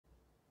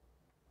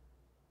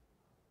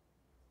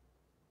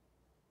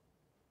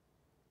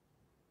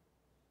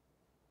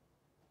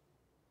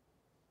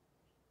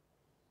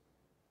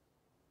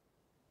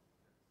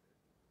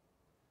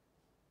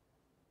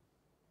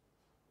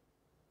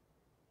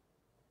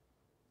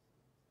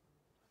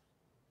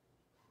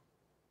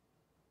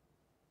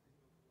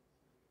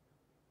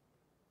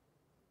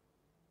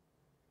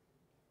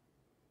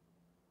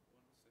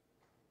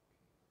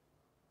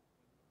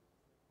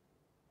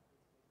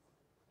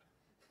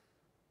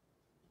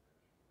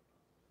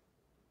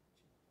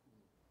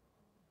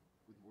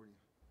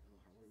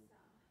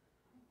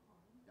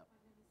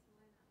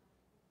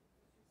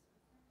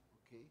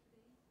Okay.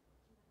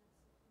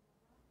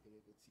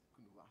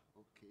 Kunova.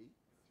 Okay.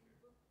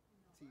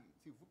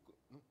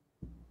 No.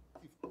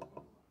 Kunova.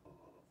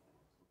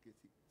 Okay.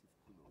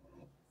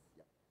 Kunova.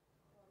 Yeah.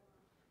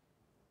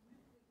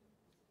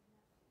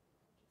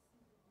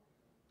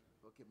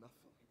 Okay,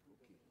 Mafi.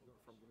 Okay. You're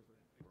from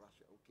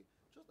Russia. Okay.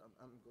 Just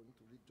I'm going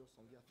to read just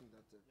only. I think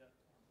that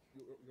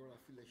your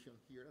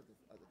affiliation here at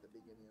the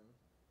beginning.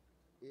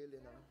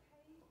 Elena.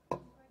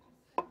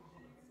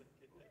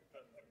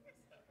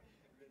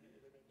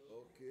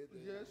 Okay.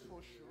 Yes,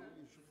 for sure.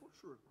 For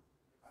sure.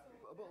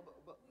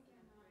 But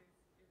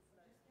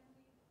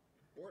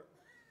or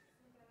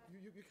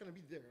you can be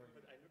there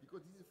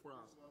because this is for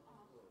us.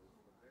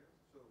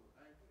 So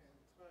I can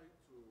try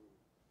to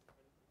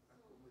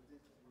accommodate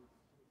you.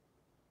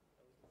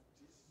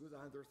 Because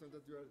I understand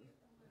that you are.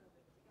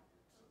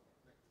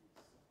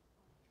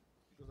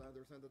 Because I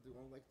understand that you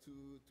don't like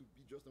to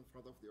be just in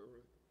front of the.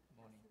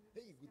 Morning.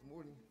 Hey, good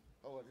morning.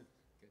 How are you?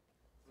 Good.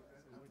 So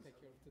you will take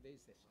care of today's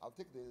session. I'll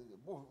take the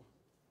both.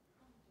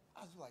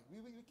 As you like,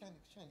 we can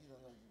exchange it.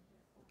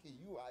 Okay,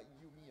 you,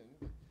 me, and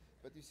you.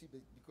 But you see,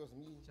 because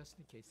me. Just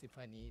in case if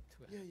I need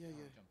to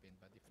jump in,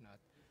 but if not,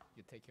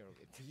 you take care of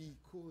it.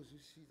 Because you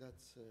see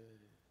that's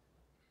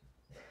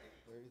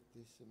where it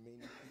is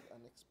many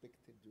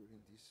unexpected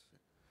during this.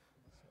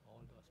 So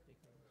all those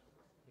speakers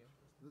here.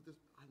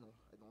 I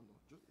don't know.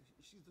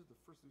 She's just the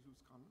first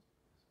who's coming,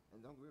 and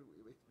then we're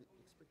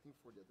expecting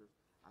for the others.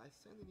 I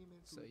send an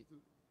email so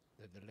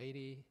the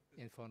lady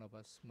in front of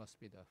us must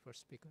be the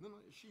first speaker? No,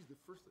 she's the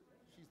first.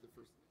 She's the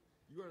first.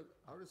 You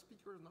are the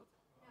speaker, not?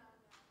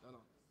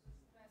 No.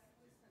 Best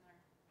listener.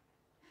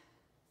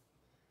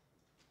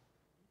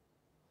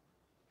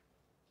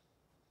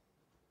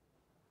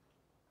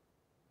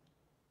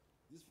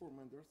 This for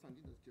my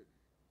understanding is good.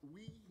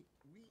 We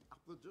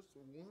upload just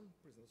one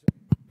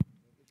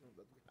presentation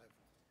that we have,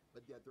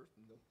 but the others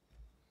no.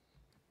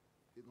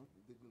 They don't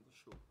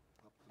show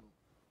up to know.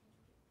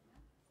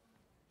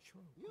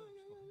 Sure. Yeah.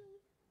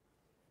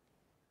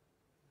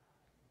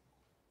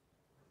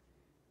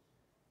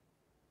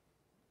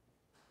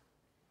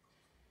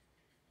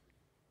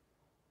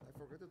 I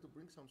forgot to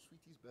bring some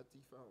sweeties, but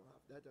if I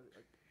have that,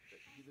 I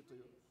give it to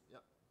you.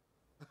 Yeah.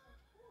 I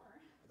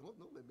don't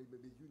know.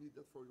 Maybe you need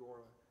that for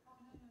your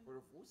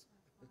voice.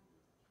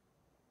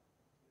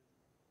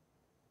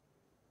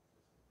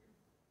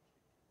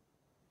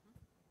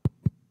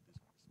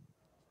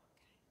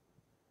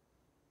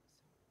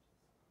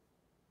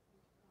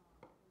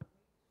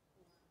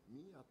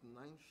 Me at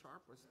 9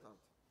 sharp, I start.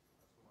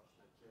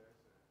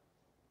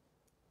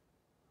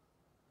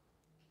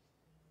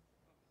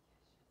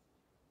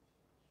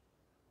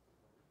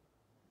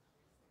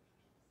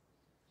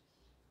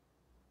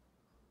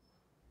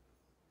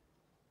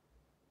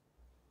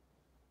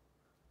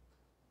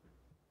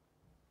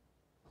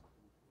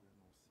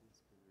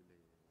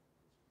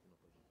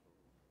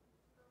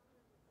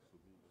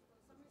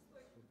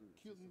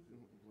 Kill me.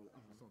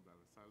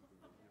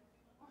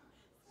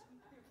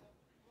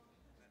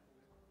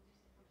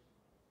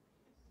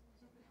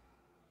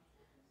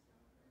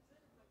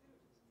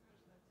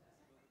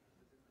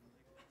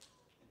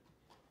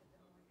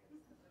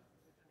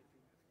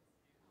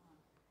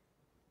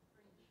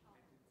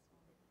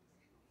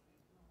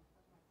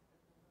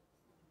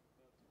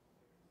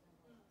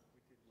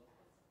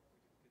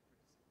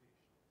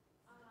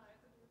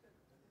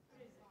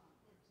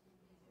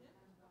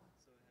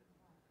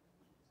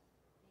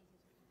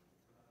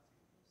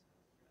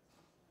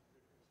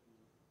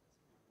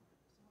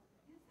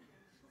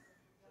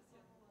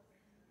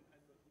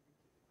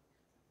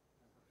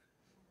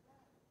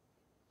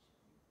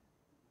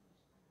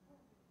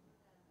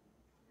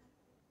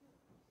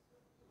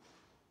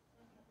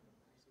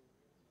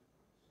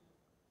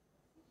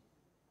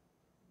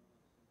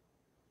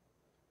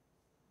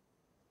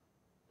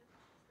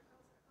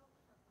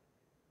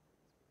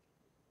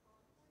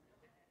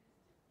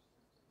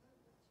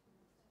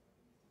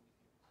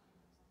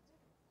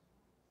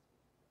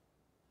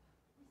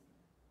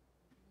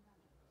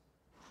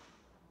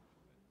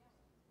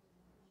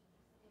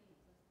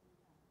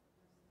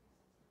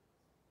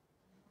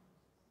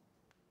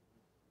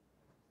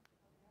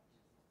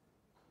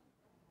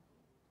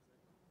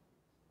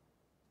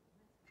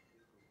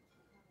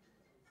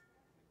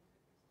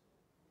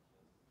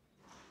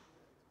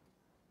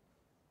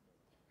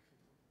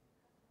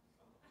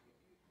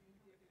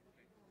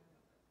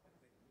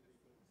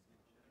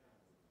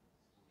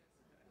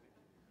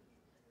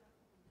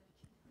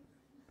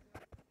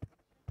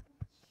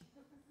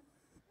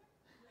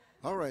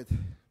 All right.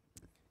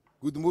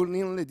 Good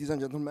morning, ladies and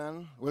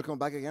gentlemen. Welcome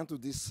back again to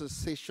this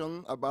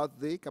session about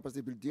the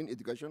capacity building,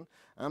 education,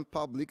 and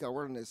public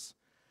awareness.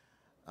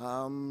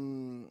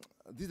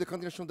 This is the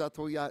continuation that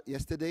we had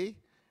yesterday,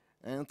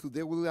 and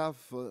today we'll have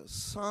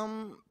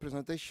some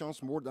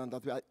presentations more than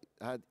that we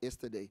had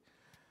yesterday.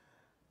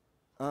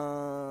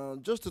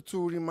 Just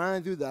to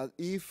remind you that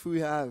if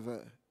we are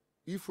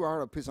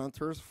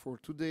presenters for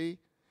today,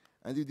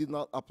 and you did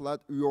not upload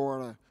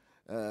your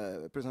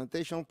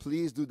presentation,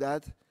 please do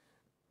that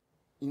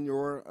in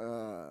your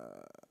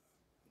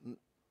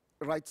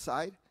right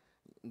side,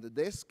 the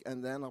desk,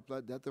 and then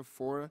apply data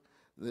for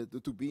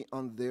to be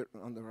on the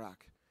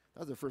rack.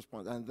 That's the first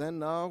point. And then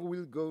now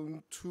we're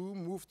going to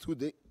move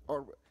to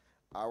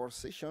our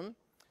session.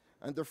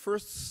 And the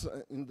first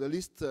in the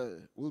list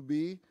will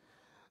be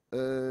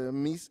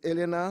Miss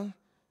Elena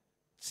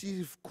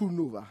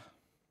Tsivkunova.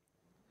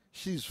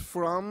 She's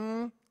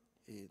from,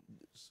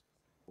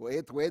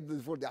 wait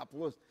for the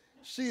applause.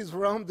 She's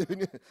from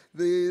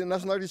the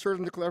National Research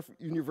Nuclear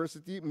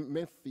University,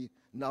 Memphis.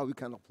 Now we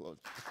can applaud.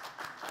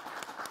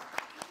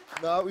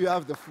 Now you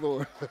have the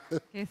floor.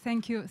 Okay,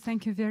 thank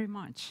you very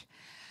much.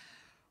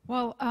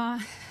 Well,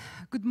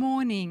 good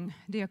morning,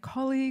 dear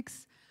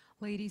colleagues,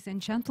 ladies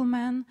and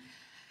gentlemen.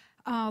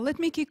 Let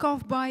me kick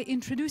off by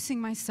introducing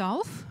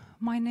myself.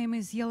 My name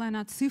is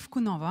Yelena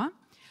Tsivkunova.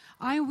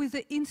 I'm with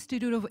the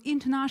Institute of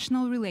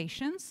International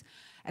Relations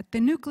at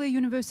the Nuclear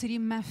University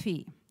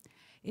Memphis.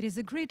 It is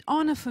a great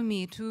honor for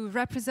me to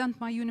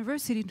represent my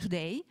university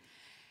today,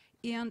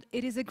 and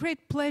it is a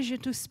great pleasure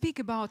to speak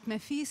about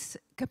Memphis'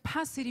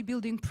 capacity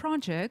building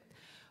project,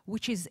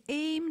 which is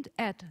aimed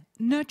at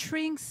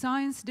nurturing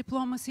science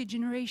diplomacy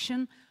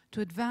generation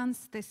to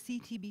advance the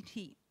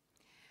CTBT.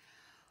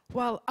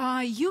 Well,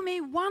 you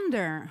may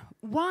wonder,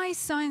 why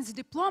science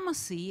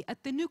diplomacy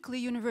at the Nuclear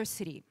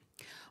University?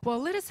 Well,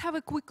 let us have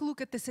a quick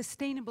look at the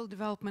Sustainable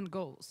Development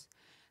Goals.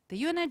 The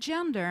UN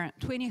Agenda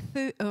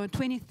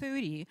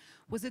 2030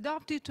 was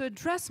adopted to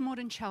address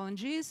modern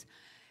challenges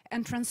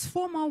and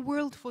transform our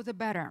world for the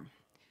better.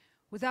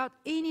 Without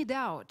any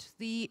doubt,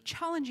 the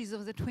challenges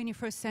of the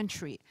 21st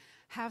century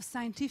have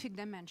scientific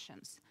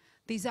dimensions.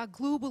 These are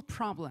global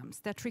problems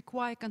that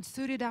require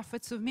concerted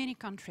efforts of many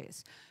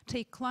countries.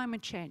 Take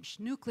climate change,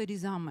 nuclear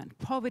disarmament,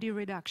 poverty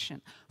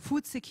reduction,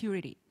 food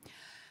security.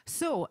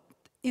 So,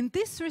 in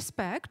this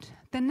respect,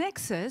 the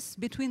nexus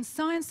between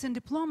science and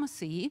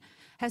diplomacy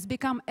has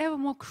become ever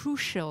more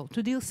crucial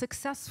to deal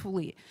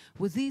successfully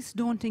with these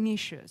daunting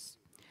issues.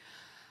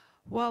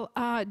 Well,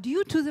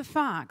 due to the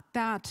fact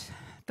that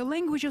the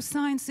language of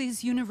science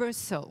is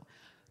universal,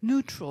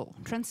 neutral,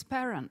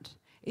 transparent,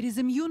 it is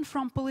immune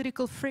from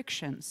political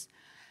frictions,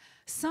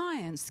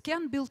 science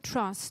can build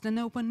trust and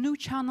open new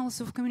channels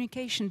of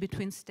communication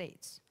between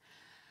states.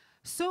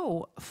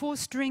 So,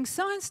 fostering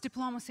science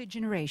diplomacy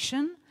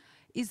generation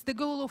is the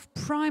goal of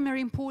primary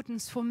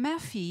importance for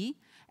MEFI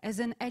as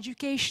an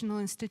educational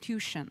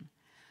institution.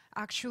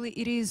 Actually,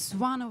 it is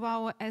one of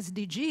our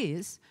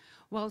SDGs,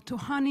 well, to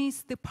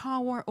harness the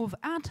power of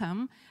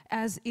atom,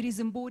 as it is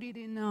embodied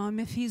in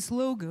MEFI's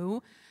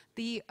logo,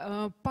 the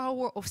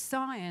power of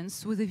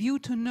science with a view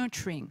to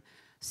nurturing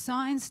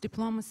science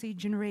diplomacy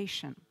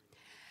generation.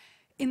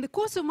 In the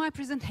course of my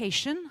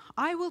presentation,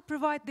 I will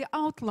provide the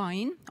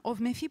outline of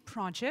MEFI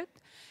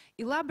project,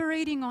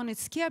 elaborating on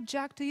its key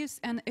objectives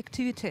and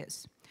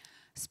activities.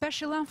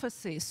 Special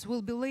emphasis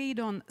will be laid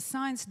on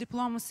science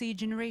diplomacy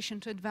generation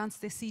to advance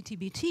the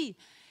CTBT.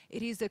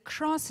 It is a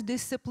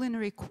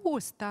cross-disciplinary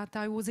course that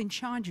I was in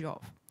charge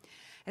of.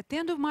 At the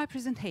end of my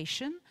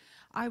presentation,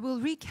 I will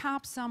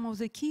recap some of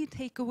the key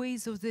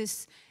takeaways of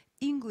this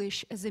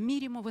English as a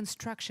medium of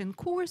instruction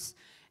course,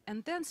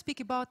 and then speak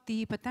about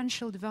the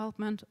potential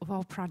development of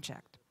our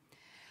project.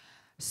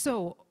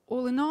 So,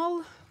 all in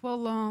all,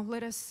 well,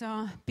 let us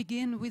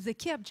begin with the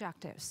key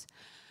objectives.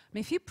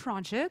 MEFI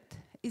project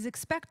is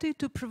expected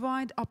to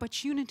provide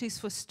opportunities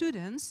for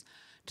students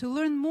to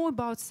learn more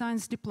about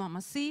science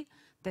diplomacy,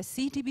 the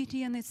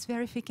CTBT and its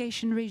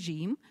verification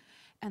regime,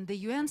 and the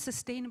UN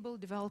Sustainable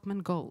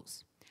Development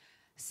Goals.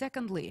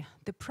 Secondly,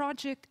 the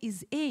project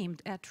is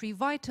aimed at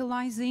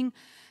revitalizing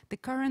the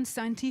current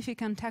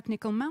scientific and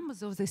technical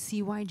members of the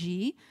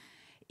CYG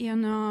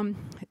in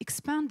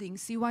expanding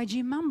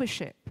CYG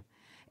membership.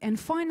 And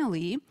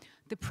finally,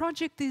 the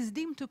project is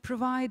deemed to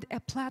provide a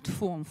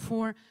platform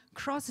for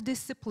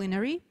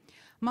cross-disciplinary,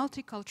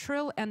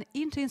 multicultural, and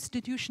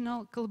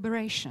interinstitutional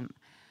collaboration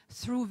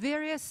through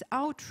various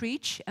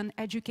outreach and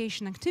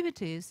education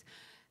activities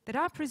that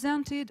are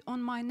presented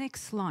on my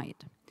next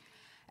slide.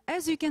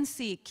 As you can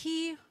see,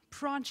 key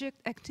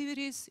project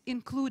activities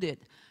included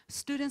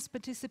students'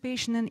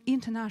 participation in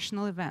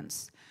international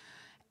events,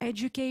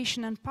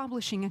 education and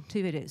publishing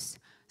activities,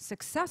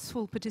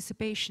 successful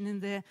participation in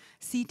the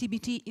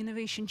CTBT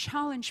Innovation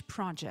Challenge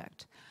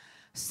project,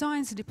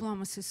 science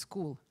diplomacy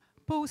school,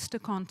 poster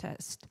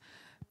contest,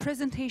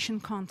 presentation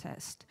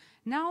contest.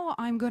 Now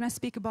I'm going to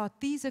speak about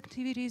these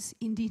activities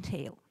in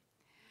detail.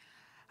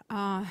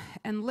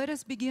 And let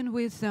us begin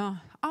with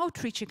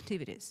outreach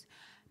activities.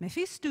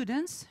 MEFI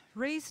students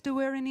raised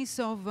awareness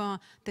of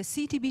the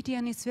CTBT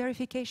and its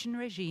verification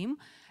regime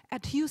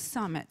at youth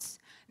summits,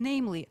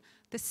 namely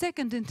the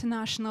second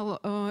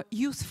International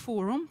Youth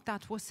Forum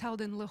that was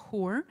held in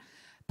Lahore,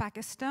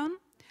 Pakistan,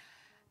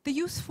 the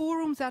Youth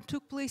Forum that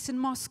took place in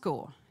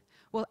Moscow.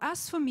 Well,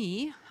 as for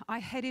me, I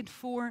headed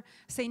for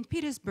St.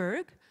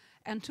 Petersburg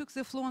and took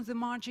the floor on the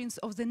margins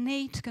of the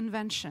NATE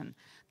convention,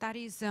 that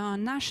is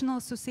National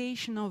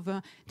Association of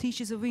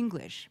Teachers of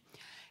English.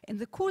 In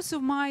the course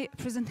of my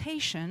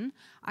presentation,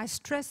 I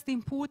stressed the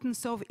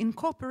importance of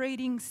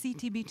incorporating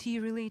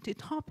CTBT-related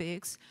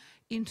topics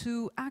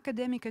into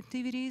academic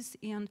activities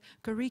and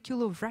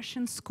curricula of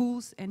Russian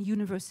schools and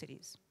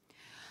universities.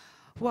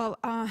 Well,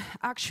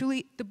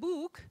 actually, the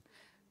book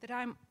that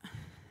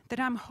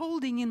I'm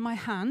holding in my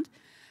hand,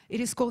 it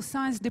is called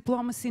Science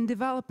Diplomacy in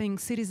Developing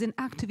Citizen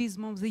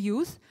Activism of the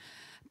Youth.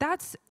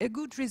 That's a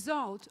good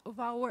result of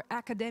our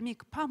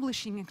academic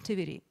publishing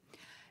activity.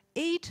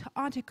 8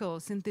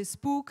 articles in this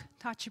book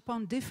touch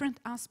upon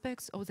different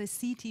aspects of the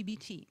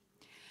CTBT.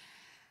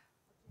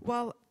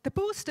 Well, the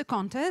poster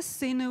contest,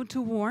 Say No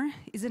to War,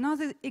 is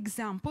another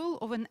example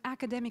of an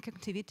academic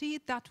activity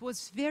that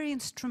was very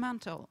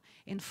instrumental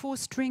in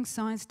fostering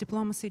science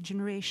diplomacy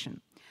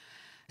generation.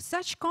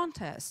 Such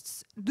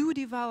contests do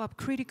develop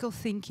critical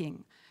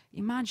thinking,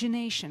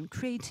 imagination,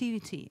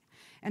 creativity,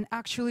 and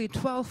actually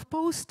 12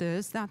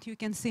 posters that you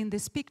can see in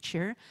this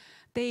picture,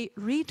 they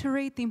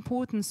reiterate the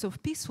importance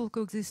of peaceful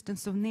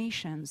coexistence of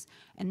nations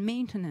and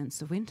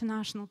maintenance of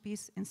international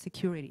peace and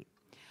security.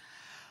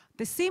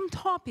 The same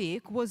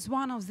topic was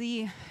one of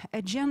the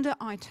agenda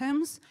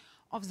items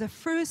of the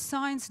first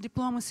science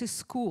diplomacy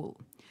school.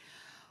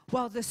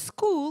 While the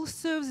school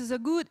serves as a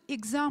good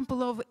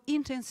example of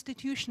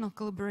interinstitutional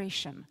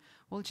collaboration,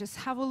 we'll just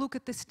have a look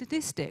at the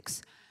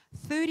statistics.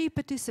 30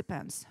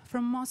 participants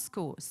from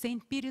Moscow,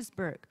 St.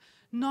 Petersburg,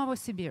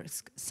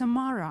 Novosibirsk,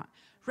 Samara,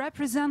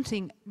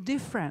 representing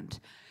different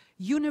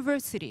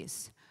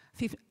universities.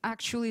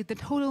 Actually, the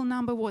total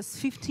number was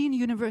 15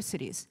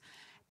 universities.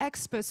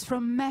 Experts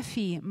from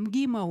MEFI,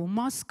 MGIMO,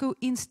 Moscow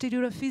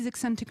Institute of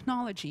Physics and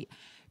Technology,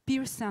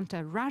 Peer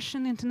Center,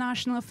 Russian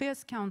International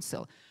Affairs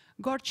Council,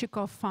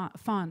 Gorchakov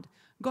Fund,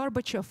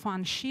 Gorbachev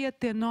Fund shared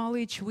their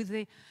knowledge with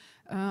the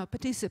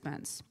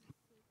participants.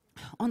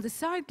 On the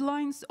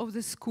sidelines of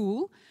the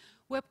school,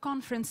 web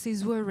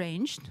conferences were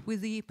arranged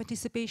with the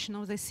participation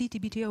of the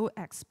CTBTO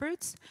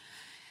experts.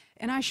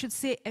 And I should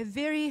say a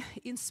very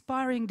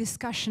inspiring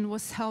discussion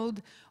was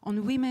held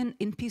on women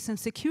in peace and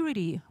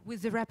security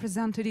with the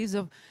representatives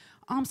of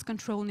Arms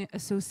Control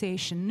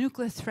Association,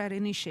 Nuclear Threat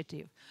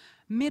Initiative,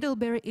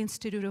 Middlebury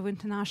Institute of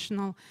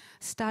International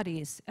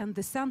Studies, and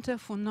the Center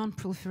for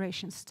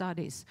Non-Proliferation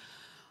Studies.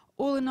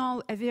 All in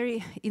all, a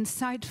very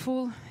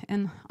insightful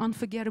and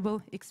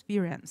unforgettable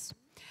experience.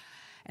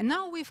 And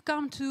now we've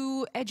come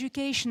to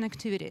education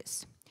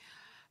activities.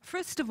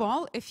 First of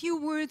all, a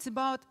few words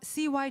about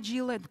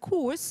CYG-led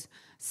course,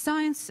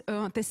 Science,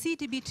 the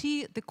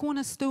CTBT, the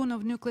cornerstone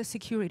of nuclear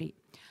security.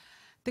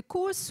 The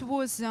course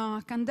was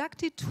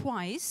conducted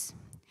twice,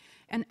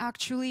 and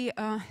actually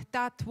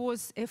that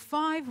was a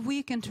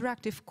 5-week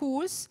interactive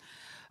course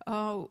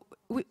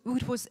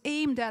which was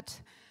aimed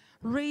at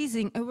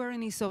raising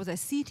awareness of the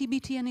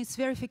CTBT and its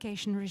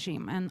verification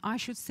regime. And I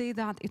should say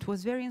that it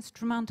was very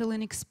instrumental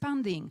in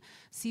expanding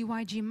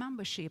CYG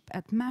membership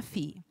at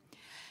MEFI.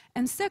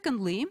 And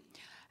secondly,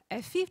 a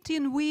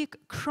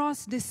 15-week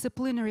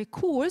cross-disciplinary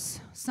course,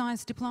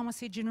 Science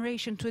Diplomacy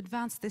Generation to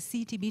Advance the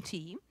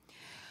CTBT,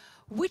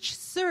 which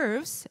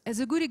serves as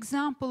a good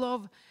example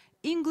of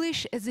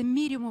English as a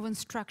medium of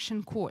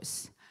instruction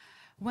course,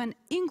 when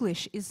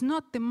English is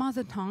not the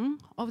mother tongue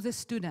of the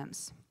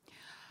students.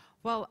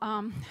 Well,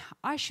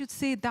 I should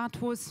say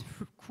that was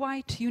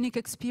quite a unique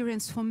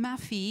experience for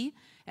MEFI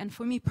and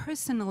for me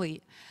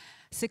personally.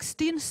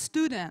 16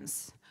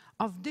 students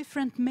of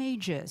different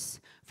majors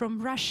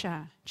from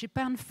Russia,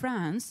 Japan,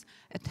 France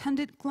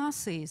attended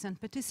classes and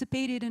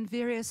participated in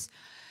various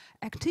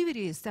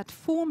activities that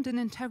formed an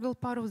integral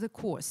part of the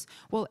course.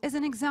 Well, as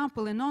an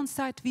example, an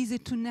on-site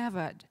visit to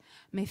NEVAD,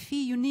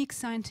 MEFI unique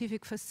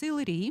scientific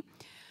facility,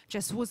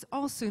 just was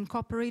also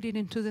incorporated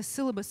into the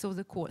syllabus of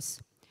the course.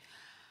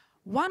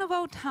 One of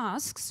our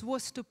tasks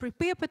was to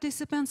prepare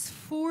participants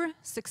for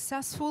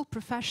successful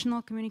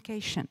professional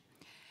communication.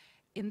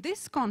 In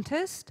this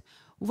contest,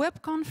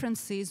 web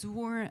conferences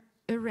were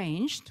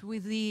arranged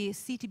with the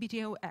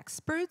CTBTO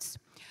experts,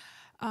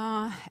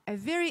 a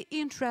very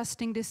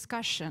interesting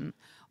discussion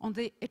on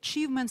the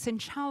achievements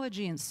and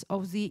challenges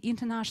of the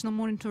international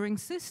monitoring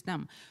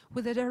system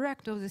with the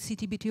director of the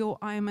CTBTO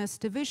IMS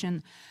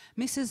division,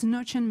 Mrs.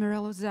 Nurchan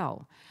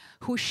Mirello-Zell,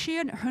 who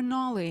shared her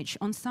knowledge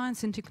on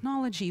science and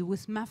technology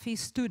with MEFI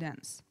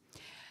students.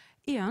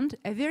 And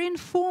a very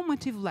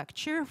informative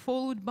lecture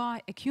followed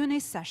by a Q&A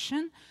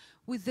session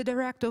with the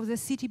director of the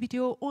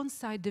CTBTO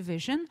on-site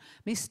division,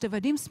 Mr.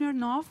 Vadim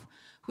Smirnov,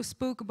 who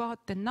spoke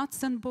about the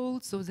nuts and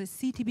bolts of the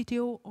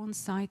CTBTO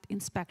on-site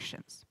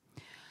inspections.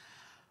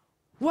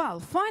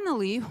 Well,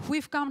 finally,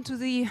 we've come to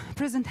the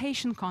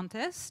presentation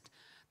contest.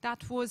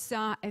 That was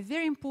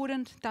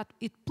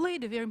it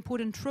played a very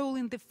important role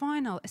in the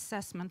final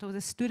assessment of the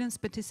students'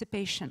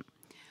 participation.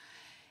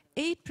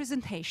 8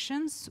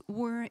 presentations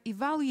were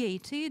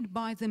evaluated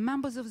by the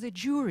members of the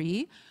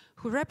jury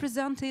who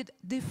represented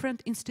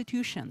different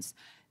institutions,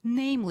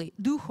 namely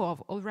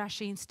Dukhov of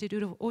Russia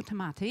Institute of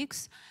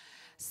Automatics,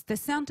 the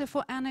Center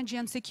for Energy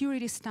and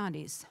Security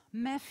Studies,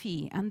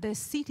 MEFI, and the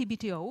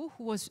CTBTO,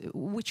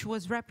 which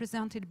was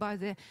represented by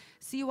the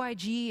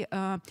CYG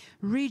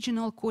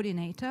regional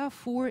coordinator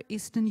for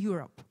Eastern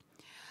Europe.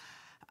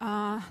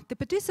 The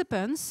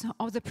participants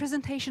of the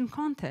presentation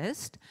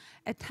contest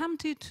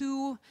attempted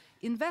to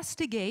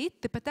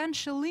investigate the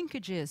potential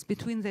linkages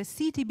between the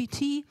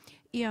CTBT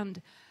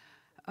and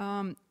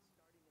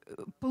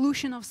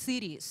pollution of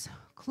cities,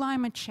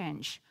 climate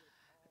change,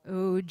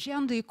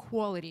 gender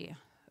equality,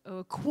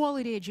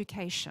 quality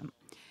education.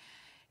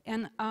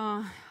 And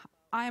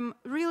I'm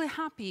really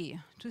happy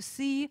to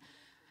see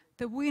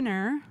the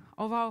winner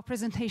of our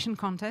presentation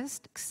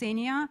contest,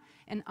 Xenia,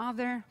 and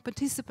other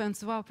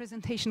participants of our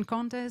presentation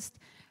contest,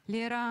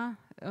 Lera,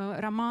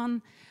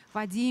 Roman,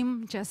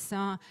 Vadim,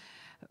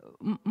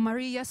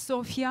 Maria,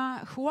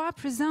 Sofia, who are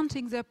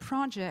presenting their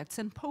projects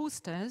and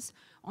posters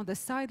on the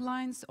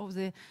sidelines of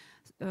the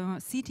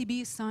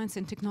CTB Science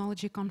and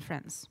Technology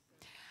Conference.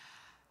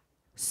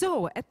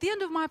 So, at the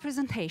end of my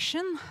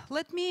presentation,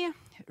 let me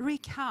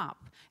recap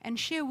and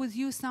share with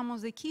you some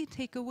of the key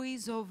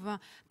takeaways of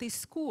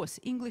this course,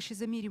 English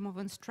as a Medium of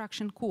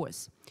Instruction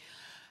course.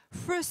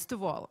 First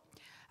of all,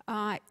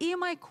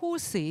 EMI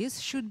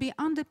courses should be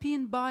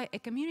underpinned by a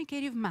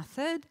communicative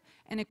method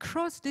and a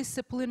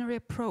cross-disciplinary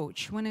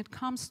approach when it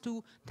comes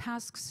to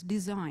tasks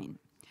design.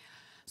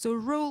 So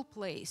role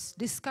plays,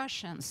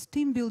 discussions,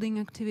 team building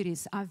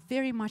activities are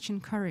very much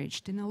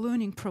encouraged in a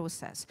learning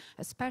process,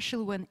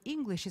 especially when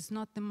English is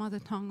not the mother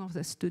tongue of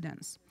the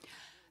students.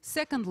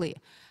 Secondly,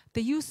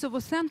 the use of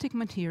authentic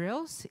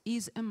materials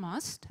is a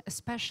must,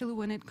 especially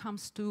when it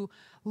comes to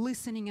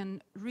listening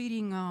and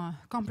reading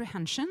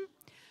comprehension.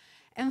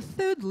 And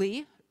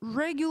thirdly,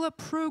 regular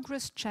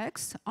progress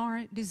checks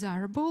are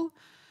desirable.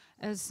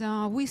 As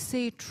we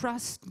say,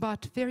 trust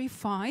but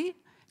verify,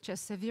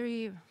 just a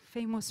very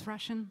famous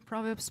Russian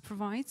proverbs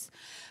provides.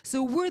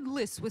 So word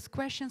lists with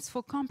questions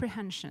for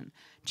comprehension,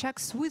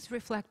 checks with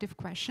reflective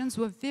questions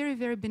were very,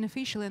 very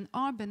beneficial and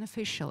are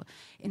beneficial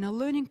in a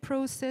learning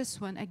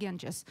process when, again,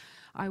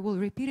 I will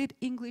repeat it,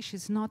 English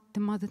is not the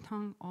mother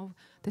tongue of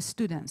the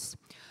students.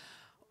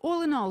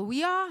 All in all,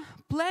 we are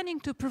planning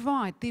to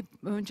provide the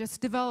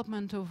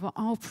development of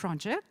our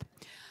project.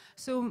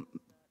 So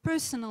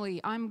personally,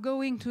 I'm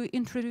going to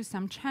introduce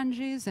some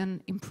changes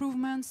and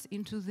improvements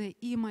into the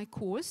EMI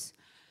course.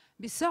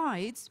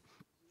 Besides,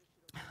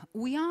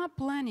 we are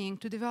planning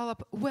to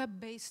develop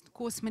web-based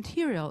course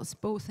materials,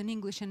 both in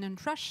English and in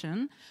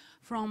Russian,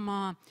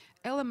 from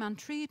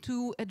elementary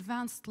to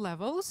advanced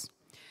levels,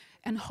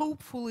 and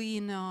hopefully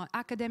in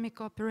academic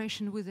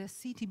cooperation with the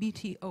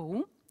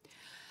CTBTO.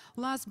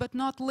 Last but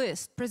not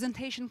least,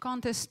 Presentation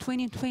Contest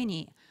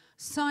 2020,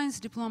 Science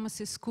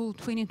Diplomacy School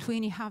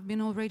 2020 have been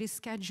already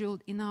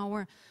scheduled in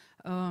our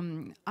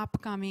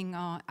upcoming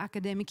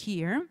academic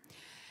year.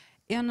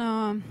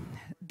 And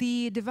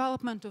the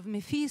development of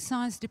MEFI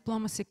Science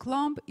Diplomacy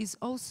Club is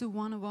also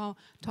one of our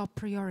top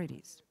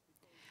priorities.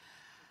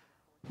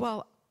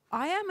 Well,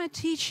 I am a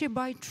teacher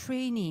by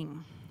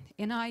training,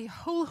 and I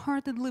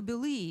wholeheartedly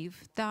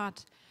believe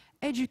that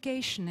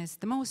education is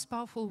the most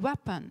powerful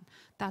weapon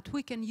that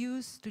we can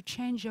use to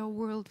change our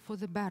world for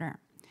the better.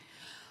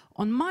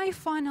 On my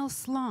final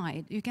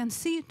slide, you can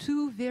see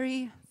two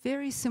very,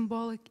 very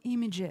symbolic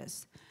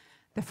images.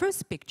 The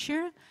first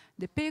picture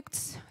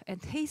depicts a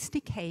tasty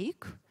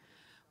cake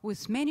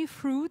with many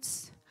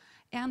fruits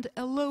and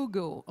a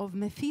logo of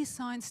MEFI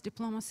Science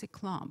Diplomacy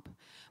Club.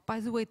 By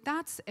the way,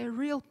 that's a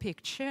real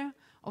picture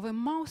of a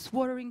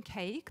mouth-watering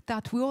cake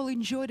that we all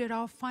enjoyed at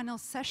our final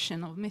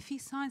session of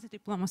MEFI Science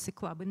Diplomacy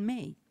Club in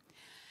May.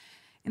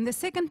 In the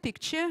second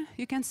picture,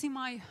 you can see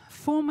my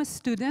former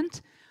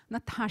student,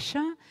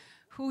 Natasha,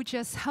 who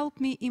just helped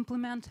me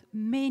implement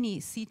many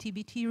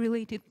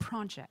CTBT-related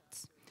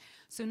projects.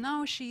 So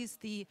now she is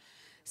the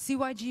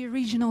CYG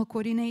regional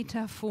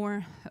coordinator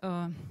for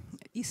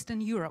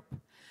Eastern Europe.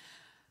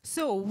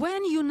 So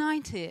when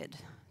united,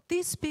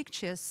 these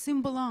pictures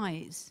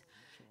symbolize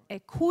a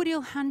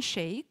cordial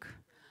handshake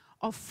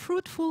of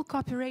fruitful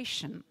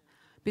cooperation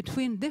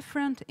between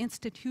different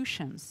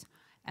institutions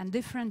and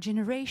different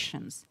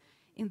generations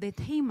in the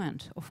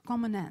attainment of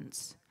common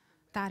ends,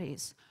 that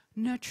is,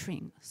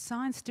 nurturing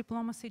science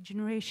diplomacy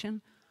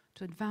generation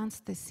to advance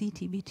the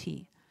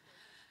CTBT.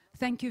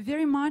 Thank you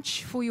very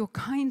much for your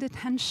kind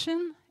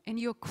attention, and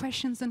your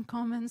questions and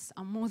comments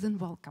are more than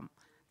welcome.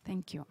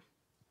 Thank you.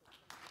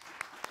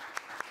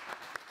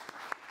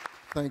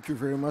 Thank you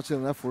very much,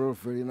 Elena, for a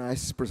very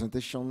nice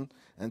presentation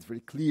and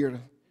very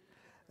clear.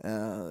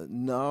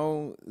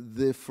 Now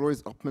the floor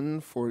is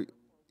open for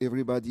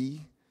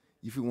everybody.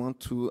 If you want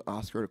to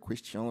ask your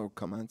question or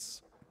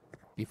comments.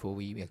 Before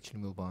we actually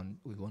move on,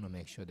 we want to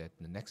make sure that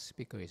the next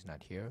speaker is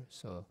not here.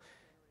 So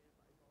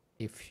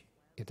if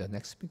the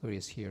next speaker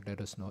is here, let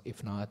us know.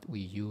 If not, we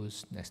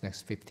use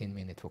next 15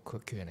 minutes for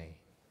quick Q&A.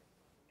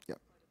 Yeah.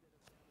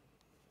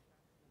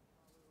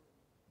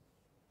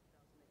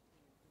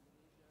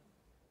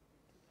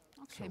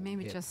 Okay, so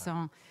maybe just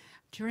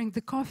during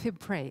the coffee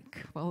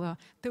break. Well,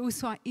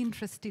 those who are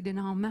interested in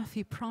our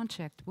MEFI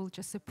project will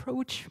just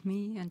approach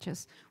me and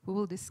we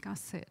will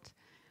discuss it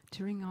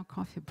during our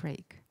coffee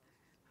break.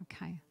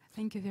 Okay,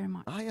 thank you very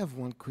much. I have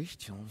one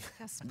question.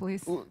 Yes,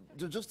 please. Oh,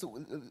 just a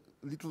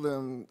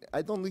little,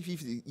 I don't know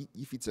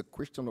if it's a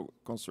question or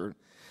concern.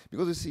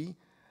 Because you see,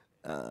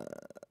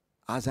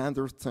 as I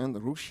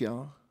understand,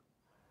 Russia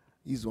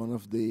is one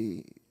of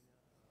the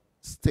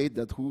states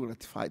that who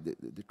ratified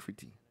the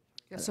treaty.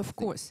 Yes, of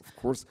course. Of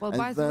course. Well, and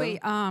by the way...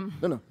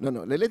 No.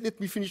 Let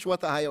me finish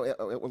what I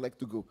would like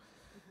to go.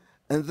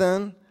 And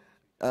then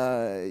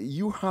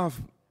you have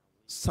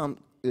some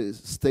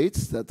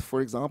states that,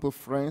 for example,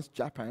 France,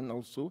 Japan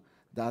also,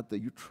 that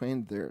you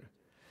train there.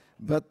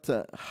 But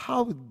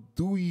how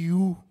do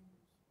you...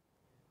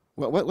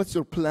 what's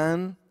your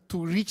plan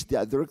to reach the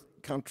other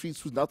countries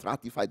who not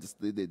ratified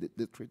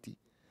the treaty?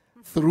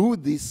 Through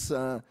this,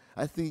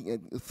 I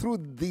think, through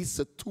this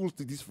tool,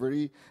 this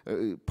very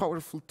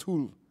powerful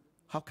tool,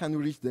 how can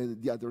we reach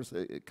the other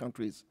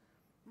countries?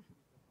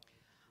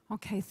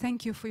 Okay,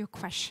 thank you for your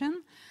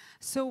question.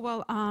 So,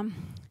 well,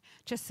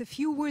 just a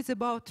few words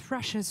about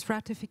Russia's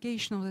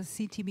ratification of the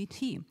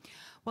CTBT.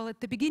 Well,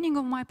 at the beginning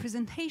of my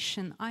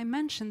presentation, I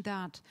mentioned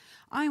that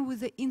I'm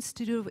with the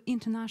Institute of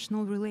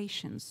International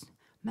Relations,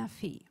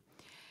 MEFI.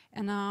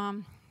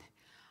 And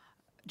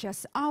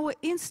just our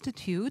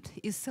institute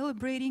is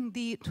celebrating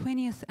the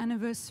 20th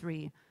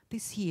anniversary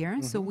this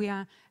year, so we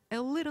are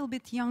a little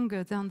bit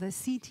younger than the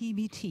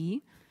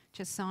CTBT,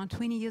 just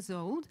 20 years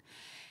old.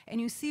 And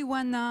you see,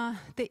 when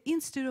the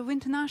Institute of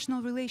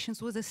International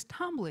Relations was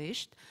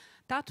established,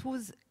 that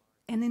was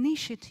an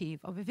initiative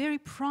of a very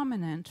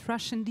prominent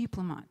Russian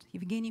diplomat,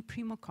 Evgeny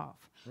Primakov,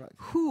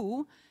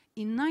 who,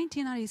 in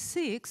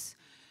 1996,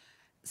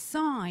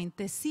 signed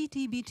the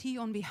CTBT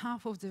on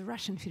behalf of the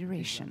Russian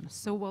Federation. Exactly.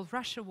 So, well,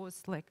 Russia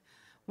was like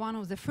one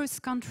of the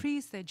first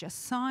countries that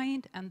just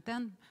signed and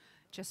then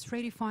just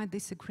ratified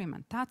this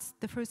agreement. That's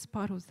the first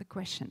part of the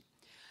question.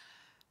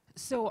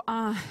 So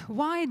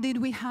why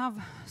did we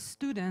have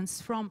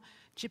students from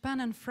Japan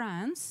and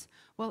France,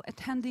 well,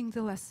 attending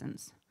the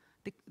lessons,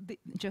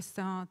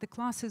 the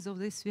classes of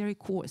this very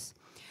course?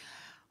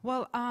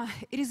 Well,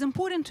 it is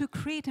important to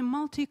create a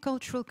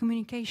multicultural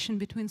communication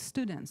between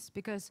students,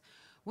 because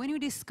when you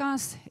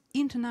discuss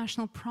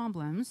international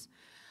problems,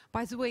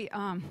 by the way,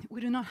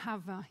 we do not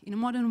have, in a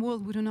modern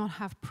world, we do not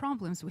have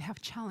problems, we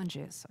have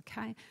challenges,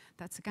 okay?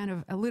 That's a kind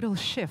of a little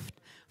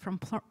shift from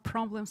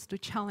problems to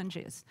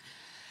challenges.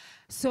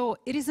 So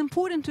it is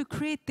important to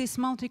create this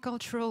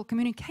multicultural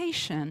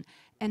communication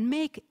and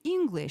make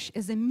English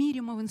as a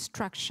medium of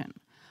instruction.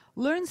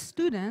 Learn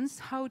students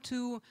how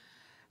to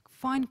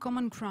find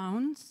common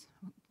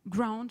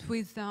ground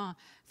with the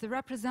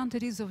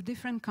representatives of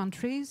different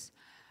countries,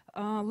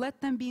 let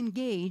them be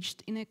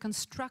engaged in a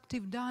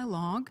constructive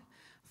dialogue,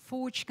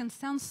 forge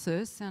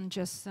consensus, and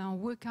just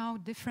work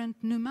out different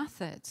new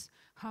methods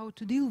how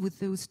to deal with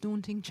those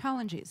daunting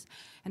challenges.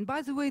 And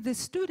by the way, the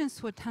students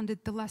who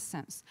attended the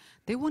lessons,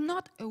 they were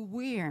not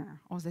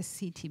aware of the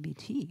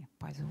CTBT,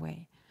 by the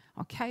way.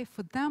 Okay,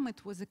 for them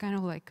it was a kind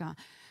of like a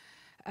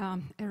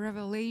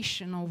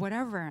revelation or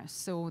whatever.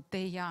 So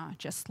they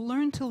just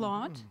learned a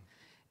lot,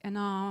 and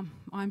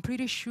I'm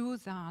pretty sure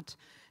that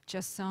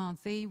just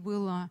they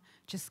will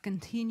just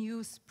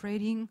continue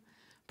spreading,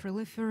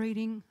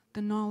 proliferating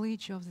the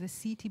knowledge of the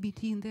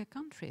CTBT in their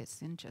countries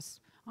and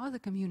just other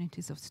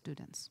communities of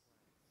students.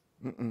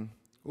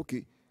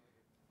 Okay.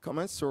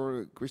 Comments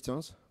or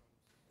questions?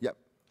 Yep.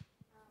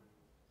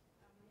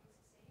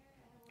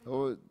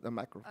 Oh, the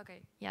micro.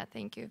 Okay, yeah,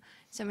 thank you.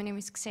 So my name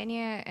is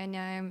Ksenia, and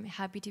I'm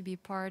happy to be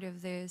part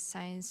of the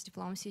Science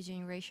Diplomacy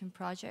Generation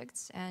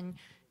projects. And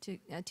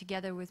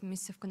together with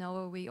Ms.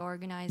 Sevkunova, we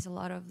organize a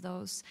lot of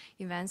those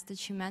events that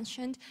she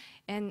mentioned.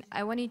 And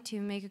I wanted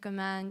to make a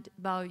comment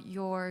about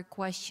your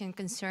question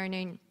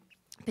concerning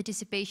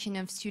participation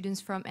of students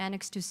from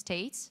Annex II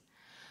states.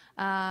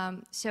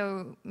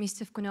 So Ms.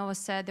 Sevkunova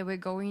said that we're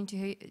going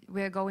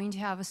to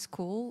have a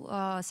school,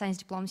 Science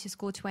Diplomacy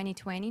School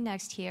 2020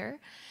 next year.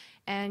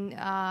 And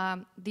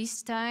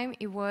this time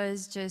it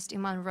was just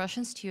among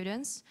Russian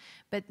students,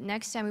 but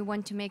next time we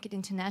want to make it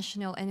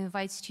international and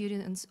invite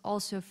students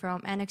also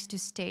from Annex II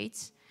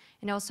states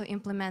and also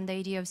implement the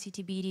idea of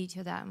CTBT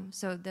to them.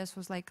 So this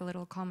was like a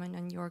little comment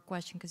on your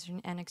question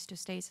concerning Annex II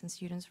states and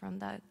students from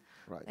that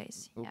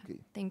place. Okay. Yeah.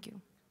 Thank you.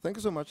 Thank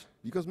you so much.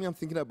 Because me, I'm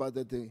thinking about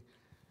the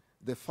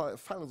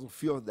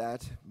philosophy of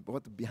that,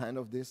 what behind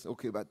of this.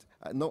 Okay, but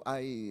no,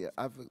 I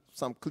have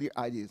some clear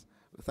ideas.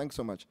 Thanks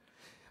so much.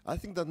 I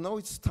think that now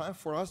it's time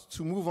for us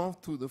to move on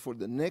to for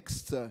the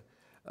next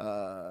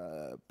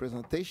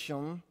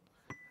presentation.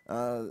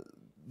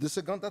 The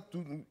second that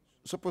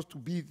supposed to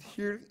be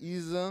here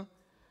is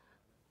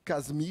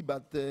Kazmi,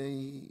 but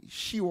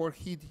she or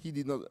he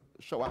did not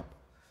show up.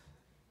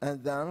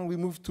 And then we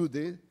move to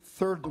the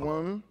third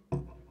one,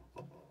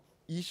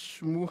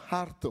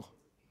 Ishmuharto.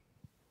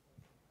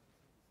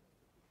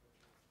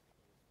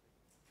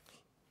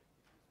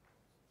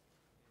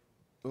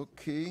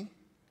 Okay.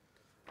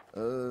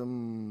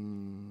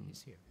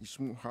 He's here.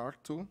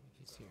 Ishmuharto.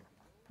 He's here.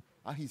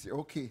 Ah, he's here.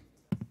 Okay.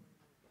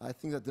 I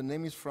think that the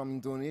name is from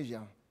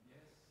Indonesia.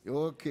 Yes.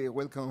 Okay,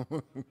 welcome.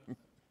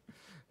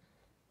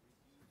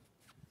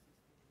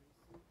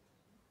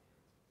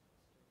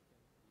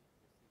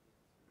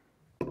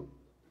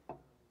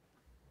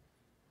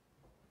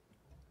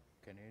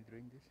 Can I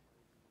drink this?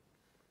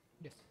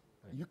 Yes.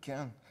 You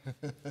can.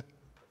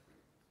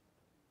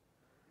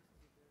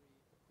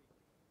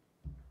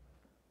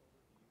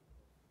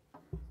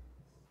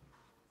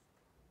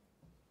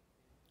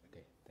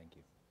 Okay, thank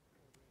you.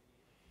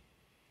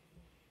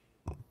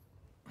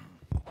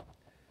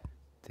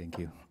 Thank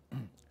you.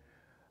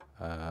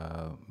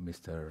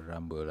 Mr.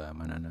 Rambola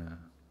Manana,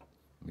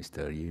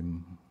 Mr.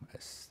 Yim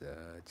as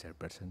the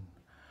chairperson,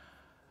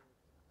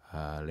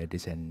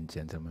 ladies and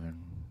gentlemen,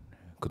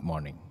 good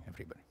morning,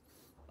 everybody.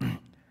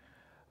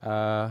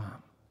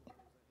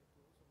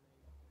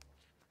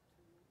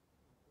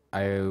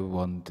 I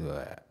want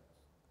to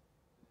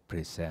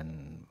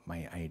present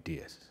my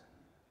ideas.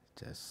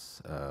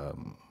 Just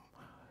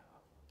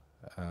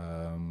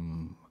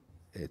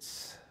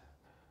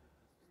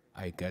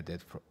I get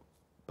it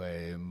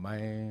by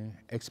my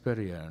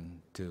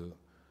experience to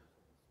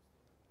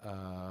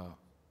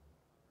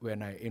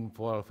when I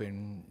involved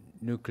in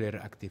nuclear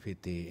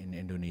activity in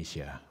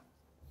Indonesia.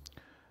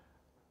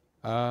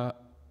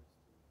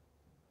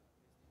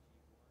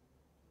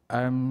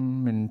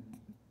 I'm in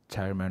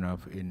chairman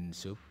of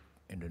INSUP,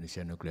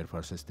 Indonesia Nuclear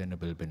for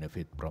Sustainable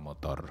Benefit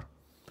Promoter.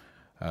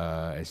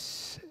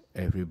 As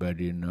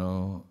everybody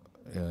know,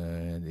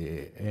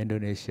 the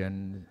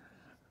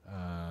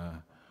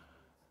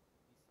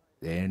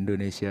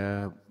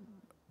Indonesia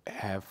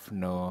have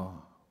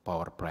no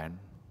power plant,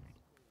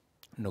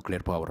 nuclear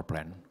power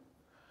plant.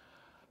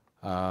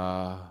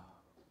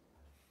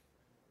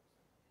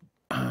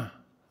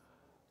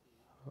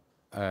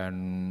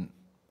 And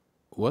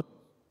what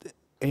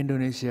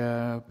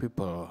Indonesian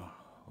people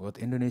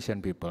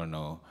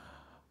know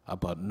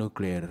about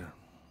nuclear,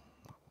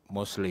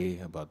 mostly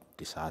about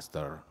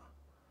disaster,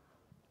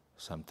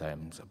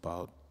 sometimes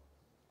about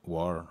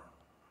war.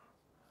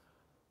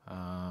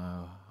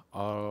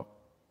 Or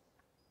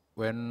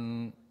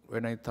when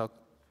I talk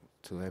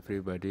to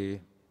everybody,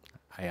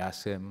 I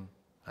ask them,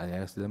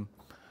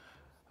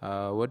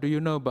 what do you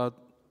know about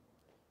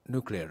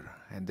nuclear?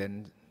 And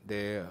then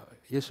they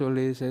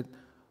usually said,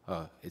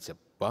 oh, it's a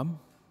bomb.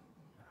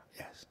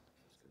 Yes.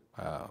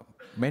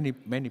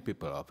 Many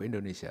people of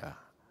Indonesia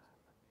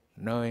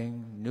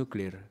knowing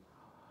nuclear,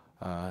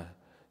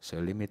 so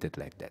limited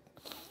like that.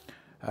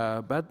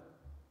 But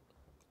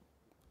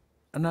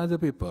another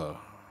people,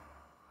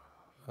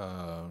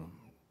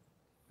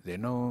 they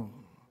know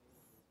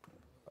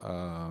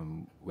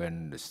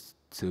when the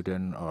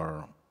student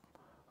or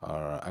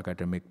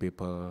academic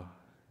people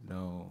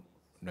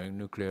knowing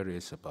nuclear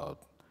is about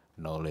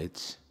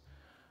knowledge.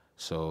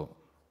 So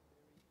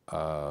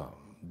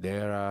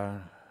there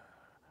are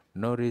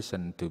no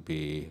reason to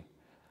be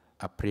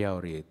a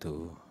priori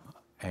to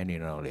any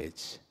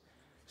knowledge.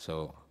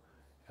 So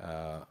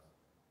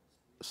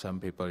some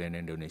people in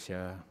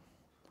Indonesia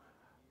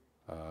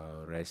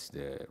raise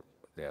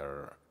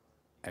their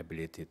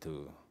ability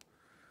to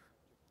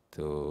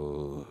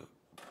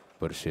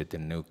pursue the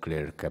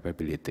nuclear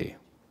capability,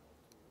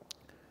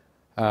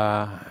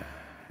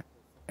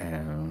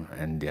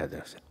 and the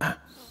others.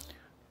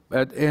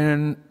 But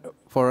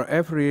for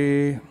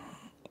every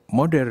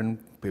modern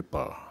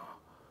people,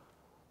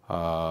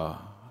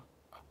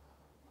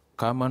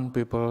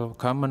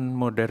 common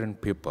modern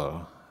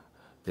people,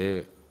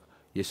 they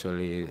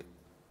usually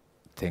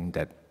think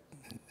that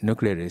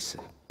nuclear is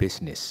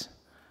business.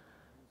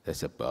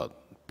 That's about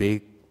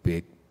big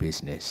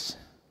business.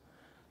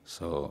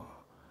 So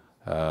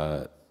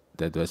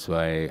that was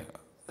why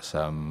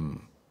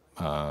some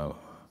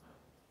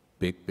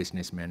big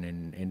businessmen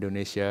in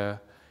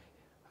Indonesia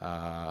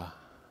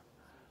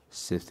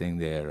shifting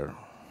their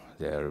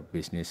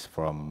business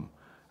from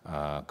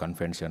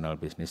conventional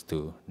business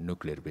to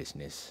nuclear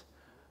business.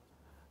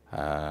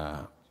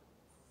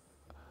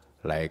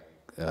 Like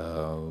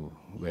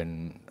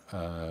when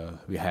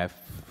we have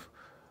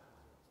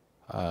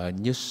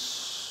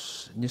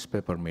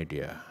newspaper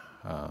media,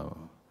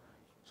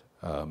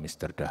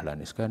 Mr.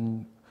 Dahlan is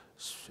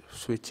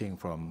switching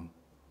from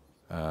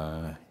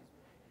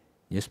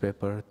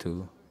newspaper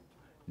to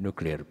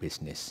nuclear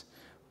business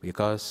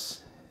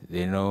because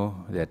they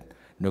know that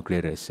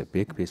nuclear is a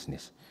big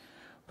business.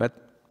 But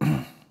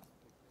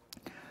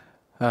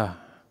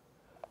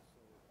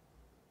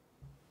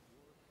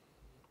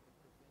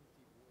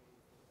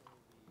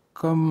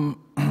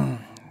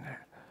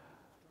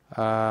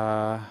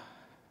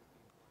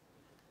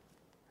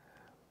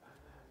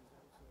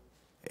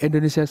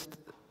Indonesia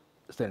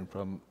stand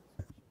from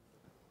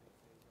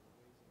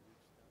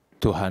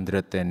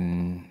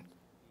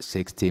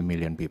 260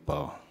 million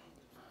people.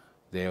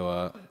 They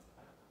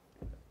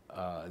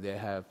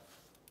have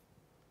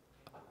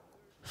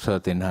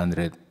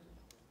 1,300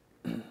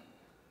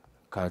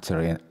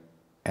 cultural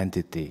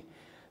entity.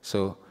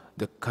 So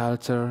the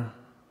culture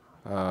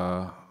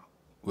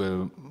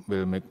will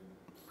make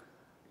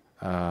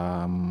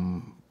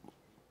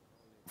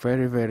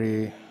very,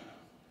 very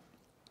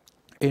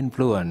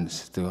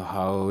influence to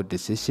how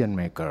decision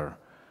maker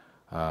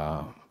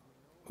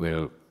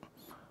will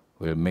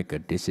make a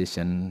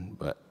decision,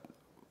 but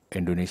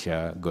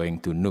Indonesia going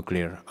to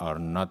nuclear or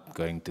not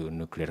going to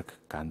nuclear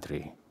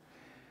country.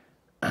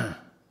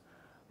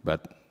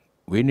 But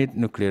we need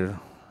nuclear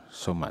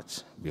so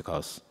much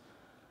because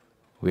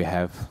we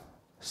have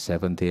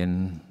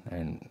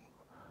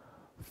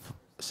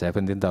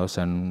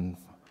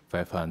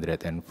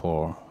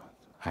 17,504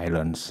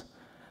 islands.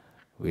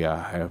 We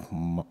have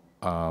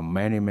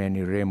many,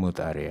 many remote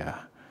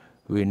area.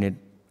 We need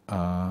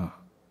a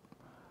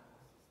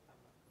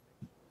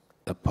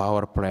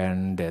power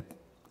plant that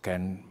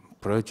can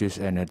produce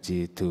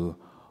energy to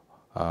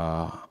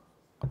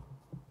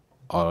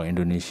all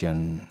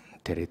Indonesian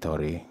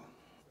territory.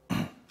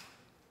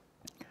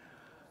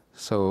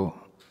 So,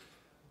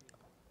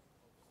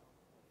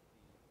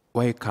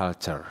 why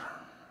culture?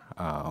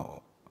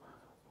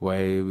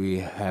 Why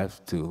we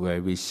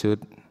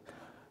should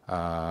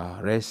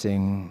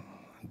raising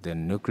the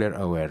nuclear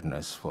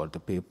awareness for the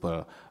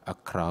people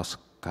across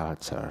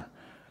culture.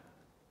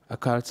 A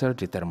culture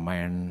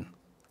determines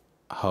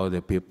how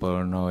the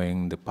people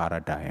knowing the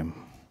paradigm,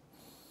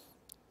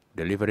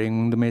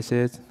 delivering the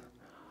message,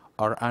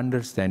 or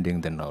understanding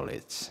the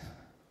knowledge.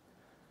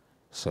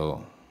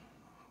 So,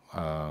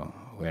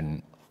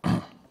 when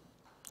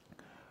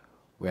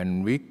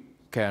we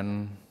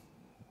can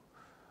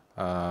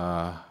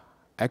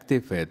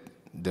activate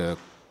the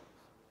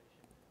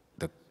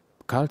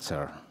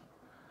culture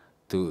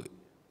to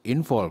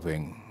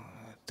involving,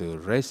 to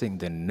raising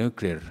the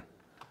nuclear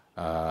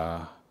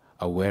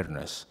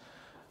awareness,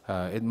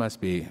 it must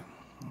be,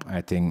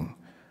 I think,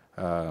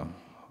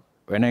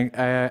 when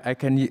I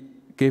can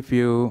give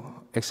you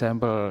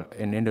example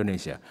in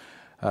Indonesia.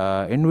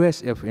 In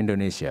west of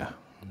Indonesia,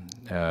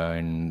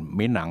 in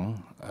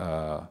Minang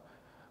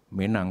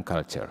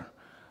culture,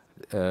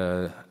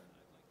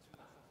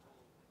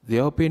 the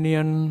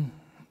opinion,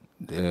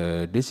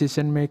 the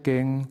decision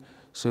making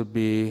should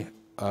be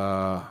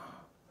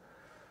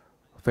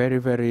very,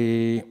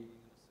 very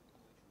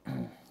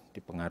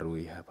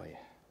dipengaruhi apa ya?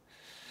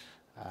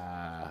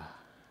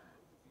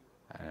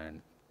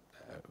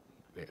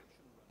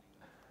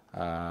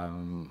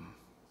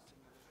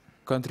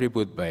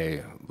 Contribute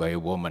by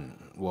woman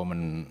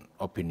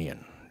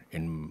opinion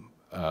in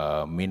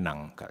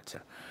Minang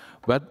culture,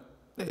 but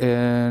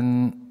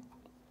in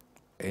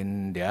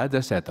the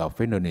other side of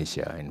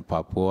Indonesia, in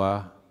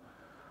Papua,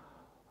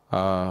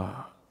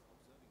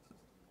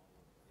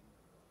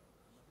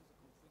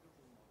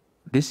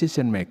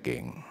 decision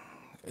making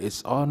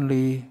is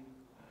only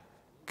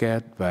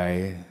get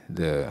by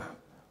the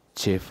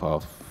chief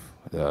of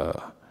the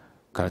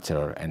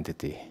cultural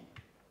entity.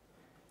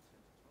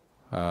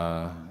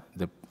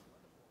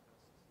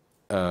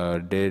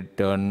 They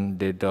don't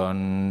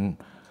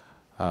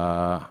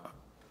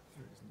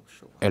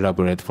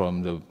elaborate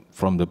from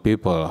the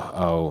people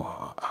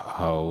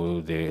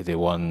how they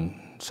want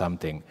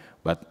something,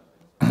 but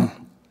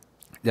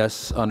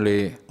just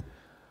only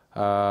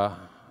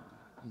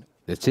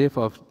the chief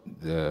of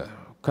the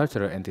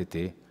cultural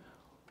entity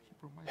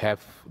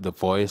have the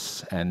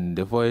voice, and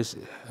the voice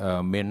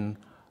mean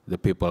the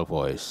people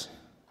voice.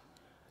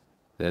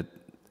 That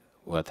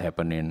what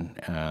happened in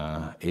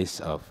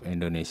east of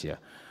Indonesia,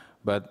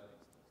 but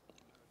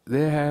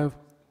they have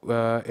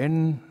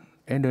in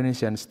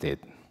Indonesian state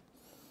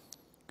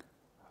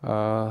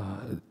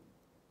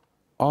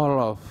all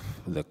of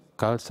the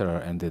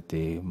cultural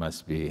entity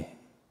must be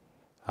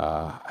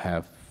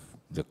have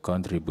the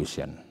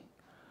contribution.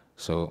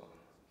 So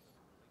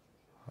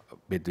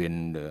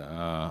between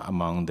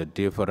among the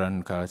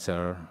different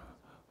culture,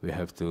 we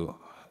have to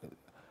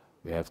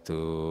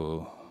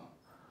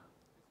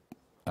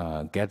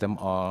get them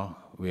all.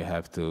 We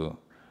have to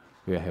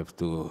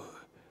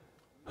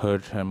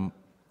heard them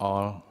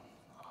all,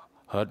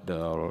 heard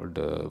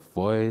the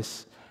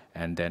voice,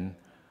 and then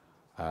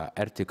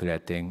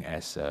articulating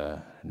as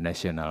a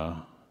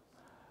national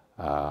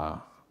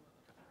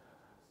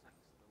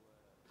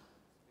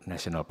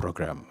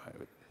program.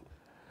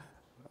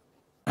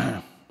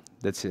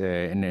 That's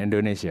in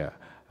Indonesia.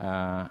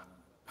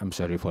 I'm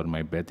sorry for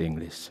my bad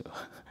English.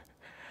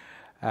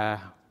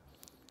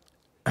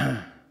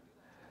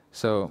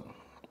 So,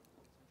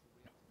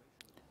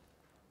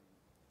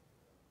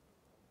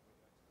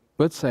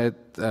 both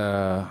sides,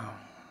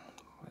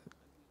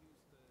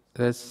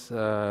 that's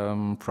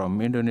from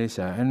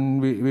Indonesia,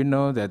 and we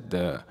know that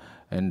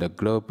in the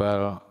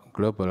global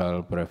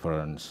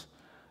preference,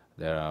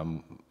 there are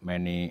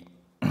many.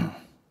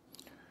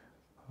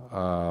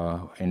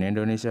 In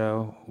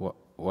Indonesia,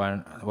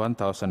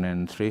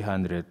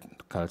 1,300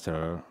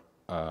 cultural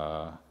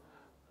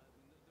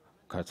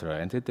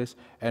entities,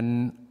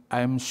 and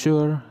I'm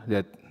sure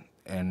that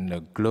in the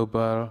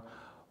global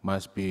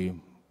must be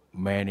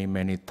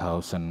many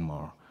thousand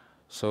more.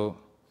 So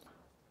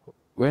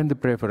when the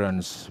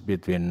preference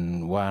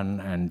between one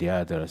and the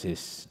others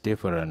is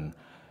different,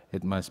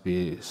 it must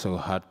be so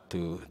hard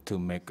to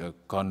make a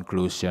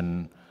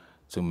conclusion,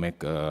 to make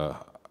the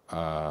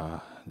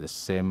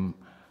same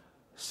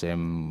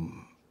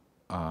same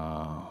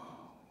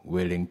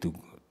willing to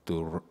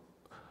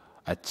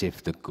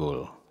achieve the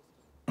goal.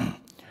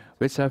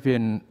 With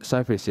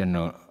sufficient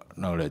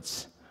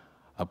knowledge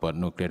about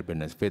nuclear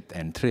benefit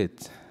and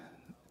threat,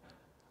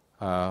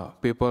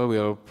 people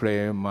will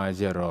play a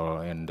major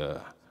role in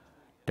the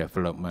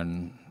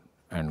development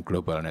and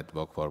global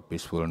network for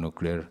peaceful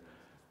nuclear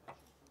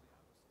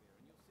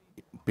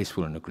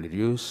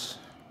use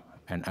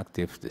and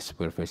active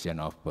supervision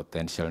of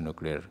potential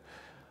nuclear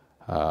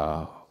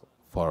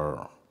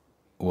for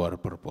war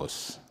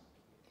purpose,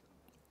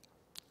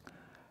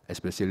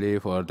 especially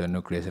for the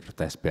nuclear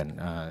test ban.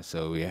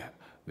 So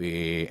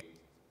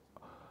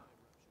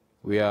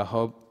we are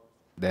hope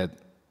that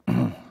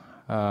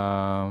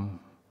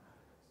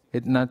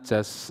it's not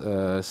just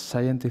a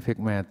scientific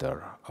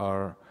matter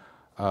or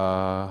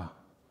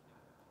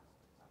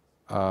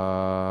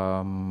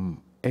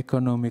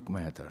economic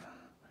matter,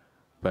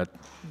 but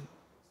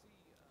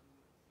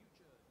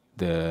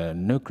the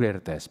nuclear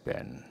test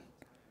ban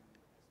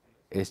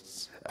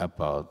is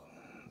about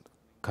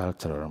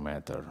cultural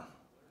matter.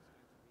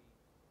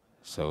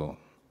 So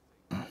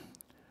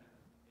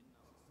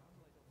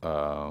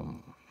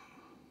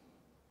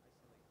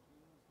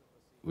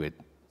with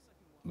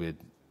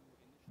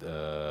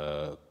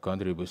the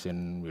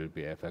contribution will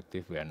be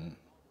effective when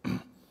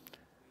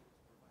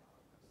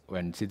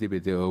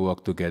CTBTO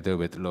work together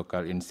with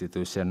local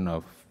institution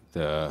of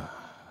the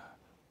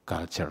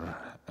culture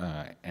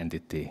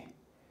entity.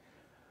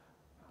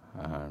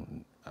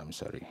 I'm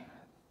sorry,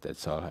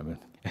 that's all. I mean,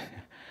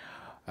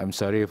 I'm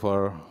sorry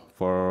for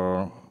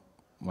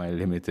my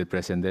limited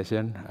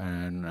presentation,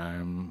 and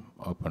I'm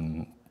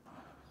open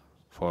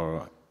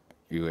for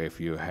you if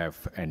you have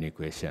any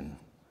question.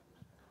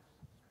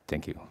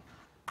 Thank you.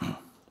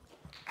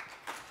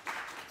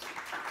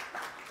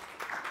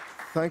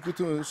 Thank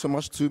you so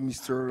much to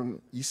Mr.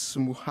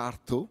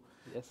 Ismuharto.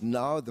 Yes.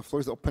 Now the floor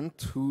is open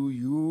to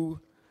you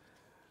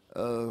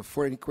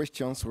for any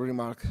questions or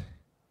remarks.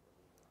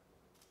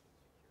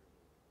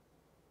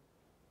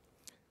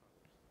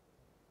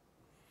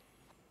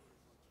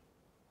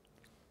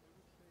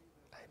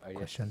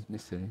 Question.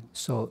 Mr.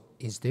 So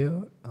is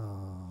there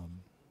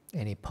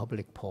any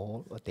public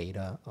poll or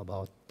data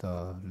about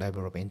the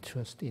level of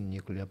interest in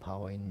nuclear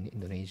power in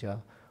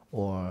Indonesia,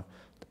 or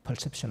the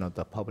perception of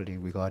the public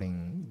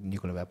regarding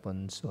nuclear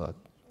weapons or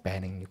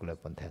banning nuclear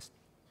weapon tests?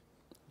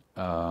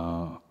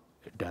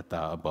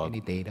 Data about Any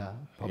data,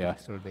 public yeah.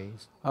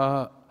 surveys?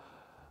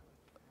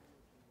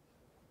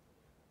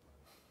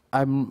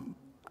 I'm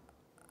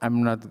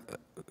not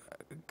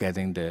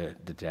getting the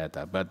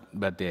data, but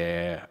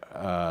the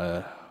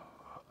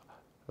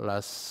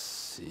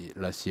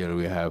last year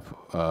we have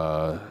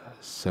a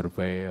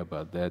survey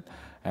about that,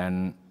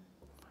 and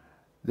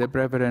the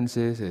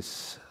preferences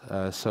is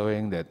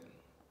showing that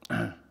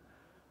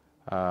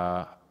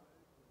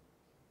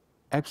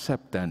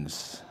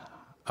acceptance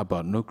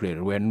about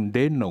nuclear when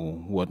they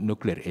know what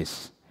nuclear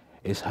is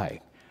high,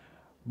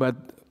 but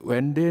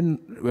when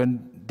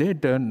they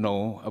don't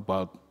know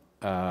about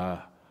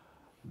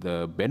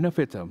the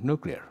benefits of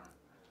nuclear,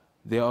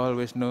 they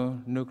always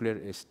know nuclear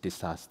is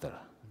disaster.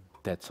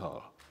 That's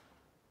all.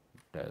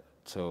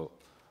 So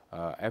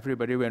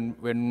everybody,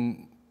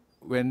 when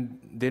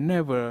they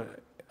never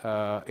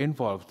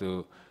involved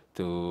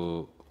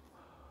to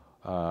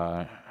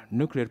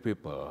nuclear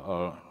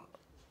people,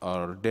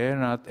 or they're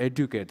not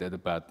educated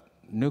about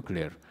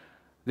nuclear,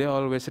 they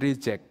always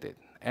rejected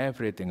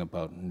everything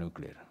about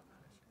nuclear.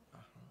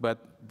 But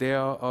they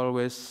are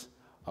always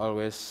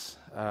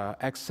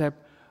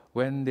accept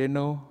when they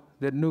know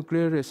that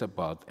nuclear is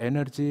about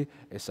energy,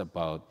 is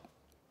about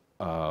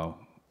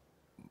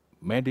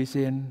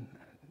medicine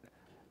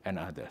and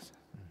others.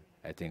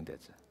 I think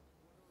that's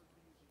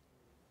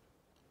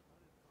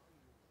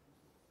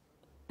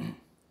it.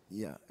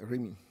 Yeah,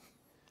 Remy.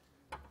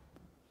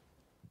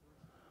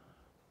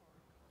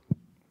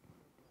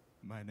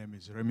 My name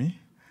is Remy.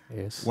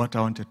 Yes. What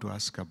I wanted to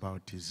ask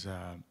about is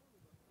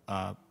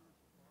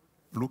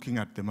looking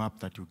at the map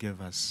that you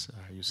gave us,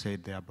 you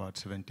said there are about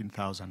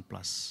 17,000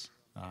 plus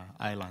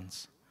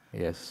islands.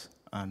 Yes.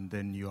 And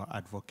then you are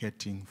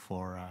advocating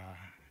for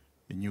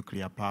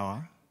nuclear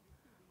power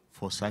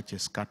for such a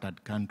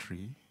scattered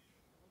country,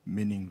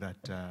 meaning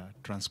that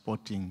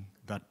transporting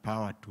that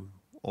power to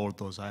all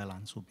those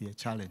islands will be a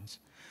challenge.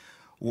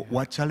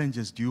 What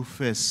challenges do you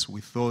face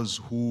with those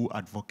who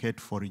advocate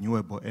for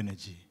renewable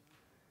energy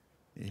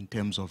in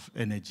terms of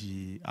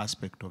energy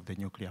aspect of the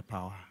nuclear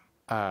power?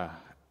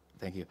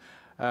 Thank you.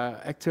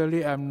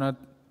 Actually, I'm not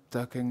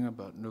talking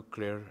about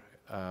nuclear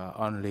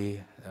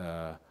only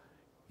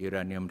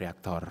uranium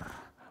reactor,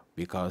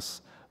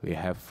 because we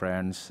have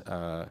friends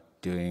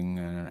doing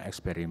an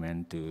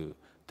experiment to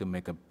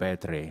make a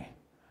battery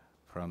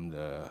from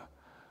the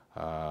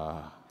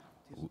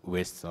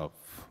waste of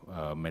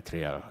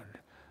material.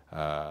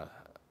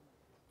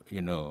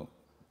 You know,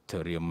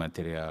 thorium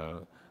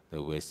material,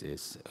 the waste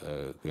is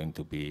going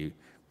to be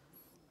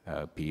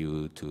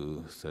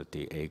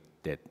Pu-238,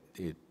 that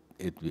it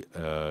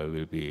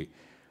will be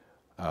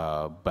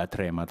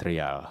battery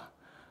material.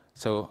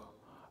 So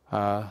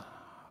I'm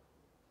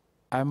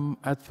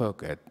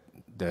advocate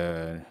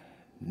the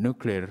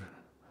nuclear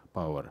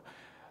power.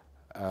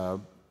 I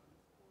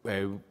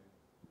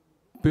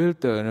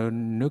built a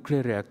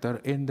nuclear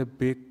reactor in the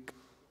big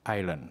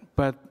island,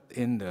 but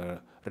in the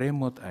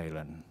remote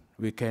island,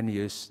 we can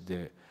use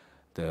the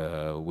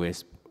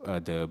waste,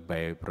 the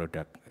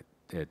byproduct,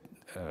 that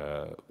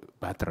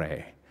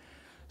battery.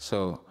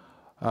 So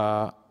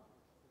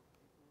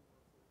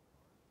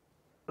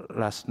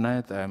last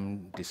night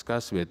I'm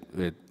discussed with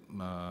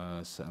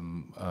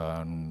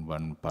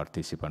one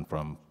participant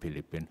from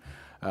Philippines.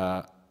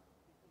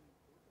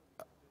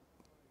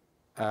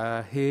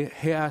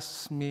 He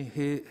asked me.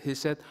 He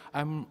said,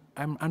 "I'm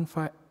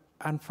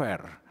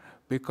unfair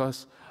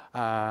because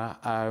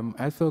I'm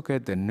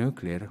advocate the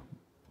nuclear,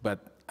 but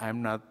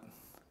I'm not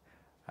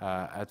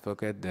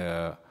advocate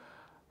the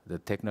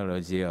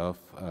technology of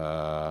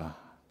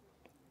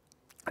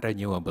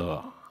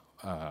renewable."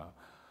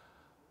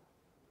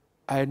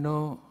 I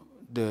know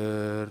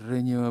the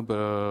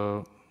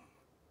renewable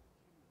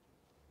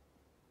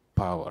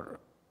power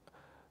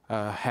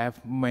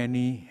have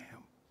many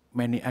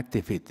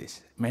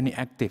activities, many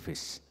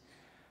activists.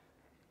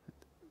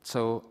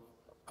 So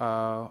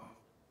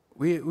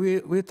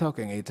we're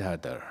talking each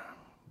other,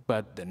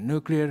 but the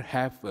nuclear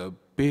have a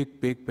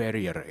big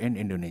barrier in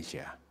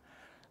Indonesia.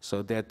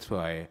 So that's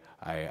why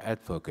I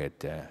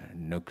advocate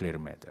nuclear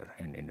matter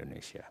in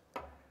Indonesia.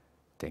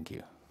 Thank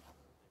you.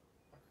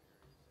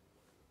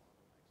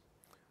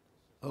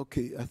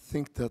 Okay, I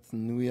think that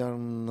we are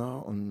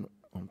now on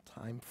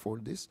time for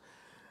this.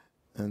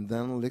 And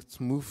then let's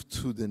move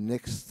to the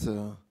next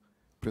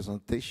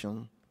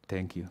presentation.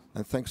 Thank you.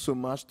 And thanks so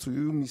much to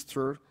you,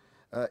 Mr.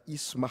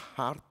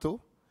 Ismaharto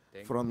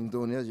from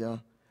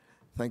Indonesia.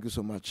 Thank you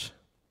so much.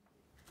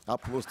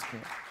 Applause to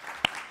him.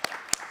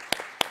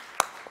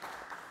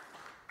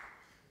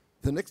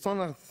 The next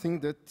one, I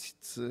think that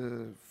it's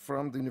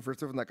from the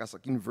University of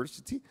Nagasaki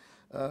University,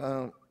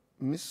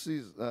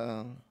 Mrs.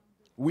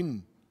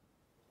 Win.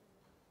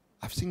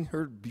 I've seen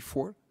her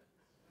before.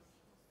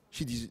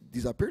 She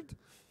disappeared.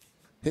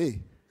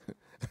 Hey.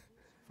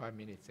 5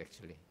 minutes,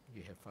 actually.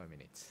 You have 5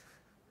 minutes.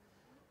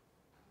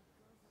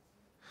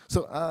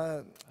 So,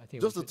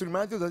 think just to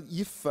remind you that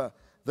if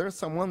there's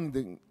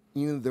someone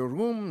in the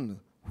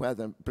room who has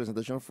a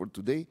presentation for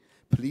today,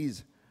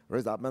 please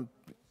raise up and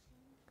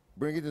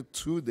bring it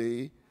to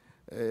the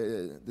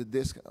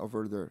desk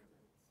over there.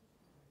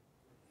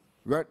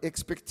 We are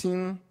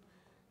expecting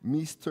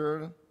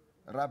Mr.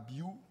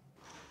 Rabiu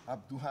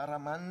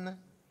Abdurrahman,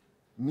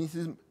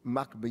 Mrs.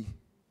 Macbee.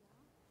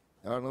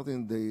 They are not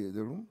in the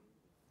room?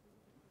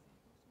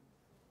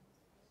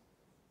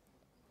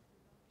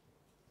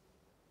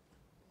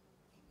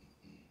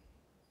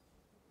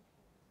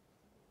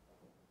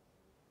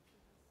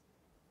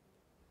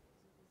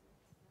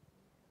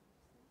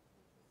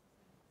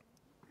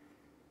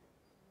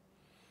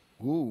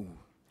 Ooh.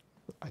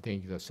 I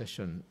think the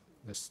session,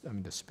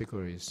 the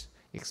speaker is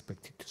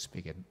expected to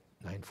speak at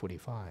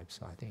 9:45,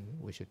 so I think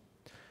we should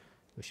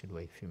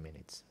wait a few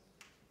minutes.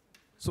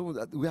 So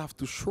that we have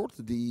to short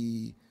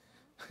the.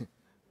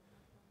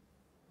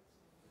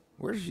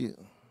 Where is she?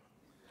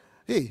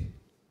 Hey.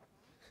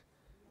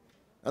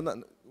 And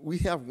then we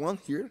have one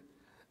here,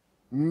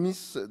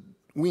 Miss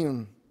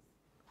Win.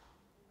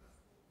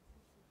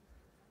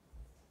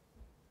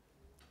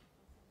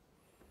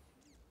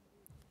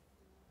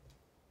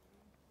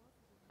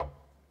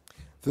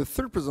 The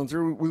third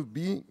presenter will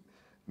be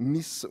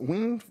Miss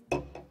Win.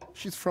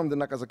 She's from the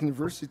Nagasaki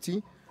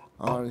University.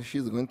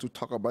 She's going to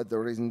talk about the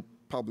raising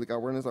public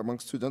awareness among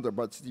students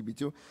about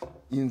CTBTO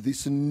in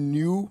this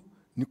new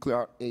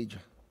nuclear age.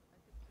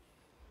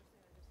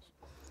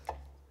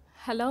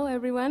 Hello,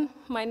 everyone.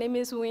 My name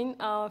is Win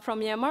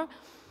from Myanmar.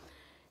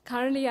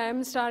 Currently,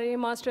 I'm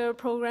studying master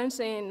programs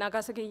in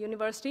Nagasaki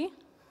University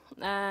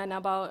and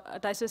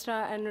about disaster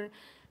and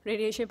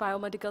radiation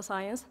biomedical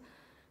science.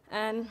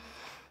 And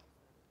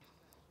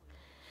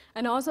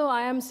also,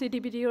 I am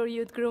CTBTO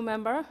youth group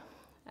member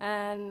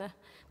and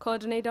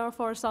coordinator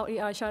for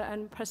Southeast Asia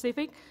and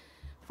Pacific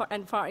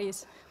and Far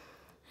East.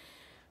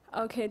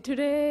 Okay,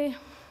 today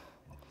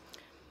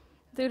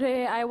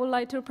I would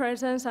like to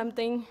present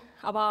something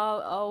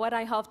about what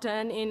I have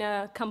done in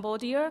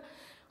Cambodia,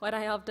 what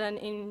I have done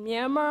in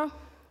Myanmar,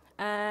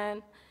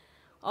 and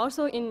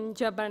also in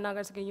Japan,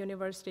 Nagasaki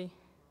University.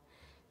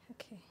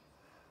 Okay.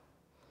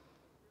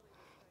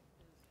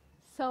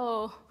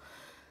 So,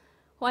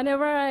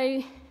 whenever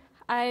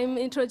I'm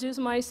introduce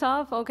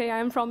myself, okay,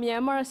 I'm from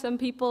Myanmar. Some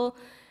people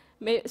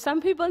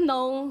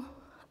know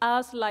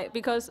us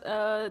because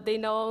they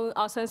know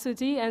Aung San Suu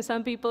Kyi, and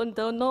some people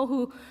don't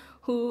know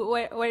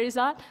where is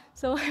that.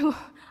 So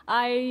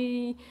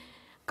I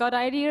got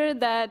idea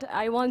that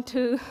I want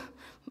to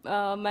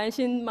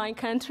mention my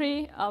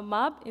country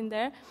map in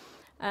there.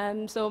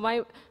 And so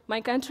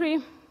my country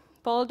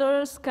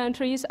borders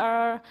countries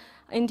are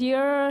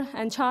India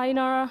and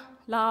China,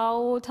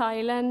 Laos,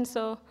 Thailand.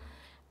 So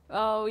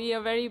we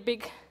are very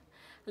big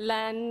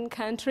land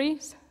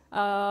countries.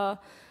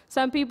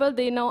 Some people,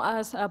 they know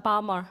us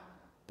Burma,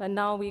 but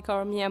now we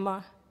call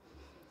Myanmar.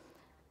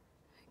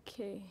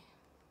 Okay.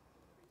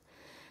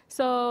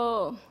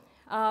 So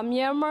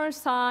Myanmar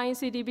signed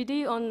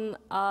CDBD on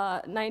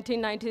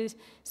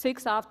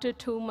 1996 after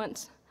 2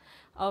 months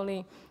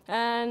only,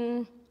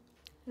 and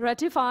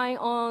ratifying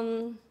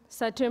on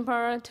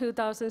September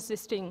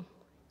 2016,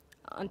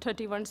 on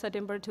 31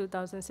 September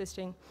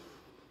 2016.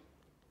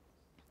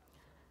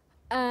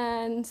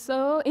 And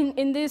so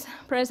in this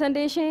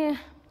presentation,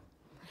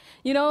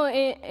 you know,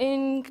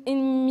 in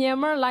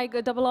Myanmar, like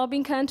a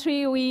developing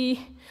country, we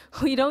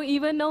don't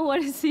even know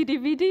what is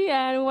CDBD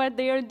and what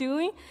they are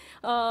doing.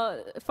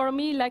 For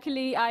me,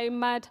 luckily, I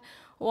met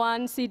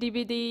one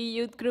CDBD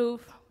youth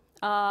group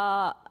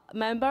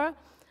member,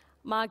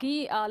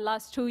 Maggie,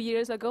 last 2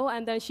 years ago,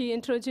 and then she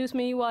introduced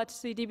me what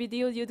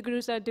CDBD youth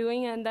groups are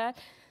doing and that.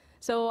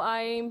 So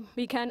I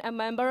became a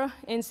member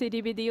in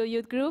CDBD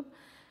youth group.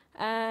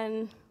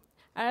 And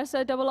as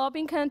a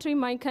developing country,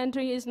 my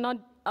country is not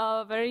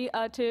very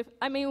active.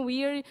 I mean,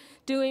 we are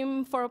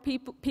doing for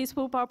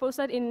peaceful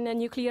purposes in a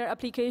nuclear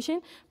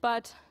application,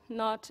 but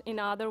not in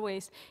other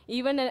ways.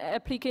 Even an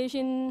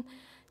application,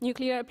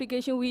 nuclear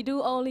application, we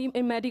do only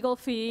in medical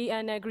field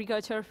and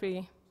agriculture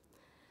field.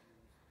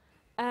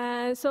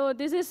 And so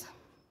this is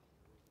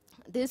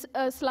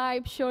a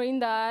slide showing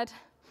that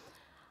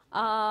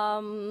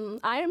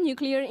I am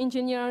nuclear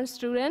engineer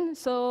student.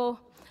 So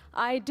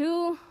I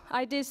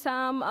did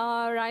some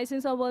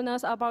rising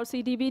awareness about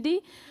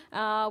CDBD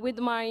with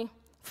my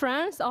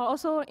friends,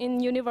 also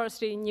in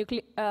university,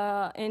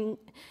 in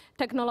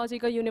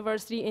technological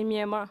university in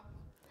Myanmar.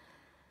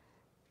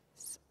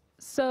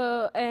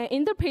 So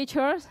in the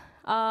pictures,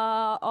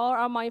 all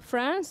of my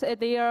friends,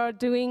 they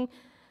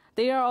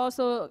are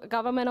also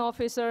government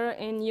officer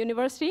in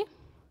university.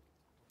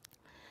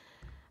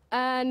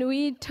 And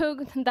we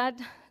took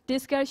that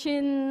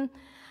discussion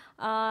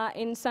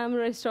in some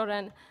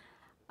restaurant.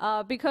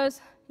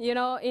 Because, you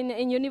know,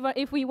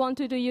 if we want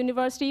to do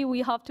university,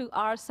 we have to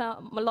ask a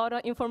lot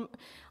of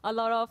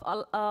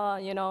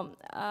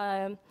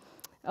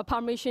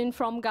permission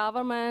from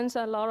governments,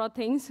 a lot of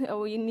things.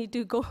 We need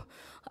to go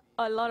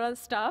a lot of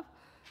stuff.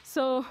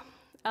 So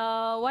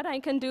what I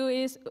can do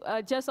is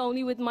just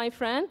only with my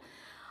friend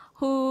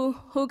who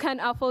can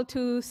afford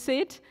to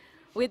sit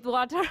with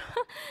water.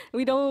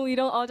 we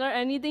don't order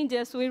anything,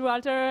 just with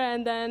water,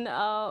 and then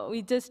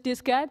we just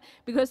discuss,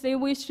 because they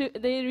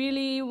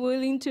really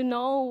willing to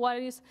know what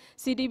is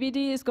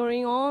CDBD is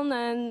going on,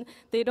 and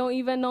they don't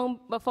even know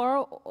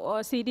before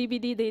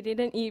CDBD, they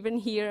didn't even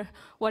hear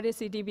what is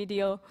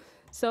CDBD.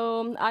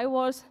 So I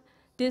was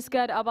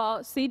discuss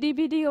about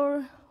CDBD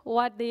or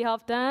what they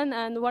have done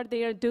and what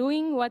they are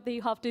doing, what they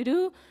have to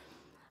do.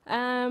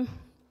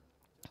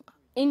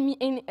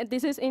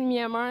 This is in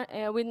Myanmar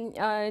with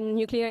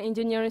nuclear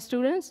engineering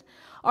students.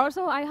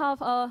 Also, I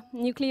have a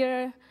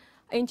nuclear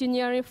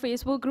engineering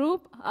Facebook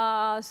group.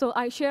 So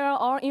I share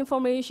all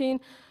information,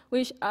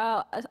 which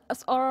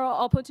as our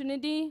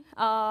opportunity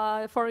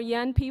for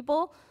young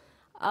people.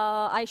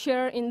 I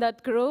share in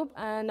that group,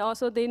 and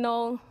also they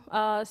know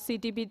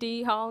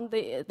CDBD, how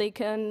they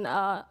can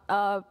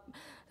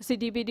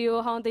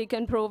CDBD, how they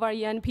can provide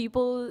young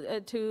people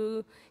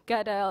to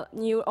get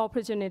new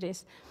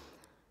opportunities.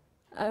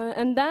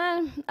 And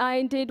then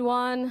I did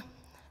one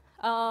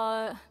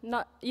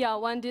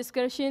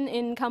discussion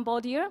in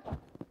Cambodia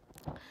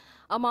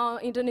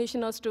among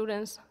international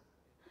students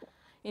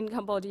in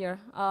Cambodia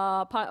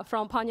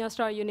from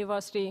Panyastra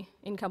University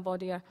in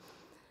Cambodia.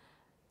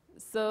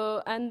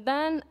 So, and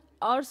then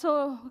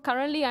also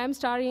currently I'm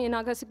studying in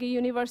Nagasaki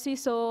University,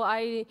 so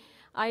I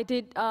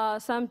did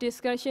some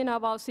discussion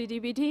about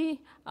CDBD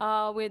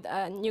with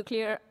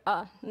nuclear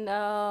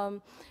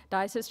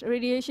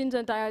radiations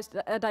and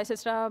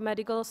disaster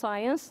medical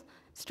science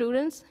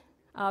students,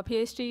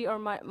 PhD or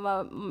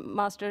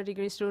master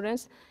degree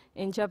students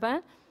in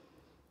Japan.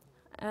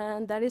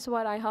 And that is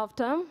what I have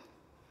done.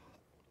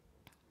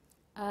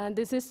 And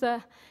this is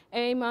the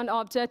aim and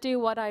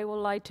objective, what I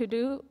would like to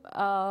do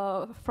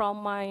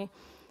from my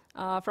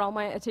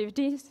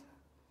activities.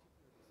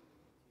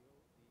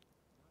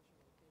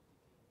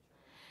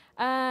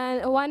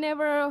 And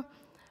whenever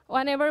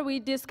we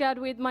discuss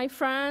with my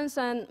friends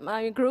and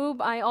my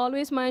group, I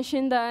always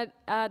mention that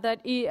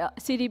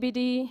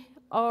CDBD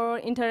or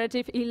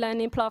interactive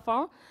e-learning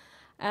platform,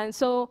 and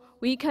so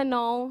we can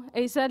know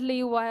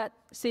exactly what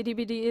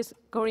CDBD is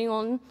going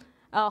on,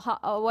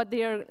 what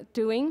they are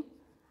doing,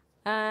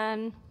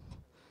 and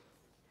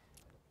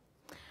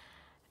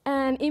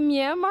in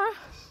Myanmar.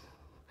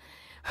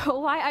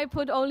 Why I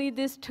put only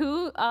these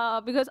two?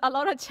 Because a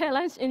lot of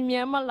challenge in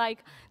Myanmar,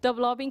 like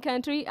developing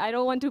country, I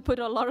don't want to put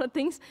a lot of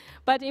things.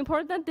 But the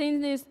important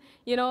thing is,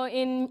 you know,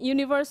 in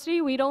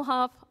university, we don't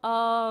have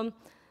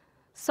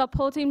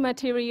supporting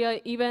material,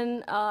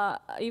 even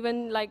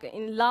like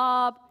in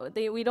lab,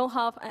 we don't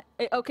have,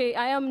 okay,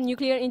 I am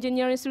nuclear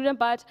engineering student,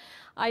 but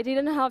I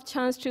didn't have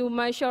chance to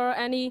measure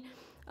any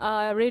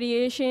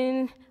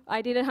radiation.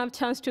 I didn't have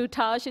chance to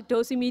touch a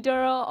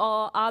dosimeter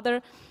or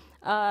other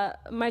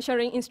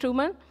measuring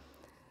instrument.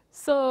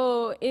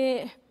 So,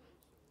 if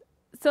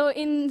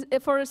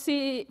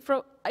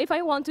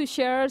I want to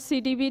share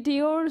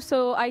CDBD,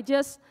 so I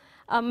just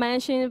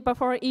mentioned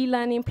before,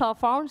 e-learning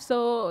platform,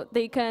 so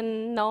they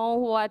can know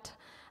what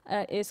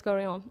is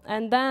going on.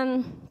 And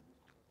then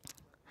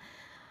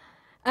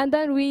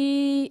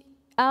we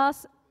are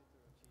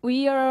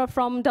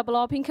from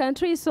developing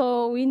countries,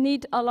 so we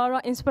need a lot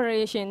of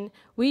inspiration.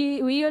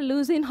 We are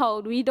losing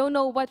hope. We don't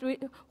know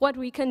what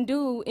we can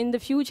do in the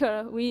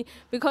future.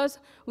 Because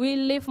we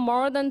live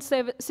more than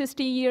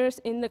 60 years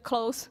in the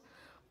closed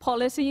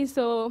policy,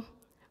 so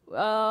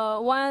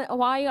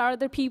why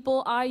other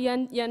people, our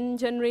young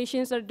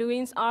generations are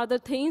doing other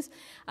things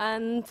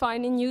and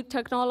finding new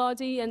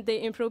technology and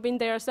they improving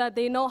themselves.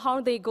 They know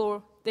how they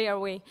go their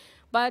way.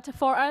 But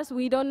for us,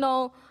 we don't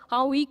know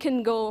how we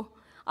can go.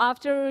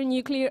 After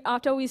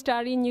we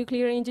study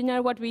nuclear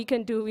engineering, what we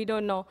can do, we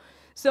don't know.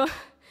 So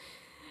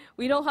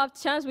we don't have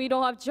chance, we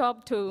don't have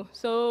job too.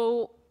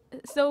 So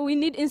we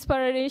need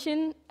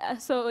inspiration.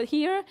 So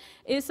here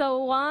is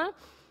one.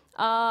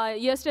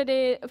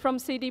 Yesterday from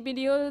CD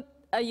Video,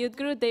 a youth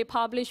group, they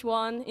published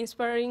one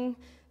inspiring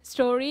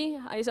story.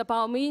 It's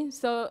about me.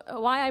 So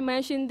why I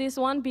mentioned this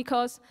one?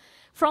 Because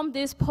from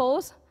this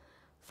post,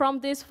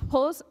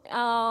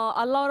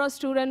 a lot of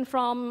students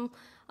from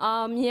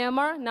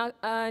Myanmar,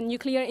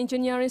 nuclear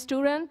engineering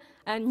students,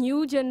 and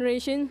new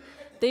generation,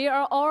 they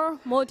are all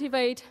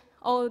motivated.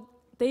 Or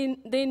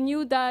they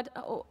knew that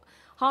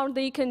how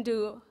they can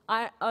do.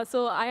 I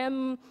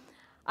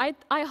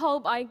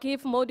hope I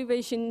give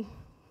motivation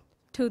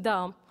to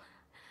them.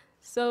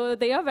 So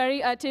they are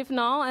very active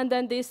now, and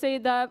then they say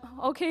that,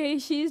 okay,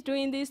 she's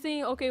doing this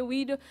thing, okay,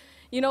 we do,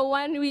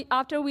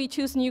 after we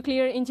choose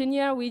nuclear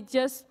engineer, we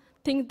just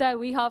think that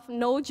we have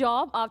no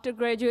job after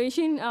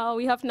graduation,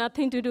 we have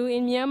nothing to do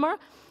in Myanmar,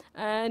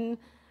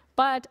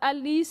 but at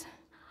least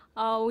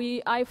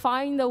I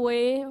find a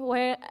way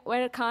where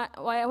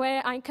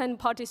I can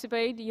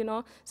participate,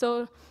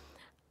 So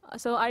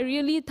I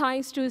really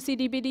thanks to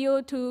CD Video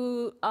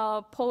to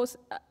post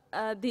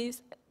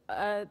this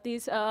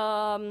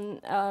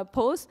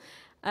post,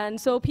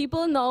 and so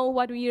people know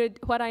what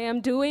I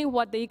am doing,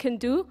 what they can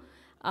do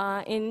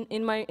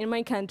in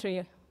my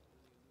country.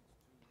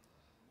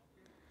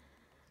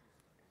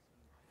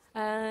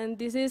 And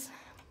this is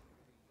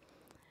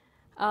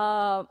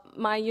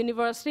my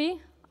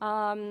university.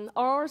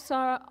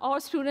 All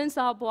students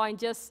are boys,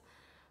 just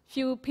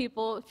few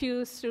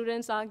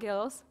students are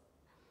girls.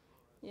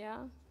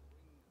 Yeah.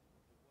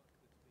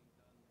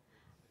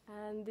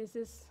 And this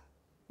is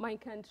my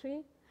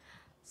country.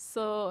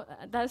 So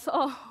that's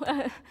all.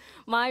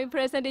 My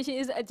presentation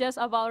is just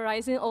about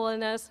raising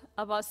awareness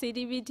about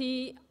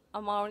CDBT,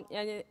 among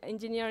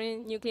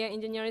nuclear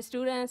engineering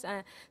students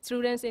and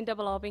students in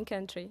developing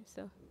countries.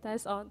 So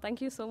that's all.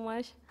 Thank you so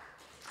much.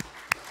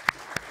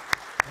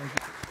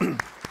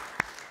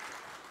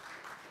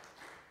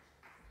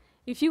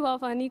 If you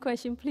have any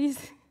question,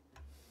 please.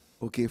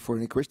 Okay, for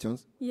any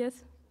questions?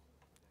 Yes.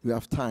 We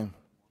have time,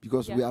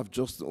 because we have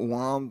just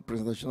one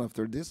presentation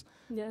after this.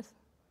 Yes.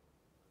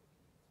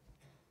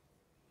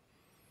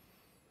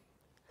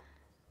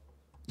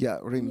 Yeah,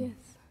 Remy.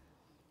 Yes.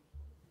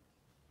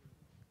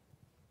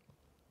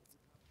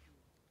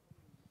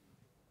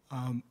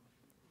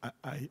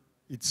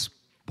 It's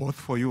both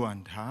for you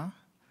and her.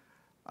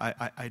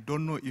 I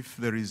don't know if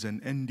there is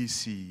an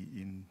NDC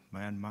in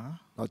Myanmar.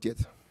 Not yet.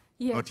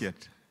 Yes. Not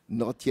yet.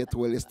 Not yet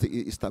well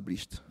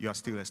established. You are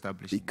still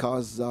established.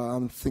 Because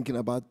I'm thinking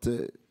about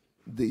the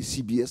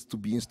CBS to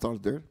be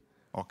installed there.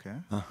 Okay.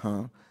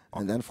 Okay.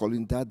 And then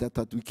following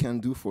that we can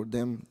do for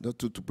them,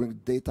 to bring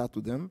data to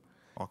them.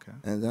 Okay.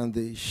 And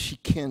then she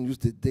can use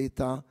the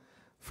data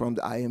from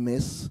the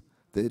IMS,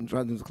 the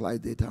intranuclear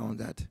data on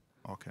that.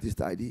 Okay. This is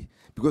the idea.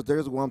 Because there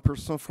is one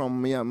person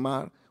from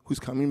Myanmar who's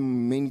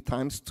coming many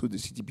times to the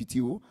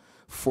CTPTO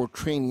for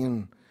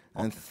training.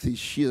 Okay. And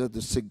she is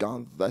the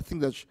second. I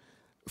think that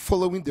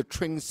following the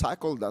training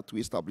cycle that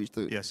we established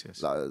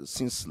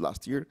since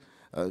last year,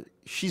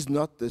 she's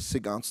not the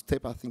second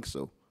step, I think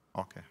so.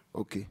 Okay.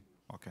 Okay.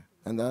 Okay.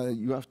 And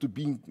you have to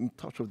be in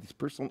touch with this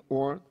person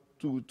or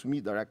to me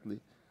directly.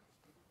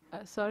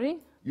 Sorry?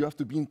 You have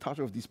to be in touch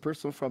with this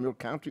person from your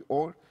country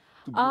or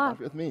to be in touch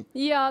with me.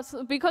 Yes,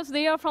 because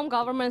they are from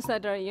government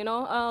sector,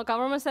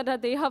 government sector,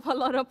 they have a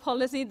lot of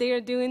policy, they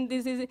are doing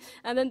this,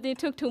 and then they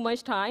took too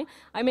much time.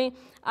 I mean,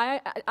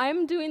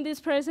 I'm doing this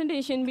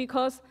presentation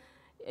because,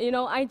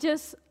 I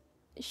just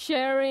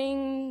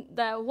sharing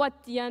what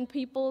young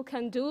people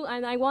can do,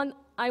 and I want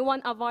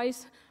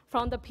advice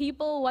from the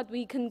people what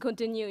we can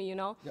continue,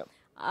 Yep.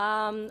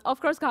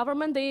 Of course,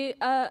 government, they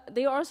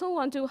also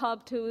want to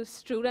help to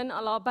students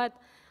a lot, but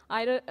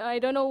I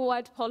don't know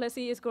what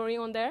policy is going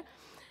on there.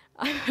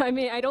 I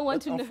mean, I don't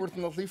want to know.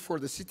 Unfortunately, for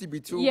the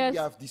CTB2, yes. we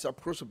have this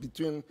approach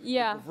between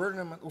the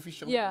government,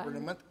 official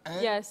government,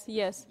 and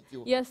Yes,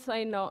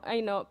 I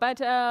know.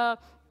 But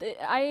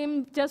I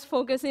am just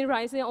focusing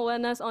raising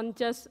awareness on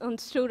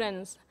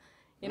students.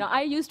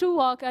 I used to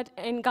work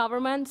in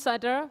government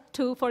sector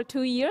for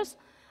 2 years,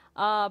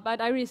 but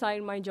I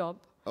resigned my job.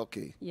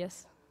 Okay.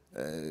 Yes.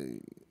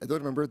 I don't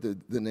remember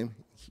the name.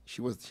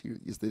 She was here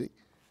yesterday.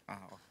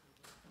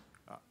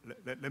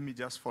 Let me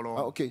just follow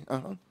on. Okay.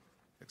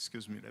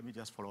 Excuse me, let me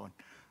just follow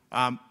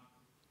The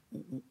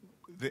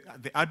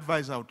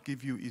advice I would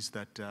give you is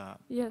that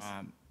Yes.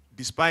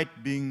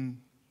 Despite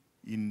being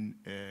in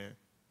a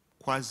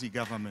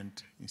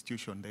quasi-government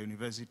institution, the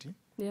university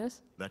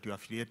Yes. that you're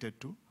affiliated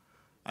to,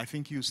 I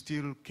think you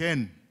still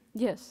can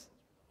Yes.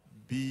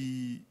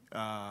 be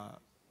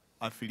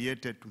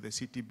affiliated to the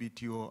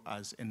CTBTO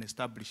as an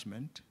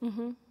establishment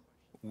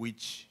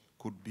which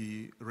could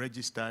be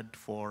registered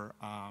for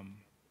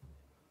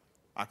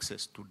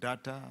access to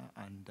data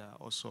and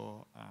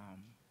also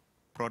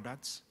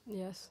products,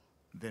 Yes.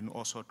 then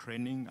also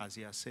training, as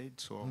he has said.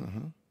 So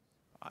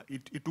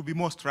it will be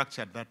more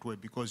structured that way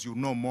because you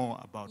know more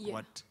about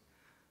what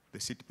the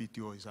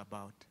CTBTO is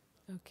about.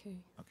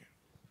 Okay. Okay.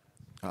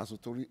 As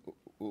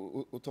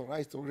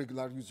authorized or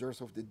regular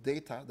users of the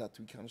data that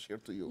we can share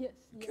to you. Yes,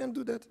 You yes. can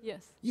do that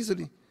Yes.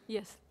 easily.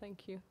 Yes.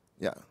 Thank you.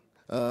 Yeah.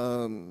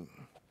 Nurcan?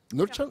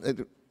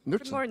 Good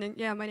Nurcan? morning.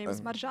 Yeah, my name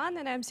is Marjan,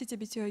 and I'm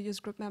CTBTO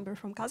Youth Group member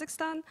from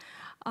Kazakhstan.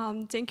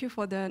 Thank you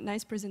for the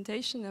nice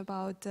presentation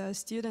about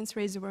students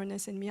raise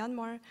awareness in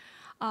Myanmar.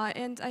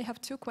 And I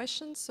have two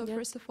questions. So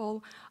first of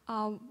all,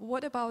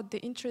 what about the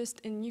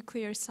interest in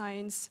nuclear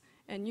science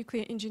and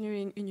nuclear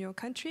engineering in your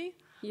country?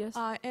 Yes.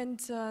 And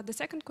the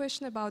second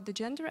question about the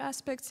gender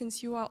aspect,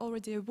 since you are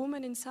already a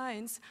woman in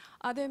science,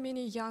 are there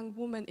many young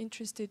women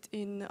interested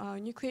in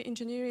nuclear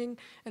engineering?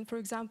 And for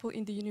example,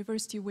 in the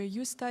university where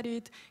you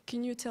studied,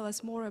 can you tell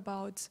us more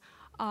about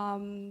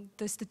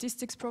the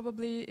statistics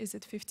probably? Is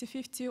it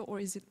 50-50 or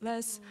is it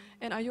less?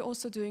 And are you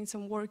also doing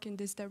some work in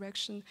this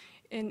direction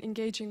in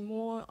engaging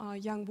more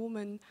young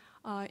women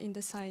in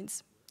the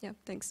science? Yeah,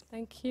 thanks.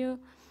 Thank you.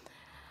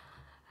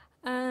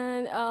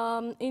 And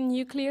in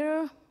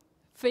nuclear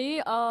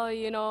field,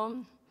 you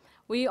know,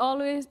 we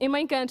always, in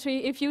my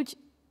country, if you,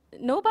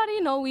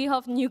 nobody know we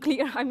have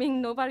nuclear, I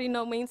mean, nobody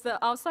know means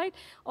the outside,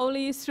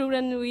 only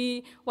student,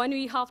 when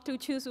we have to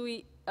choose,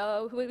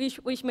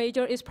 which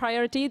major is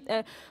priority,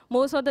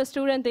 most of the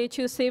students, they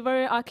choose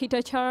civil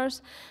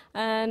architectures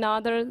and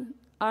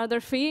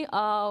other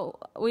field,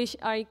 which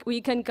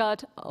we can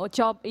get a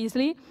job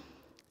easily.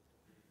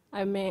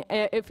 I mean,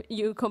 if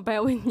you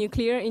compare with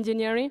nuclear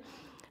engineering.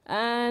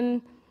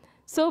 And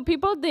so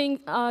people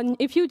think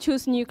if you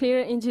choose nuclear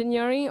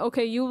engineering,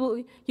 okay,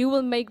 you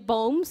will make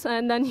bombs,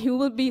 and then you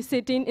will be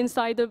sitting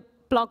inside the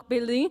block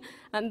building,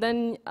 and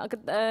then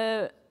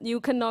you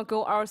cannot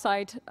go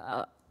outside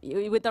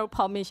without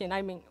permission.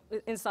 I mean,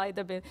 inside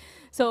the building.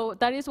 So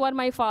that is what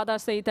my father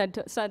said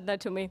that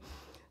to me.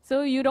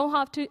 So you don't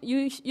have to.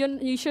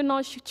 You should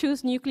not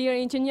choose nuclear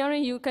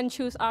engineering. You can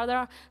choose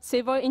other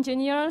civil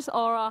engineers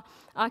or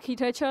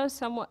architecture,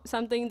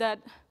 something that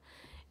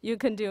you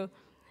can do.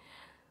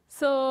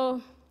 So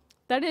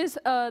that is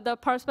the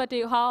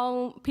perspective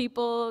how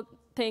people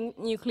think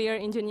nuclear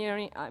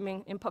engineering, I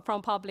mean,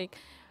 from public.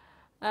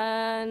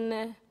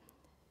 And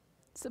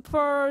so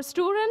for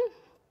student,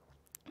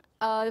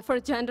 for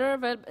gender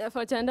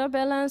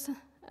balance,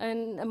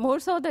 and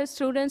most of the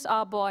students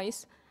are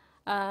boys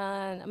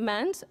and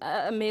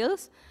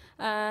males.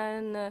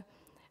 And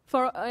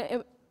for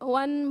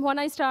when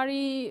I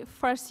study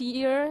first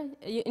year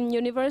in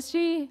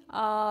university,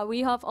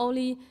 we have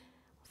only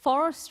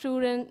 4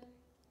 students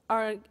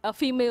are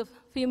female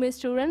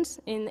students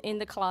in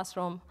the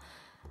classroom.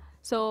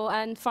 So,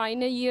 and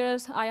final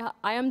years, I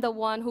am the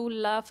one who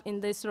left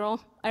in this room.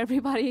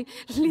 Everybody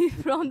leave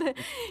from the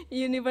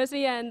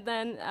university, and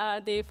then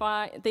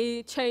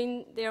they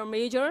change their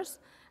majors,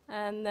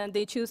 and then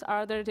they choose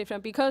other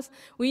different, because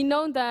we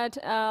know that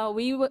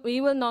we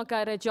will not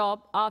get a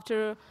job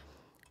after,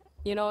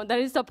 you know, that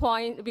is the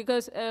point,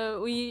 because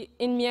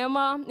in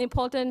Myanmar,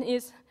 important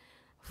is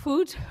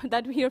food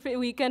that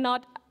we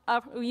cannot,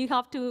 we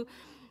have to,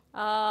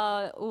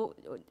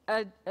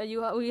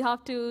 we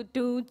have to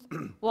do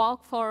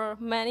work for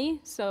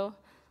money, so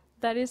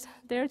that is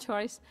their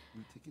choice.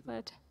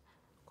 But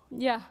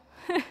yeah,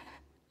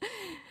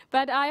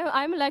 but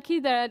I'm lucky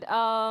that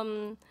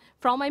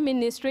from my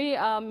ministry,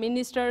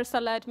 minister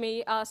select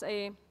me as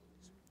a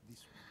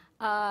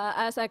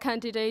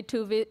candidate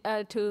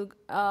to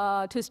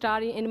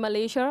study in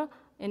Malaysia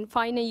in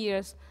final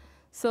years.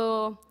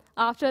 So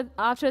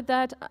after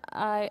that,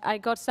 I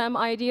got some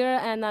idea,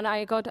 and then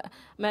I got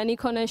many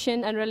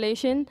connection and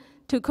relation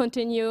to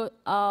continue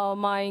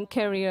my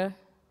career.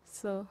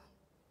 So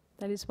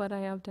that is what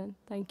I have done.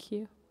 Thank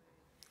you.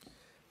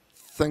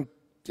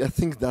 I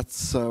think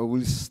that's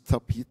we'll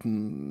stop it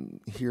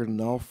here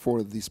now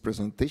for this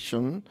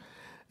presentation,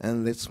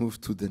 and let's move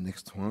to the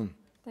next one.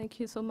 Thank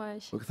you so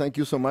much. Okay, thank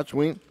you so much,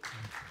 Wayne.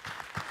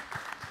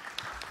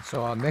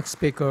 So our next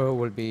speaker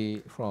will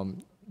be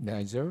from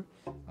Niger,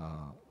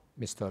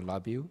 Mr.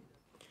 Labiu.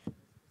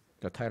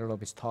 The title of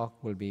his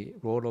talk will be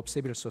Role of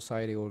Civil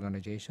Society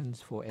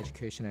Organizations for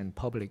Education and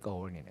Public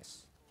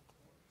Awareness.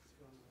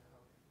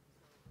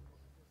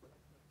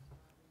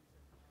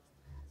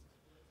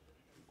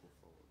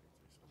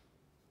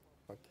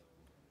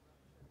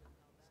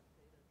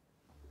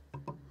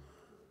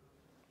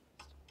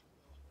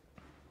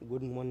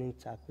 Good morning,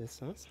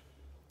 chairpersons,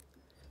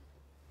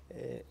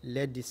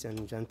 ladies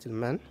and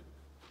gentlemen.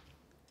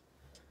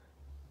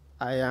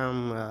 I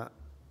am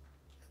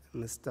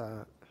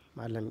Mr.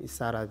 Malam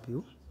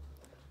Isarabiu.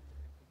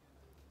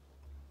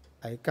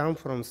 I come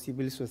from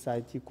civil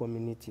society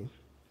community.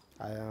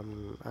 I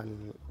am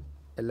an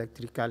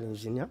electrical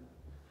engineer.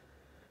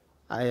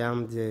 I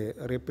am the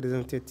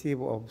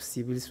representative of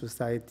civil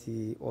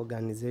society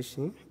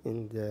organization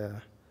in the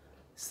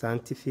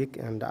Scientific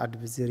and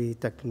Advisory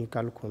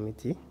Technical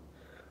Committee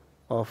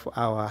of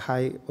our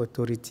High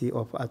Authority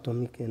of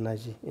Atomic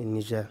Energy in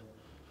Niger.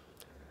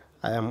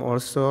 I am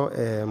also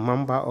a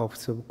member of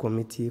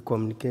Subcommittee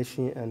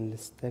Communication and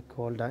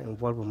Stakeholder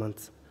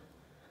Involvement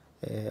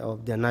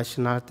of the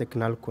National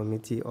Technical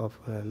Committee of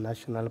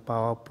National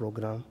Power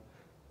Program,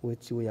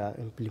 which we are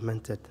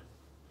implemented.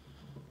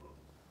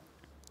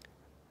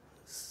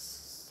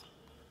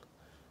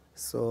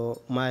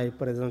 So my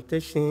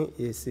presentation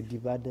is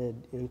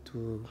divided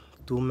into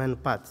two main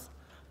parts.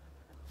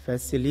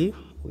 Firstly,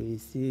 we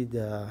see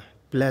the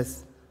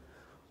place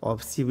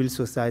of civil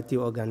society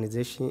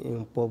organization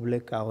in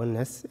public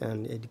awareness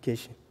and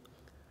education.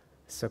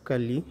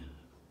 Secondly,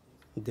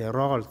 the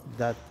role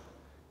that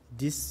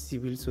this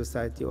civil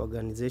society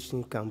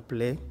organization can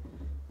play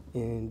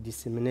in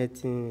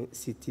disseminating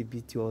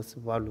CTBTO's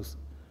values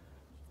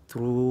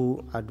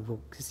through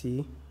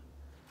advocacy,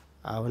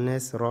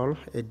 awareness, role,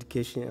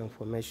 education,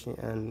 information,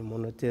 and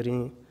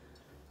monitoring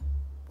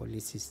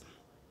policies.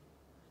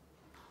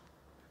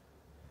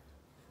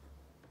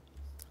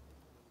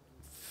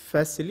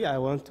 Firstly, I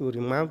want to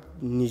remind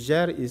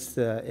Niger is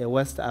a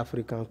West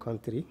African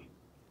country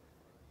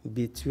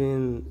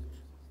between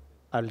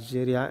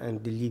Algeria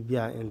and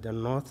Libya in the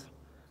north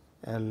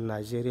and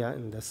Nigeria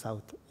in the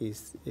south.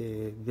 Is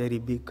a very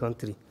big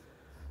country.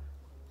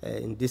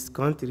 In this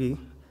country,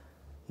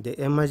 the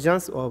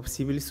emergence of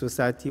civil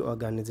society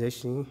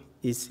organization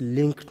is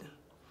linked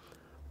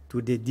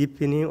to the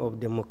deepening of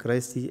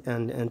democracy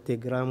and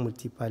integral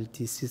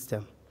multi-party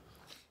system.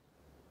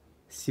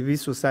 Civil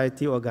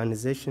society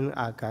organizations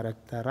are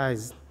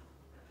characterized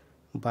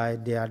by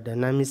their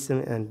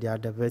dynamism and their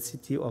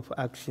diversity of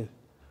action,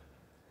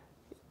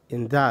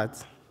 in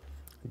that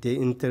they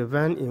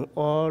intervene in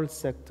all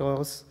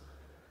sectors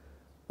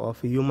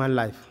of human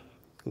life,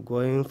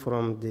 going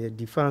from the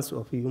defense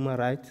of human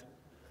rights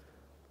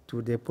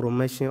to the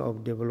promotion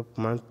of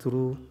development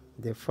through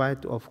the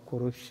fight of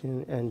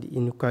corruption and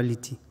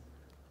inequality.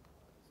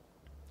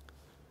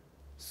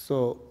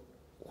 So,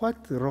 what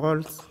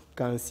roles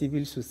can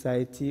civil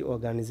society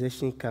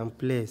organization can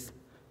play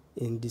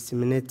in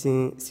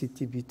disseminating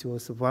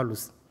CTBTO's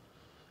values?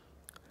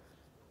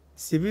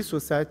 Civil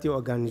society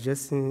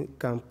organizations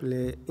can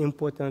play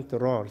important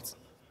roles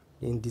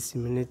in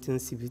disseminating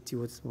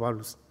CTBTO's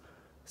values,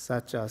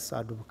 such as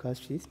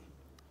advocacy,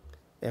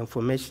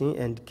 information,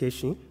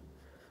 education,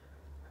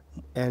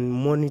 and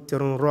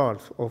monitoring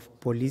roles of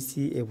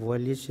policy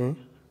evaluation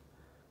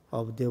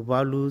of the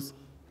values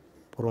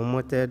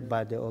promoted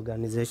by the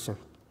organization.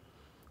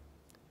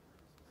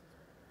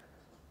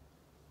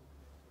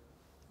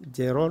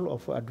 The role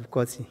of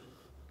advocacy.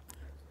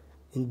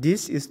 And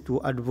this is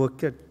to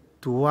advocate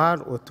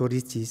toward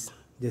authorities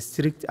the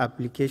strict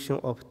application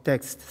of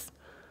texts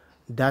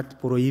that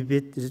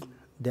prohibit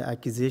the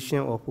acquisition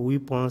of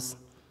weapons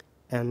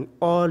and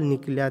all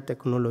nuclear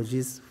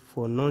technologies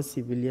for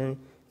non-civilian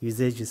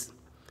usages.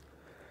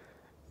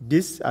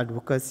 This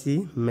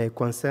advocacy may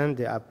concern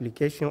the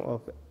application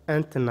of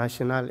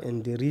international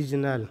and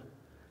regional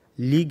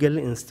legal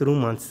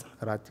instruments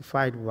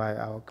ratified by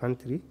our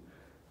country,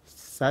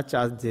 such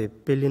as the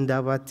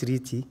Pelindaba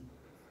Treaty,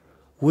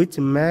 which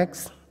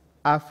makes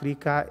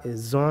Africa a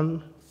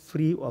zone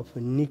free of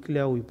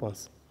nuclear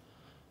weapons.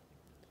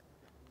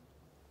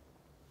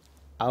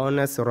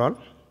 Awareness role.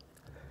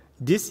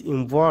 This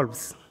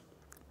involves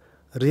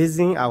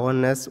raising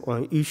awareness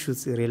on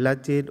issues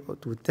related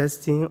to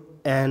testing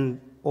and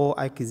or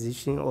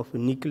acquisition of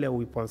nuclear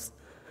weapons.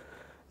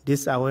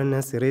 This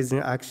awareness-raising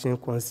action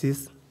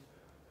consists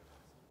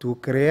to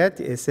create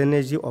a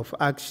synergy of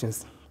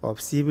actions of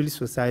civil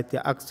society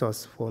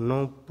actors for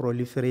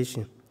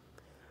non-proliferation,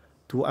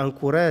 to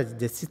encourage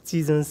the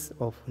citizens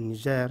of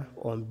Niger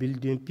on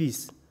building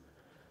peace,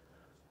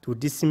 to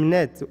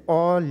disseminate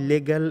all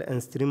legal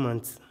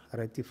instruments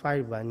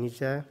ratified by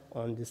Niger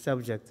on the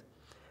subject,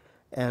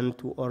 and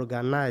to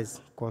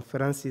organize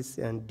conferences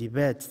and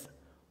debates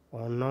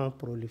on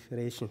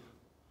non-proliferation.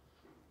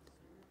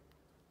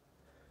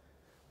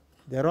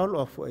 The role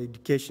of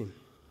education.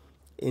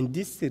 In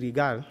this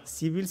regard,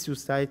 civil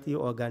society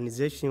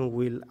organizations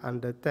will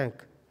undertake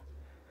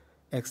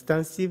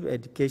extensive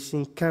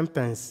education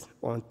campaigns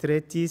on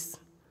treaties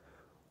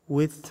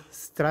with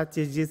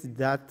strategies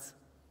that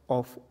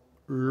of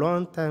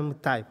long-term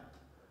type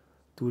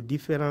to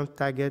different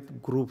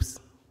target groups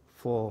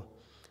for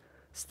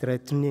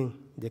strengthening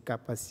the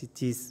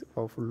capacities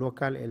of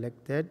local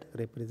elected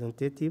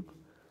representatives,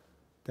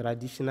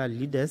 traditional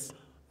leaders,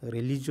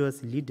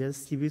 religious leaders,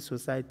 civil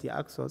society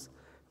actors,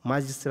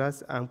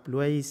 magistrates,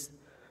 employees,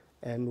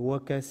 and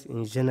workers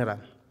in general.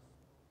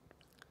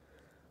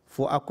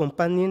 For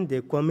accompanying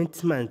the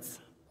commitments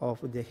of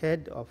the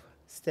head of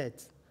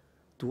state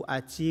to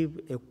achieve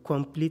a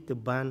complete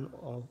ban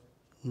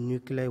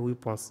nuclear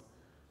weapons.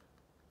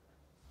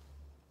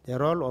 The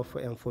role of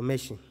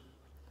information.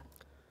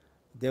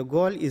 The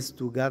goal is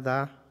to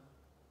gather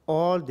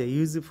all the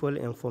useful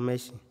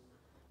information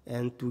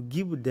and to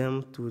give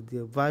them to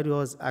the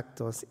various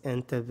actors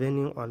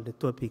intervening on the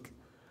topic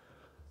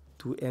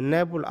to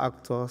enable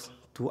actors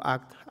to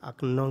act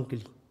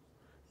accordingly.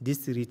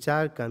 This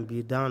research can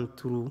be done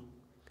through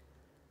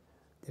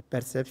the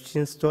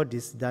perception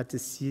studies that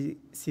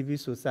civil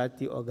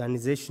society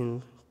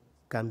organizations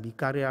can be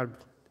carried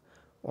out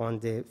on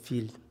the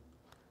field,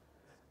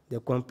 the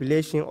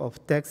compilation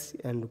of texts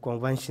and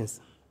conventions,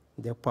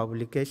 the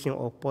publication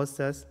of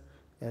posters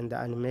and the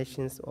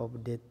animations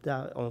of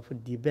data of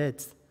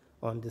debates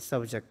on the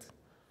subject.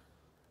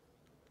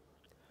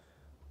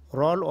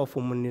 Role of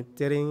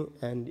monitoring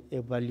and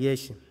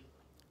evaluation.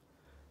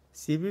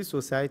 Civil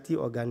society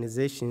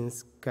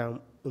organizations can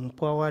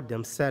empower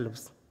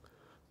themselves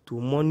to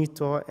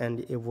monitor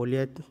and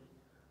evaluate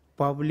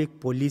public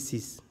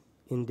policies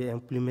in the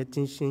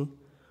implementation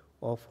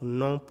of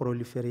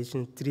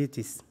non-proliferation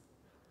treaties,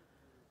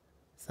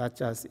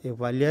 such as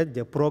evaluate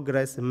the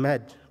progress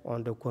made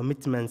on the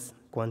commitments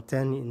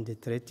contained in the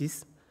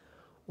treaties,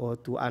 or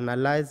to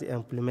analyze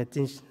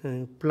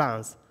implementation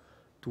plans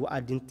to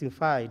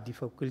identify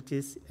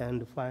difficulties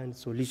and find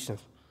solutions.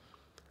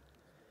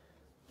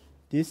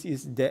 This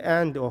is the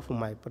end of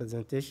my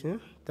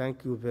presentation.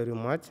 Thank you very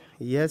much.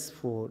 Yes,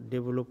 for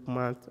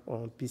development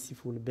on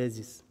peaceful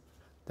basis.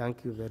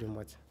 Thank you very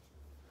much.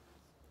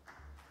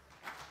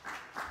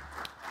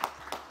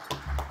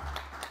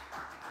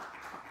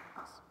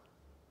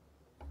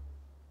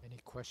 Any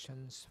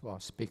questions for our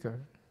speaker?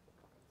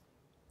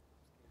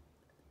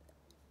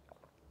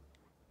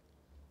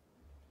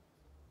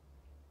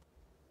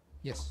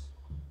 Yes.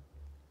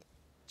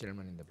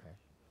 Gentleman in the back.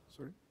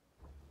 Sorry?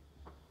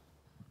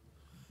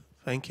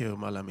 Thank you,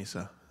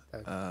 Malamisa.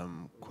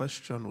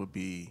 Question would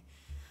be,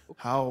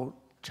 how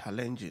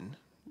challenging,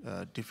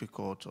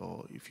 difficult,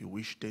 or if you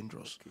wish,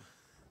 dangerous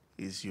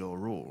is your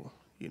role,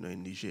 in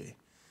Niger?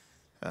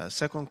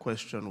 Second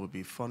question would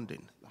be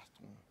funding.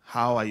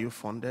 How are you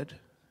funded?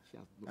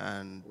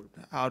 And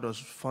how does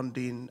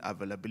funding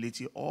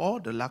availability or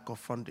the lack of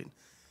funding,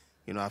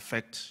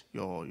 affect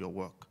your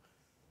work?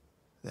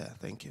 There,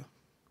 thank you.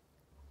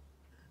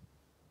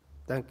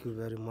 Thank you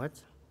very much.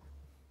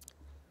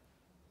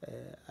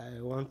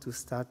 I want to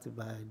start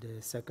by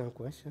the second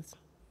question.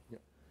 Yeah.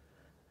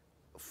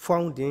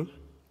 Funding,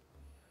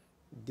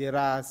 there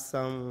are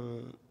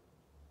some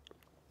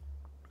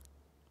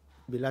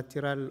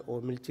bilateral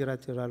or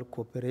multilateral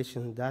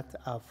cooperation that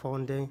are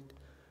funding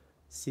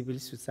civil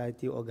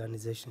society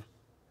organizations,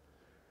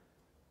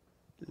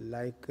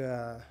 like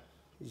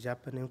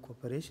Japanese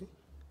cooperation,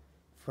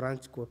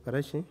 French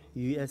cooperation,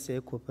 USA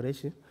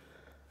cooperation,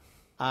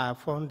 are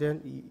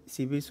funding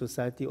civil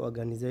society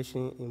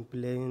organizations in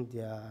playing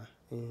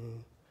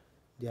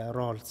their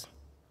roles.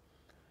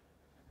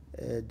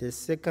 The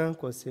second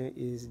question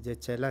is the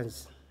challenge.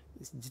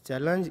 The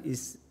challenge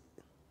is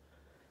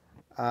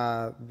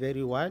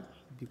very wide,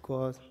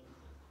 because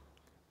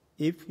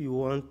if you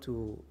want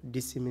to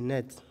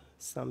disseminate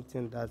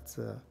something that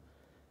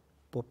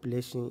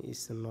population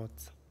is not,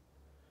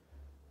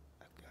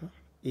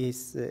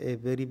 it's a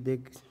very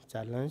big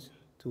challenge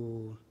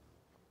to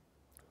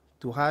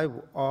have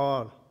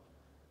all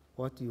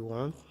what you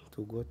want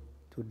to go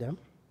to them.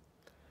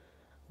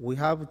 We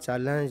have a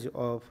challenge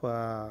of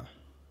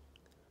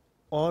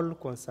all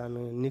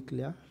concerning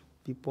nuclear.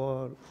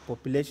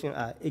 Population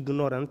are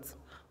ignorant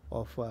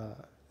of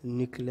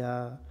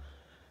nuclear.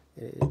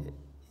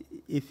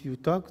 If you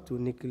talk to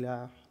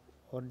nuclear,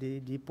 all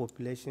the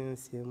population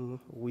same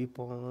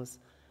weapons,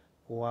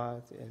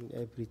 what and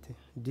everything.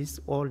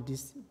 All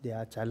this, they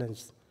are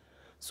challenges.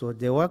 So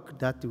the work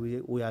that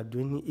we are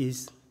doing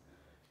is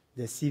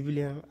the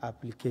civilian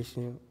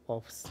application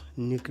of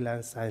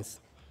nuclear science.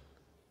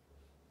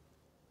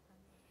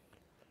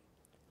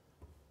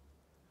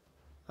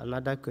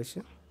 Another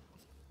question?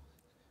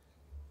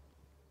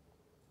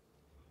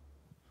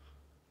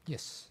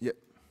 Yes. Yeah.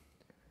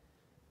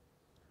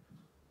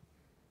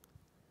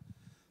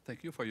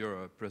 Thank you for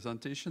your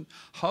presentation.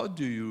 How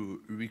do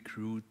you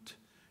recruit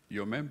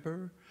your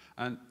member,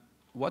 and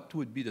what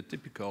would be the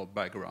typical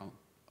background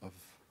of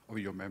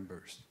your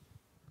members?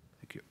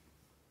 Thank you.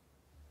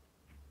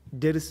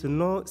 There is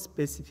no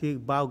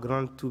specific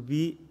background to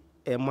be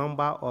a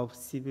member of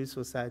civil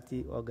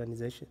society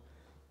organization.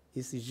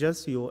 It's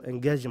just your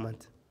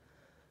engagement.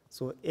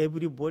 So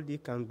everybody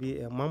can be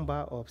a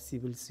member of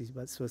civil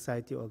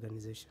society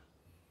organization.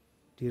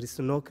 There is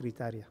no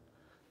criteria.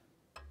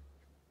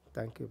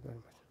 Thank you very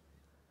much.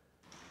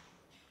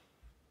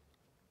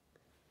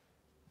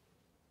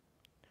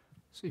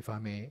 So if I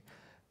may,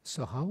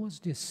 so how was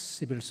this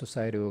civil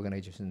society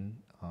organization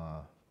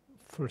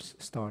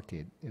first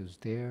started? Is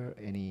there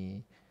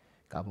any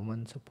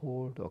government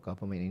support or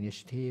government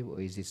initiative, or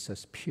is it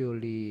just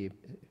purely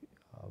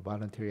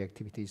voluntary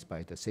activities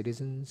by the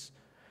citizens?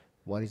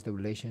 What is the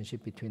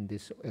relationship between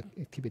these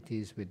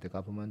activities with the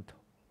government?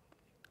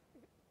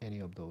 Any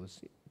of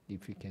those,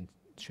 if you can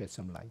shed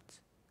some light.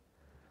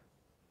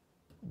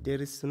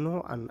 There is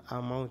no an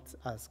amount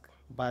asked,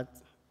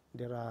 but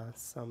there are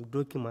some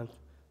documents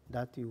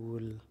that you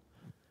will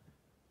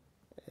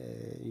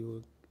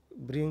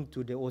bring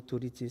to the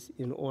authorities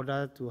in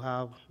order to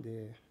have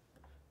the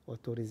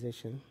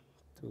authorization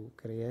to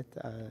create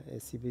a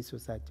civil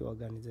society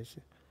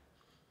organization.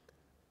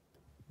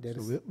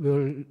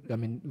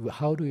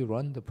 How do you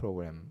run the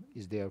program?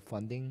 Is there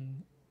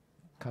funding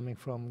coming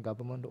from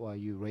government, or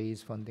you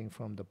raise funding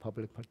from the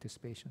public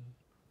participation?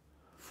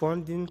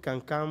 Funding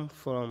can come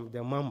from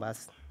the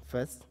members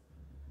first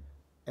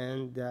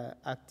and the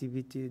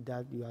activity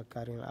that you are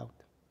carrying out.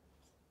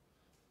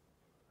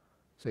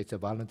 So it's a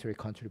voluntary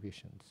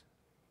contributions.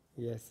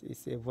 Yes,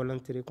 it's a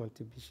voluntary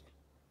contribution.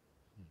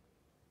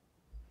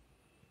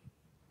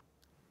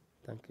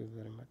 Thank you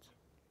very much.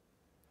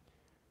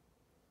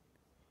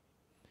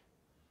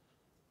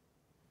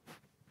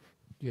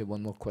 You have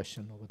one more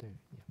question over there.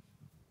 Yeah.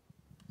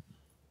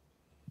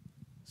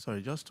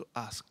 Sorry, just to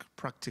ask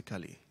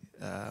practically,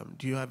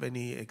 do you have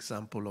any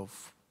example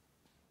of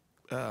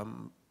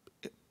an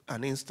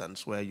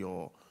instance where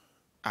your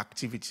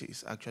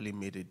activities actually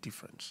made a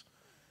difference?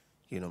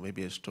 You know,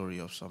 maybe a story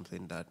of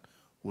something that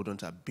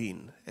wouldn't have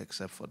been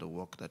except for the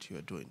work that you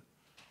are doing.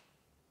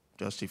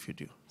 Just if you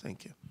do.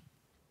 Thank you.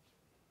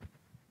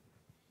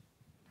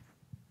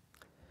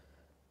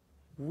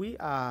 We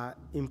are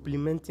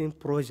implementing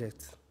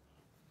projects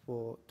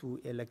to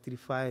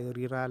electrify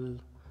rural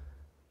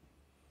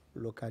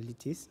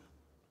localities.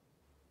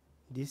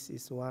 This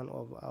is one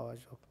of our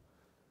jobs.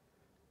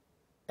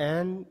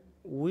 And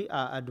we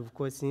are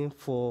advocating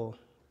to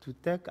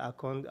take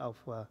account of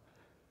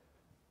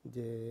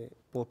the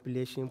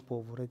population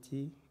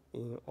poverty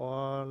in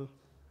all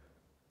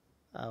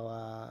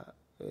our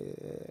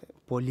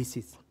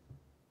policies.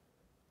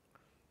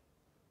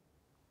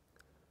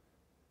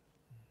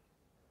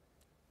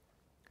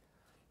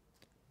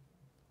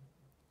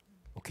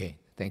 Okay,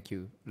 thank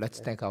you. Let's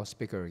thank our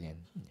speaker again.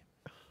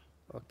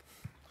 Okay.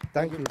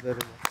 Thank you very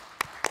much.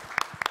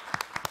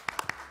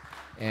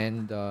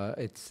 And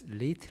it's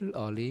little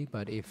early,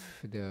 but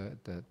if the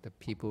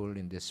people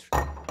in this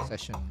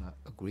session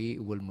agree,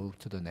 we'll move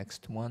to the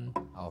next one,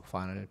 our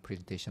final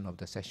presentation of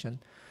the session.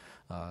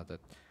 The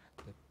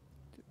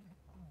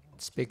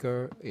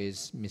speaker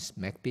is Ms.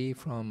 McBee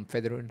from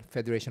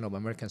Federation of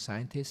American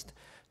Scientists.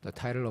 The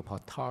title of her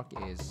talk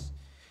is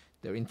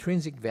The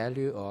Intrinsic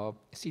Value of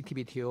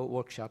CTBTO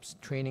Workshops,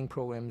 Training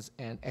Programs,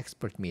 and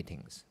Expert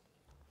Meetings.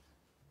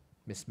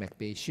 Ms.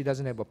 McBee, she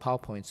doesn't have a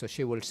PowerPoint, so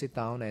she will sit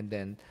down and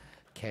then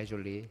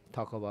casually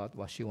talk about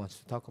what she wants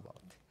to talk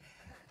about.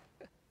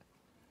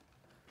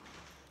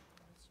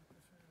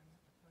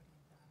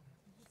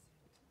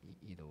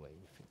 Either way.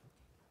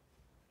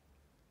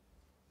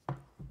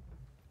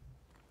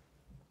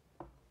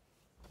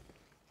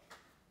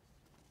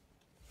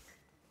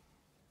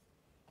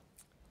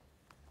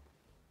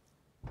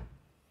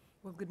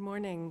 Well, good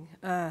morning.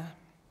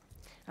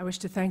 I wish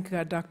to thank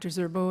Dr.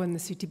 Zerbo and the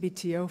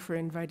CTBTO for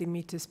inviting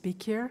me to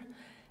speak here.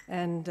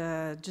 And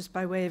just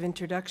by way of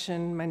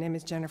introduction, my name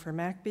is Jennifer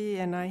McBee,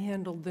 and I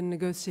handled the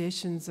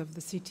negotiations of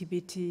the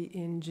CTBT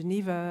in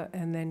Geneva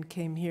and then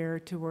came here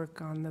to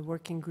work on the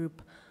working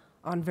group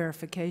on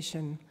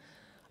verification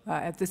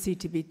at the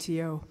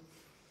CTBTO.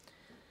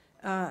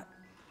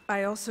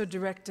 I also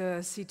direct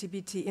a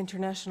CTBT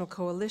International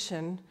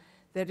Coalition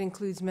that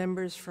includes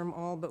members from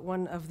all but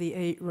one of the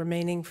 8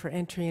 remaining for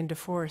entry into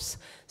force.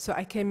 So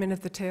I came in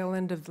at the tail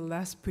end of the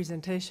last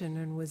presentation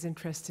and was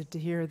interested to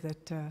hear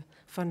that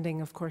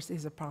funding, of course,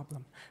 is a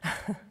problem.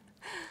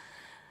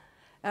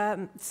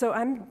 So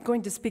I'm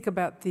going to speak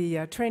about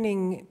the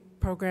training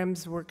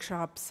programs,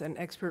 workshops, and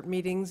expert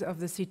meetings of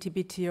the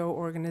CTBTO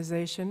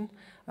organization.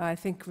 I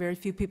think very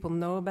few people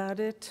know about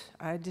it.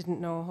 I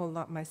didn't know a whole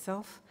lot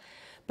myself.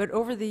 But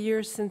over the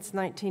years since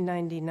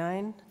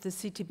 1999, the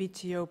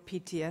CTBTO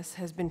PTS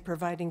has been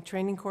providing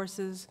training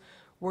courses,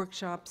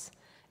 workshops,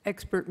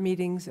 expert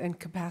meetings, and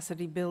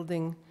capacity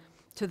building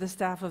to the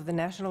staff of the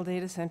national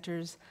data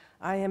centers,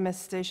 IMS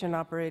station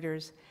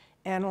operators,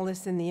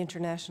 analysts in the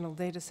International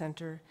Data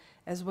Center,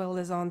 as well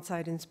as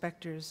on-site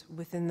inspectors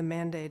within the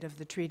mandate of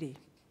the treaty.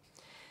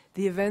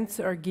 The events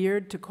are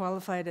geared to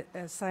qualified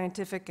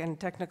scientific and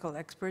technical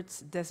experts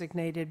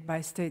designated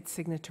by state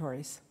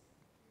signatories.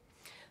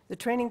 The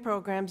training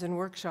programs and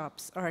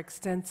workshops are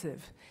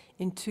extensive.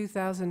 In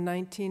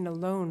 2019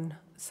 alone,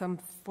 some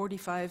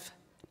 45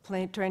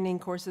 training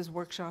courses,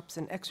 workshops,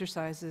 and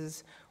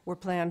exercises were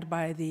planned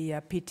by the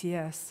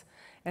PTS,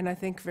 and I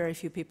think very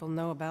few people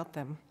know about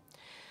them.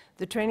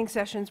 The training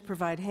sessions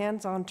provide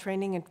hands-on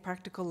training and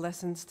practical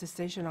lessons to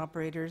station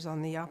operators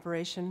on the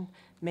operation,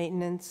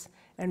 maintenance,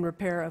 and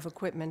repair of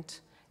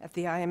equipment at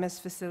the IMS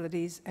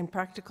facilities and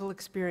practical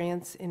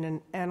experience in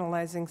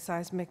analyzing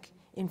seismic,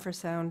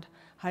 infrasound,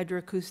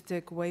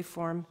 hydroacoustic,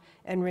 waveform,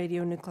 and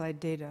radionuclide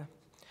data.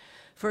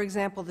 For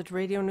example, the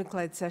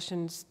radionuclide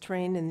sessions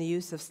train in the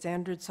use of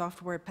standard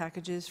software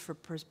packages for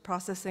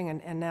processing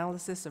and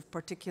analysis of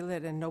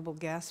particulate and noble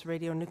gas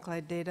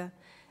radionuclide data,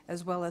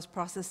 as well as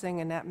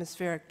processing and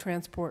atmospheric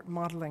transport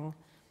modeling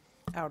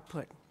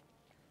output.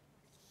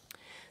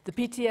 The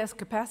PTS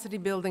capacity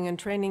building and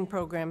training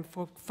program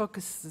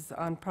focuses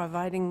on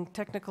providing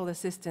technical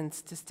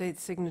assistance to state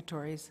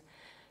signatories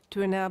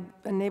to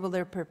enable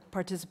their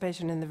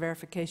participation in the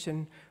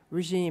verification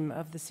regime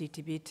of the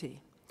CTBT.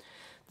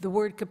 The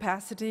word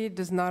capacity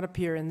does not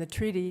appear in the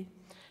treaty.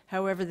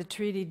 However, the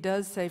treaty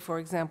does say, for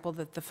example,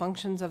 that the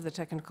functions of the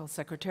Technical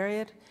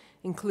Secretariat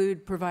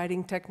include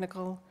providing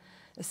technical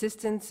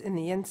assistance in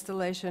the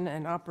installation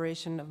and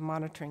operation of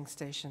monitoring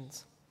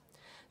stations.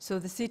 So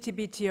the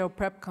CTBTO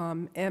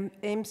PrepCom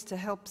aims to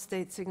help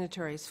state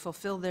signatories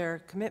fulfill their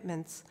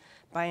commitments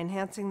by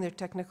enhancing their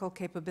technical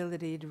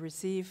capability to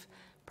receive,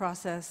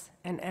 process,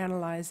 and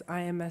analyze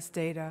IMS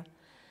data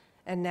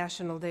and at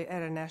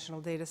a national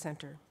data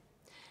center.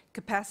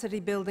 Capacity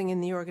building in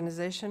the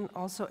organization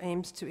also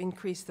aims to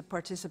increase the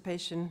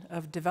participation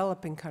of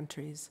developing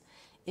countries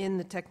in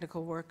the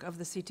technical work of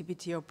the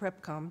CTBTO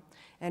PrepCom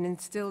and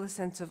instill a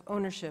sense of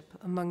ownership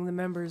among the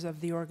members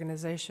of the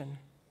organization.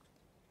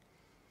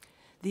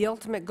 The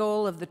ultimate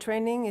goal of the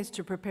training is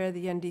to prepare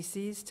the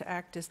NDCs to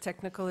act as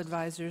technical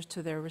advisors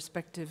to their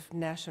respective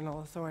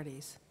national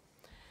authorities.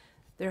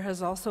 There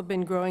has also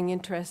been growing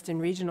interest in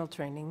regional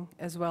training,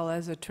 as well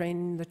as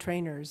train the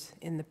trainers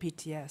in the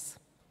PTS.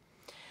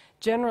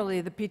 Generally,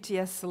 the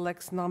PTS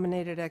selects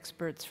nominated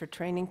experts for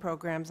training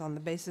programs on the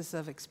basis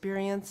of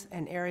experience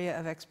and area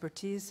of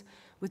expertise,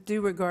 with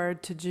due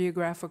regard to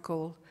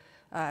geographical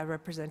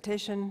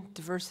representation,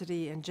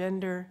 diversity, and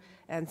gender,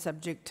 and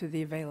subject to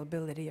the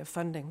availability of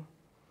funding.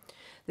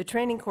 The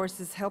training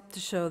courses help to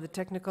show the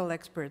technical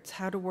experts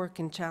how to work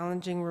in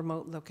challenging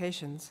remote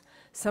locations,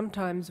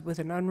 sometimes with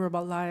an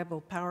unreliable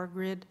power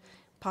grid,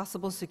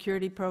 possible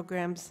security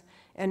programs,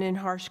 and in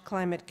harsh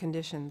climate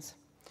conditions.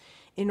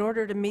 In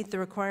order to meet the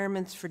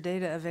requirements for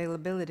data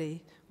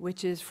availability,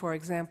 which is, for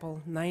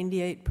example,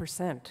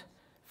 98%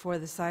 for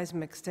the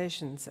seismic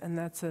stations, and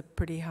that's a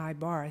pretty high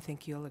bar, I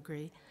think you'll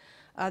agree,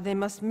 they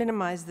must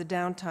minimize the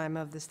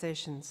downtime of the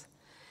stations.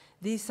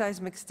 These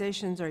seismic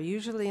stations are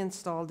usually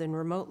installed in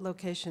remote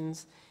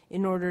locations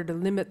in order to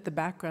limit the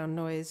background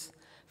noise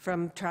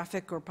from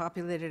traffic or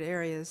populated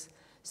areas,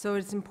 so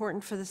it's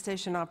important for the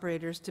station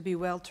operators to be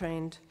well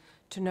trained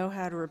to know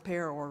how to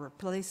repair or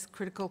replace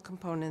critical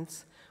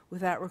components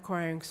without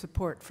requiring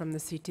support from the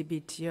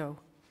CTBTO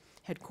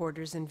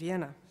headquarters in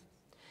Vienna.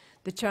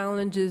 The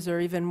challenges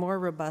are even more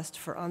robust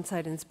for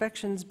on-site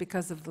inspections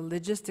because of the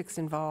logistics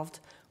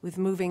involved with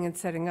moving and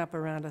setting up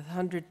around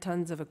 100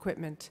 tons of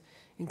equipment,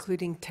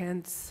 including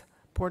tents,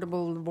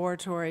 portable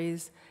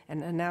laboratories,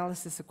 and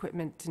analysis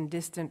equipment in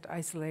distant,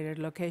 isolated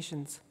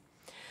locations.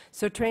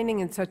 So training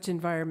in such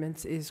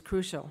environments is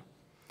crucial.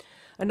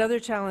 Another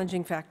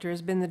challenging factor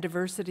has been the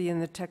diversity in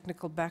the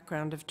technical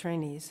background of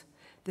trainees.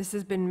 This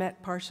has been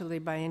met partially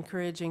by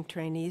encouraging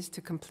trainees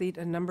to complete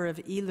a number of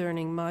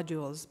e-learning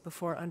modules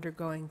before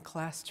undergoing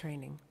class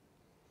training.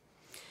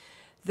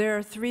 There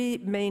are three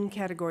main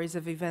categories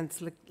of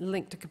events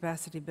linked to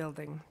capacity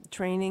building: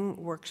 training,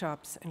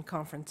 workshops, and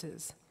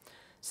conferences.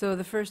 So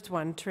the first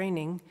one,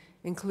 training,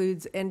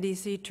 includes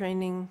NDC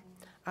training,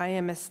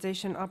 IMS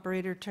station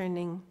operator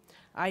training,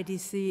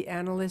 IDC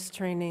analyst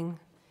training,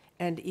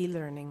 and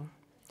e-learning.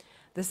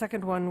 The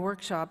second one,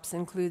 workshops,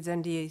 includes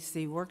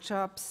NDC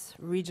workshops,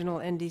 regional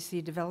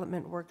NDC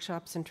development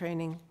workshops and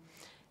training,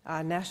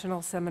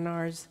 national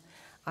seminars,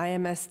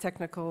 IMS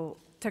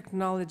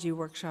technology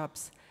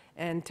workshops,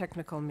 and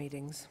technical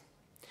meetings.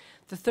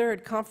 The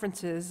third,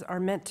 conferences, are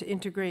meant to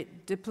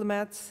integrate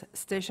diplomats,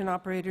 station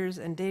operators,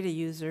 and data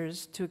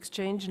users to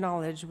exchange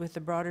knowledge with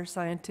the broader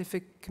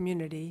scientific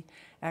community,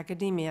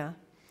 academia,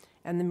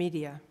 and the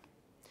media.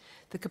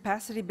 The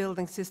capacity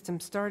building system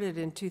started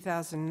in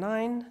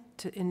 2009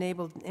 to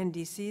enable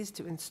NDCs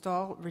to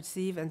install,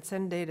 receive, and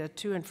send data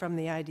to and from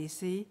the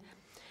IDC.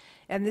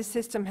 And this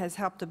system has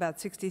helped about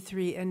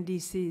 63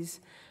 NDCs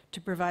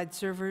to provide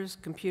servers,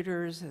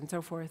 computers, and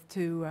so forth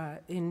to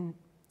in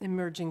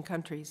emerging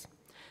countries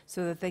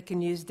so that they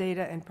can use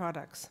data and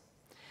products.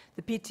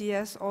 The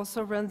PTS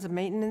also runs a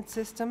maintenance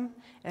system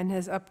and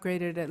has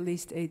upgraded at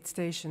least 8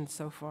 stations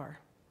so far.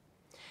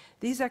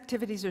 These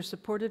activities are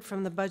supported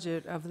from the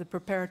budget of the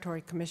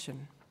Preparatory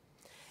Commission,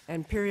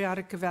 and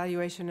periodic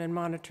evaluation and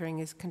monitoring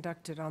is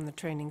conducted on the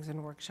trainings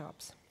and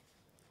workshops.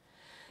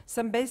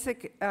 Some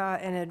basic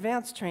and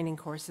advanced training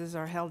courses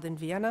are held in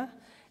Vienna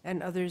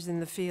and others in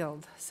the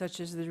field,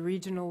 such as the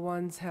regional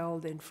ones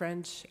held in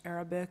French,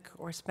 Arabic,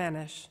 or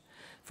Spanish.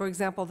 For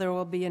example, there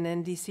will be an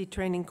NDC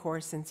training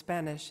course in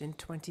Spanish in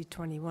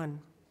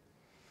 2021.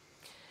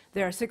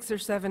 There are 6 or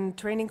 7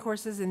 training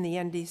courses in the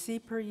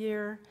NDC per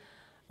year,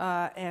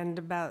 and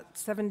about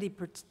 70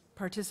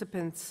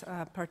 participants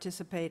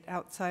participate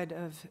outside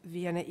of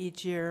Vienna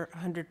each year,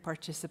 100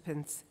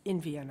 participants in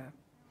Vienna.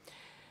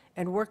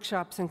 And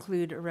workshops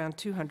include around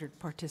 200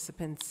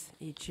 participants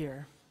each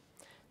year,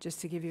 just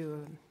to give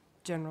you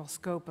a general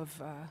scope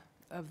of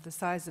the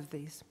size of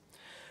these.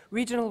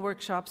 Regional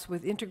workshops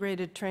with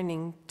integrated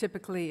training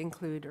typically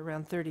include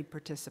around 30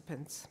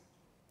 participants.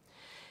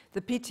 The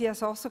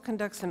PTS also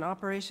conducts an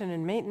operation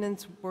and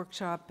maintenance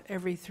workshop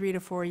every 3 to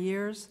 4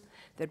 years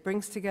that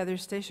brings together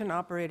station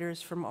operators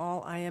from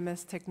all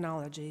IMS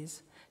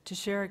technologies to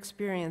share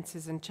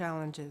experiences and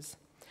challenges.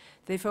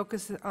 They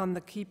focus on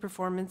the key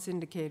performance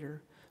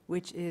indicator,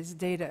 which is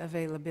data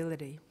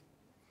availability.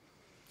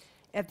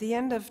 At the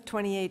end of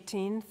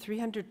 2018,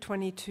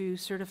 322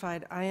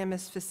 certified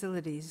IMS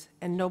facilities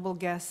and noble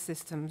gas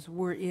systems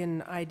were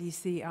in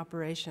IDC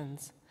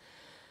operations.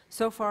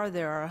 So far,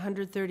 there are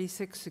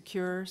 136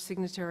 secure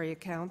signatory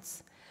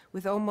accounts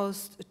with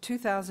almost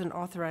 2,000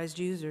 authorized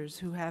users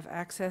who have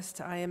access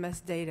to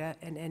IMS data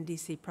and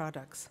NDC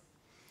products.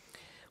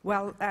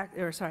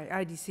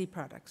 IDC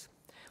products.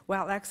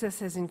 While access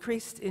has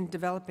increased in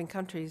developing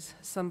countries,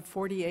 some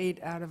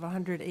 48 out of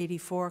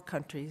 184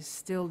 countries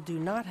still do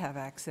not have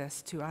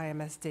access to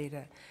IMS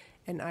data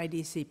and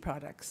IDC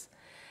products.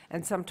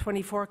 And some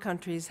 24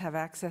 countries have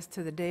access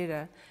to the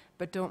data,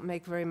 but don't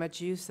make very much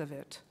use of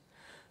it.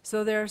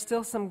 So there are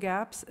still some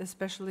gaps,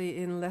 especially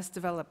in less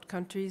developed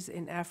countries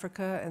in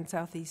Africa and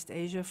Southeast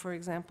Asia, for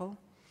example.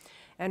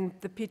 And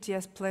the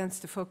PTS plans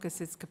to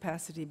focus its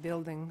capacity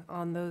building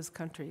on those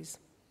countries.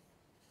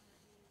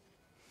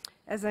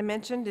 As I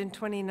mentioned, in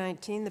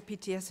 2019, the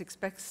PTS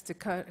expects to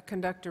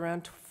conduct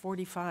around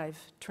 45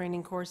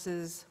 training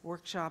courses,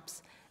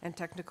 workshops, and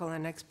technical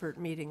and expert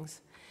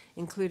meetings,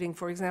 including,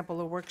 for example,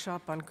 a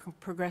workshop on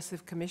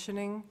progressive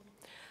commissioning,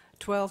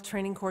 12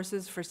 training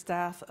courses for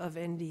staff of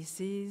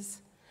NDCs,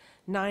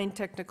 9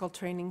 technical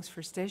trainings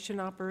for station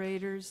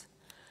operators,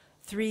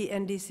 3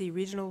 NDC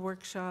regional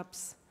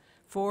workshops,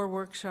 4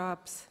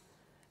 workshops,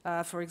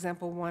 for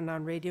example, one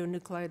on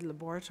radionuclide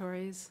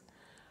laboratories,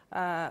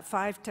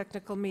 5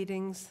 technical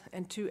meetings,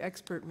 and 2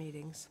 expert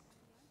meetings.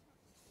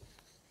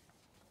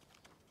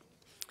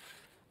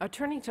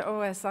 Turning to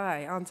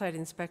OSI, on-site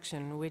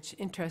inspection, which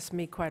interests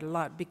me quite a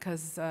lot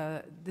because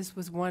this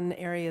was one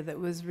area that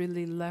was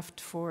really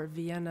left for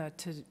Vienna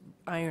to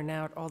iron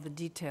out all the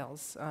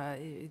details.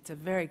 It's a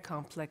very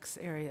complex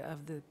area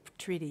of the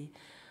treaty,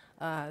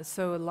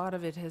 so a lot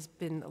of it has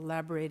been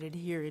elaborated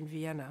here in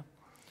Vienna.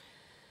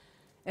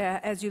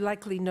 As you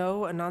likely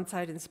know, an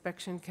on-site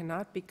inspection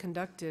cannot be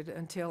conducted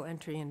until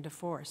entry into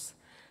force.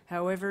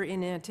 However,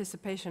 in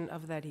anticipation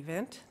of that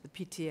event, the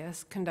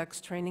PTS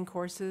conducts training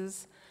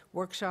courses,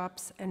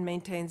 workshops, and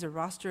maintains a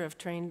roster of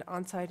trained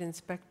on-site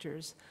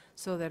inspectors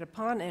so that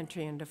upon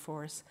entry into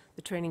force,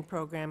 the training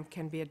program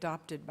can be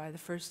adopted by the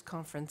first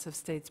conference of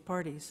states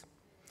parties.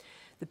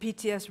 The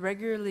PTS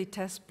regularly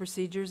tests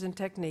procedures and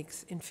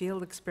techniques in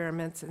field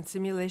experiments and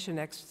simulation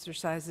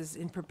exercises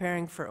in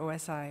preparing for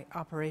OSI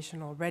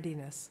operational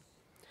readiness.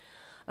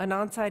 An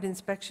on-site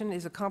inspection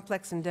is a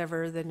complex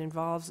endeavor that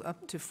involves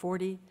up to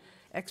 40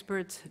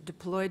 experts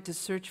deployed to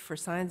search for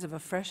signs of a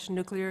fresh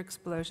nuclear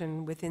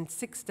explosion within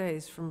 6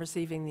 days from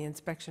receiving the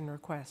inspection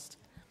request.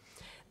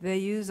 They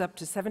use up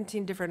to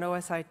 17 different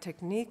OSI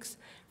techniques,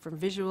 from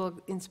visual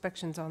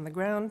inspections on the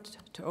ground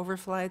to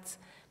overflights,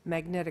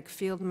 magnetic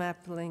field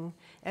mapping,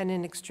 and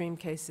in extreme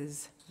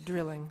cases,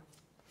 drilling.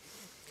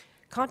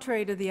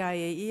 Contrary to the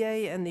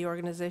IAEA and the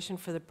Organization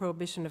for the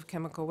Prohibition of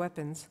Chemical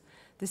Weapons,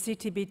 the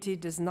CTBT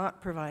does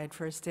not provide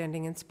for a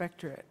standing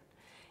inspectorate.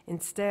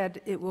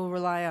 Instead, it will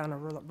rely on a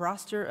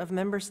roster of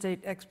member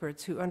state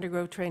experts who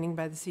undergo training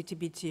by the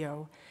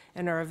CTBTO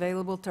and are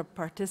available to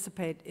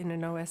participate in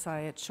an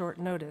OSI at short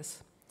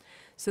notice.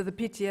 So the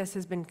PTS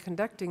has been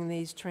conducting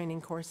these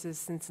training courses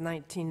since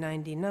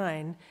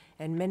 1999,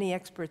 and many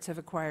experts have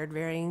acquired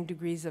varying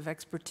degrees of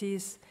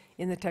expertise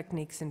in the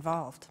techniques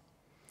involved.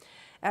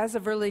 As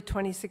of early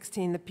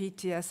 2016, the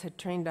PTS had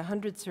trained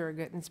 100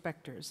 surrogate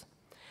inspectors.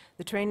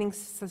 The training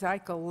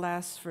cycle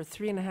lasts for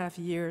 3.5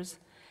 years,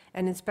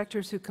 and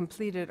inspectors who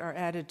complete it are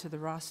added to the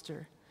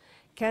roster.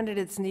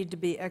 Candidates need to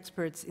be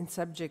experts in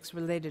subjects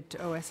related to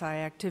OSI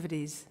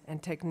activities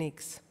and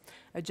techniques.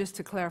 Just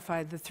to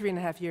clarify, the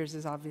 3.5 years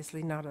is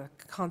obviously not a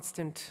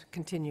constant,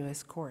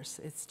 continuous course.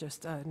 It's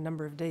just a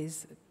number of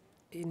days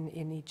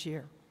in each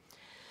year.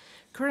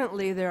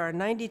 Currently, there are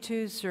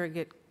 92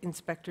 surrogate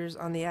inspectors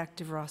on the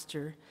active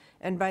roster,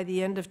 and by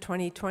the end of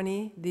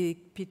 2020, the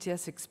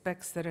PTS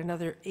expects that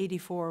another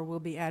 84 will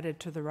be added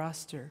to the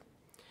roster.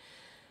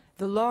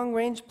 The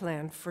long-range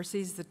plan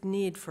foresees the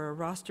need for a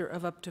roster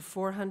of up to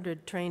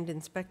 400 trained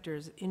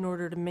inspectors in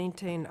order to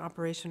maintain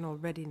operational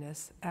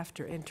readiness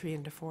after entry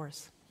into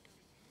force.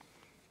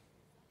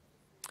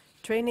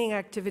 Training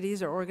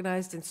activities are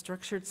organized in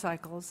structured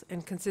cycles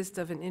and consist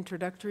of an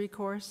introductory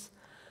course,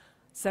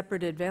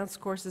 separate advanced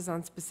courses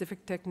on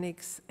specific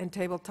techniques, and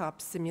tabletop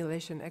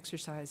simulation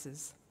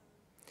exercises.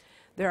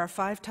 There are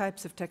 5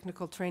 types of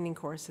technical training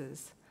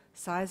courses: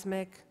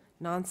 seismic,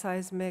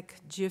 non-seismic,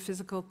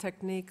 geophysical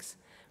techniques,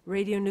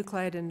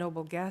 radionuclide and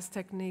noble gas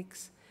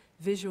techniques,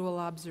 visual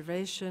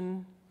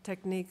observation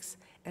techniques,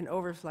 and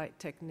overflight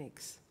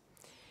techniques.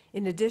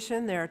 In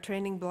addition, there are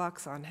training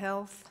blocks on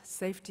health,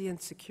 safety and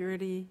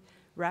security,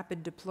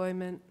 rapid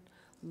deployment,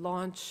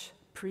 launch,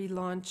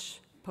 pre-launch,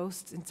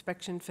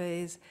 post-inspection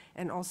phase,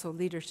 and also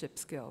leadership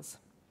skills.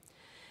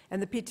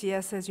 And the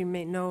PTS, as you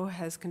may know,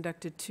 has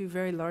conducted 2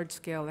 very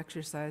large-scale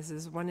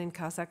exercises, one in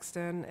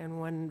Kazakhstan and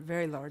one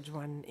very large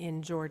one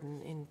in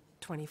Jordan in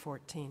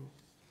 2014.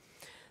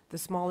 The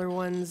smaller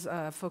ones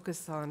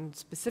focus on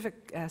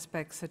specific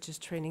aspects such as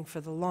training for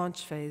the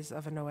launch phase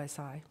of an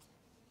OSI.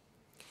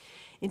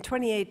 In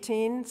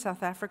 2018,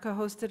 South Africa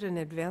hosted an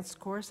advanced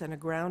course and a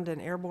ground and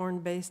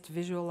airborne-based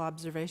visual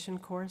observation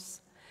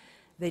course.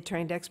 They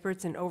trained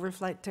experts in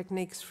overflight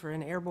techniques for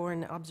an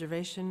airborne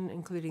observation,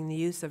 including the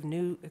use of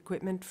new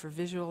equipment for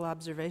visual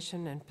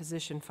observation and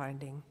position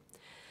finding.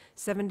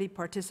 70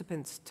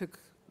 participants took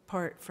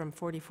part from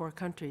 44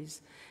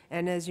 countries.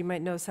 And as you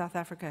might know, South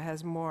Africa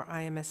has more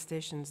IMS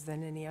stations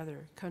than any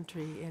other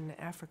country in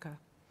Africa.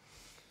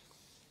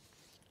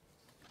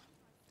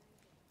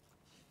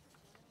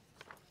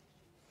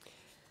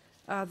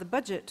 The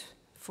budget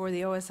for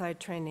the OSI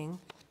training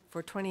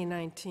for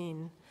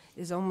 2019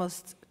 is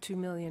almost $2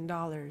 million,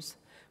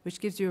 which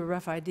gives you a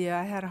rough idea.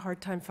 I had a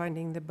hard time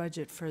finding the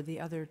budget for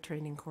the other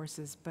training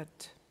courses,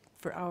 but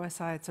for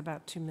OSI it's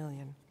about $2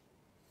 million.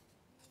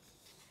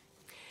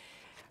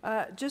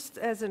 Just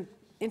as an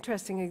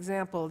interesting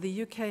example,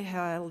 the UK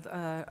held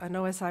an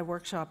OSI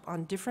workshop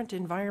on different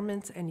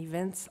environments and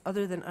events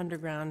other than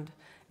underground.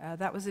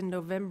 That was in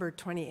November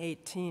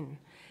 2018.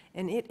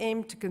 And it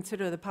aimed to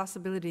consider the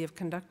possibility of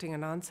conducting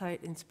an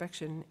on-site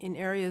inspection in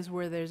areas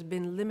where there's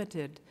been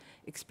limited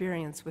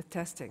experience with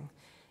testing,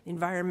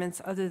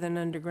 environments other than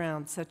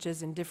underground, such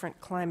as in different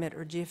climate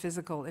or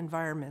geophysical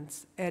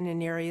environments, and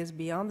in areas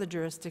beyond the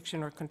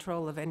jurisdiction or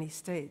control of any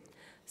state,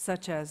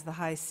 such as the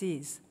high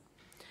seas.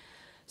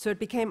 So it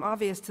became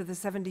obvious to the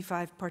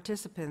 75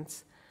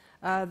 participants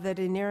that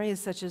in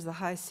areas such as the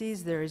high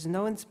seas, there is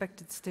no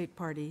inspected state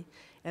party,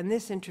 and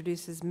this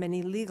introduces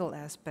many legal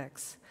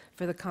aspects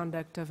for the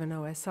conduct of an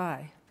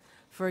OSI.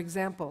 For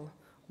example,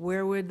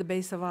 where would the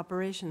base of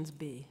operations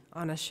be?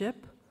 On a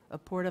ship, a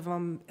port of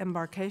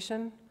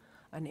embarkation,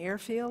 an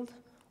airfield,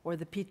 or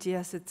the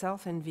PTS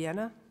itself in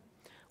Vienna?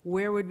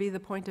 Where would be the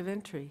point of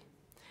entry?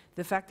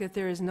 The fact that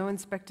there is no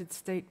inspected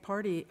state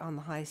party on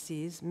the high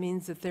seas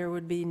means that there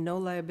would be no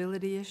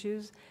liability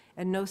issues,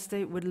 and no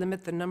state would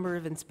limit the number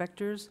of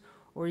inspectors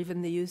or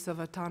even the use of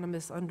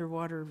autonomous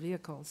underwater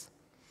vehicles.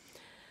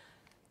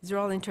 These are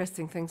all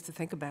interesting things to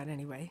think about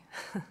anyway.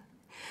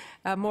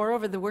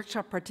 Moreover, the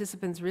workshop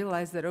participants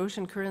realized that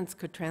ocean currents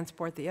could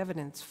transport the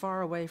evidence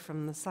far away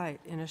from the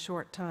site in a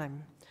short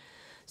time.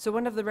 So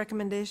one of the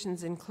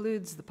recommendations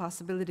includes the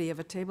possibility of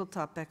a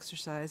tabletop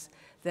exercise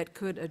that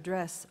could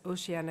address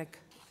oceanic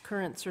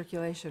current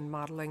circulation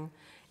modeling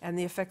and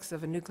the effects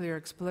of a nuclear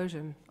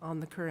explosion on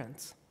the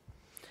currents.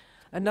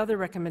 Another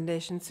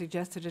recommendation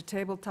suggested a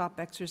tabletop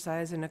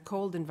exercise in a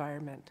cold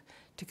environment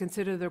to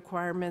consider the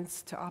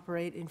requirements to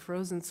operate in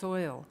frozen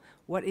soil,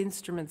 what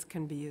instruments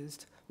can be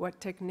used, what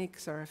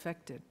techniques are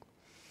affected.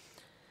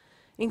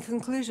 In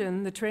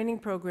conclusion, the training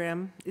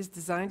program is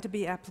designed to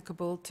be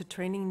applicable to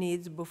training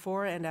needs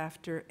before and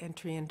after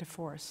entry into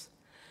force.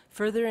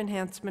 Further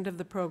enhancement of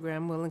the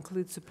program will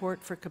include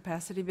support for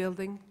capacity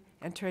building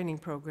and training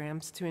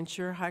programs to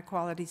ensure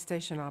high-quality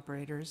station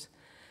operators,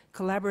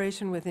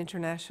 collaboration with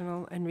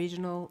international and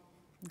regional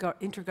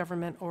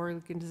intergovernmental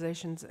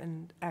organizations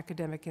and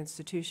academic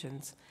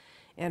institutions,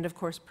 and of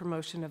course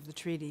promotion of the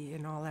treaty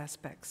in all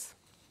aspects.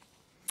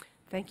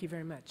 Thank you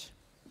very much.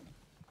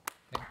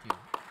 Thank you.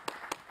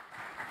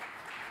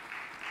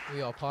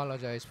 We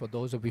apologize for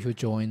those of you who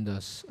joined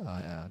us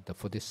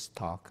for this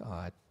talk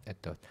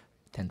at the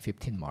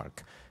 10:15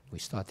 mark. We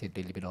started a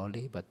little bit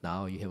early, but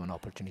now you have an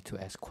opportunity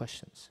to ask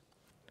questions.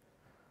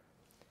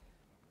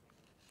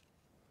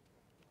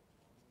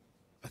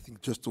 I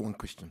think just one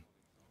question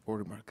or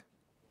remark.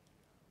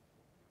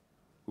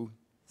 Ooh.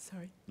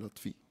 Sorry.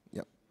 Lotfi,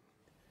 yeah.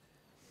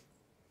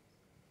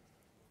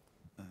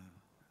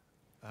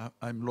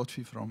 I'm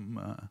Lotfi from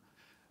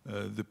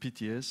the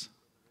PTS.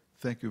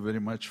 Thank you very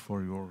much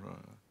for your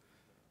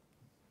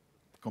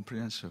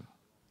comprehensive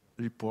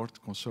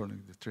report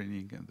concerning the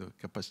training and the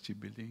capacity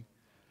building.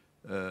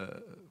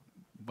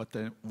 But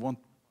I want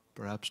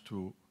perhaps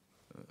to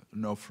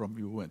know from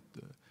you, and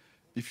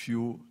if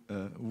you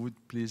would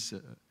please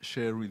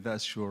share with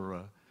us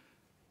your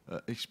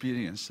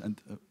experience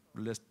and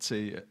let's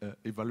say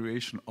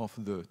evaluation of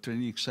the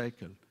training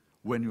cycle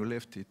when you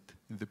left it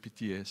in the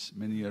PTS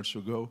many years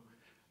ago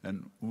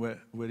and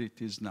where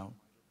it is now.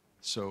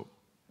 So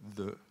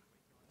the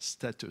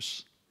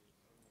status,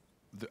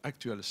 the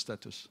actual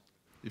status,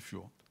 if you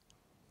want.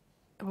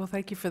 Well,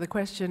 thank you for the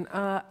question.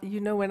 You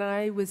know, when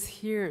I was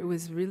here, it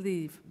was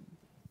really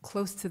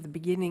close to the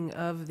beginning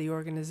of the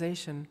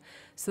organization,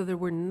 so there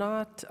were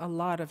not a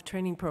lot of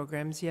training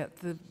programs yet.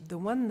 The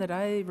one that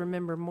I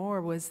remember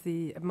more was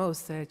the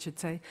OSI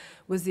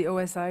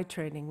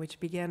training, which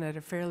began at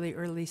a fairly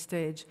early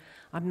stage.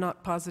 I'm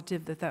not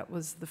positive that that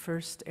was the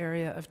first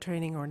area of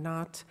training or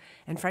not,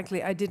 and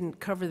frankly, I didn't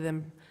cover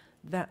them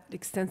that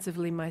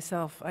extensively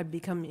myself. I've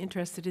become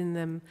interested in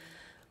them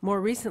more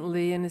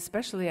recently, and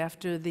especially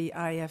after the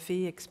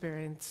IFE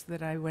experience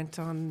that I went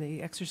on,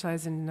 the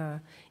exercise in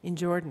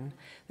Jordan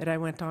that I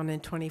went on in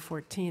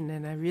 2014,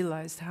 and I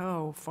realized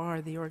how far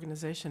the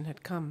organization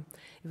had come.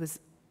 It was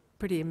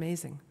pretty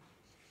amazing.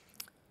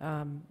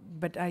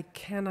 But I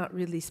cannot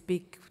really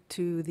speak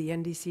to the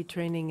NDC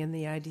training and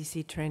the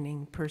IDC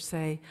training per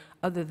se,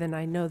 other than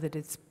I know that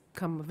it's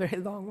come a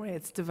very long way.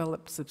 It's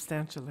developed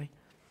substantially.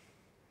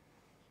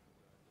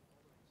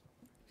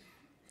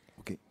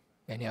 Okay.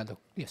 Any other?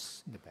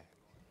 Yes, in the back.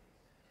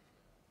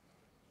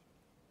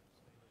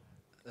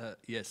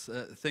 Yes,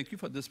 thank you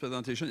for this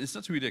presentation. It's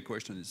not really a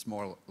question, it's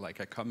more like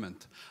a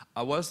comment.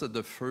 I was at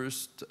the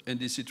first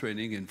NDC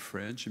training in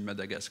French in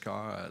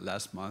Madagascar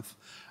last month,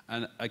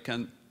 and I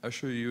can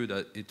assure you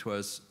that it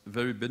was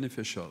very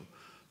beneficial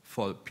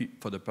for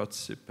the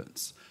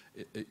participants.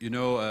 You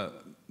know,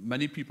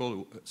 many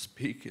people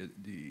speak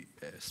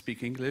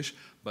English,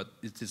 but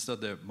it is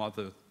not their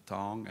mother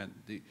tongue, and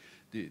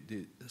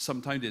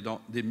sometimes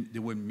they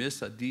will miss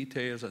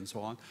details and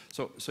so on.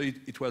 So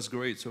it was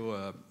great.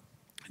 So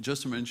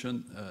just to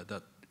mention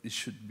that it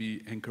should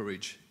be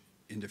encouraged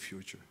in the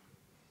future.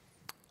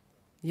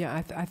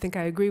 Yeah, I think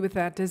I agree with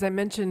that. As I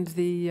mentioned,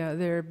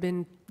 there have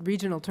been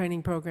regional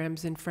training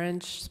programs in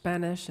French,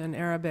 Spanish, and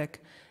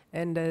Arabic.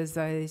 And as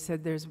I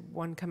said, there's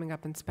one coming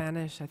up in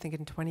Spanish, I think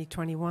in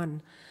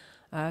 2021.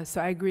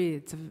 So I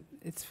agree,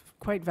 it's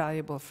quite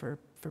valuable for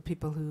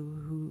people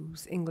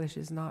whose English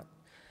is not.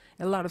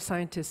 A lot of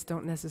scientists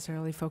don't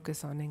necessarily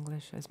focus on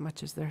English as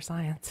much as their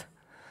science.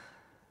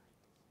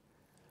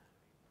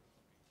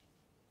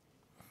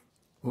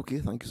 Okay,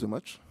 thank you so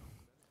much.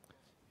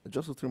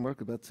 Just a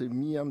remark about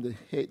me, I'm the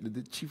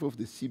chief of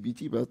the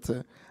CBT, but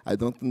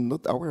I'm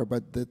not aware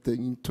about that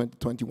in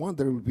 2021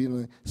 there will be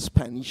a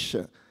Spanish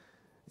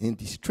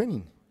NDC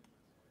training.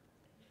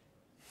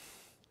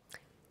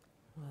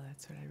 Well,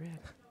 that's what I read.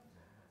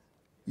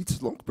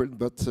 It's long,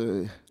 but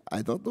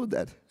I don't know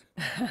that.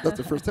 That's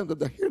the first time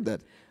that I hear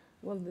that.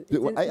 Well,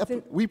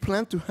 we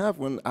plan to have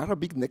one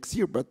Arabic next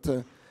year, but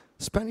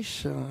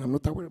Spanish, I'm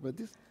not aware about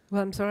this.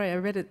 Well, I'm sorry, I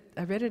read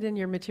it in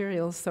your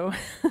materials, so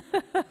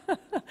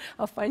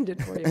I'll find it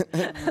for you.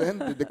 And then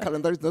the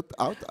calendar is not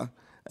out,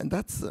 and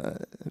that's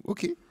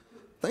okay.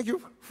 Thank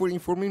you for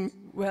informing me.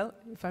 Well,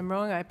 if I'm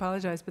wrong, I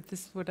apologize, but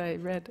this is what I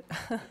read.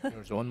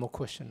 There's one more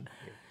question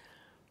here.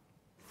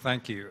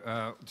 Thank you.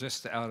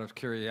 Just out of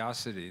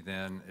curiosity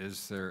then,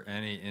 is there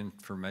any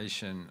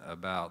information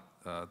about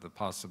the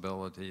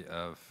possibility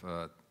of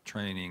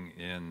training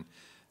in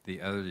the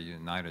other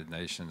United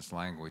Nations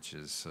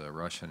languages,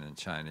 Russian and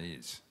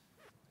Chinese?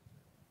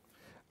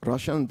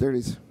 Russian there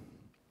is,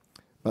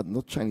 but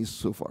not Chinese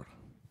so far.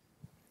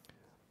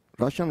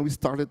 Russian, we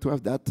started to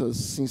have that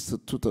since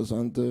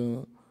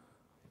 2012,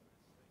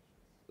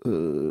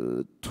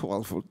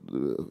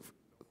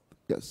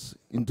 yes,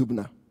 in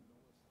Dubna.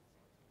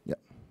 Yeah,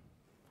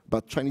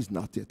 but Chinese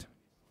not yet.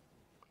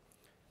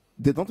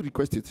 They don't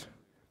request it,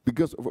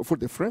 because for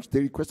the French,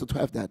 they requested to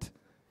have that.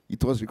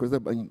 It was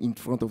requested in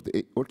front of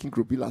the working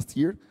group last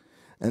year,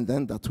 and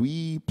then that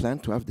we plan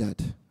to have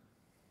that.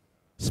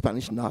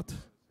 Spanish not.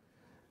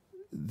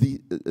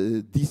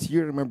 This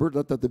year, remember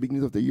that at the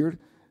beginning of the year,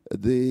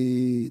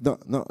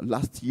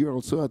 last year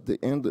also at the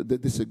end,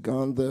 the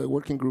second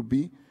working group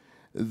B,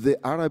 the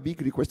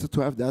Arabic requested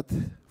to have that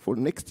for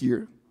next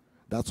year.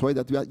 That's why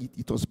that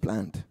it was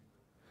planned.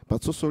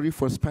 But so sorry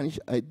for Spanish,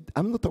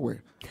 I'm not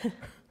aware.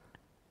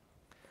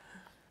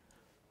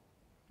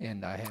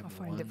 And I have I'll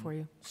find it for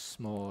you.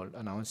 Small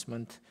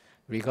announcement.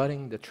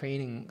 Regarding the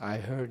training, I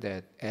heard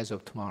that as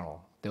of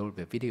tomorrow, there will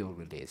be a video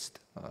released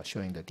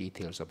showing the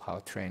details of how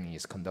training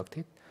is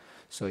conducted.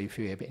 So if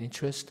you have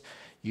interest,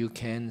 you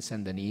can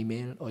send an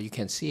email, or you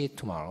can see it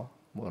tomorrow,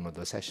 one of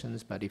the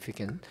sessions, but if you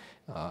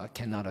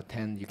cannot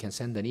attend, you can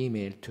send an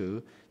email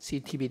to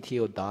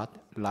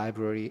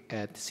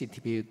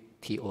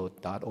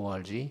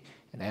ctbto.library@ctbto.org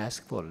and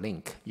ask for a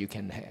link. You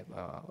can have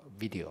a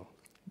video.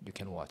 You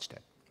can watch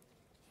that.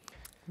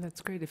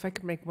 That's great. If I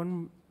could make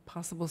one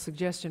possible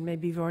suggestion,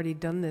 maybe you've already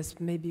done this,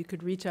 maybe you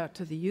could reach out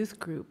to the youth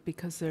group,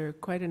 because there are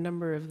quite a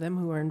number of them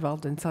who are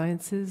involved in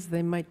sciences.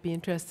 They might be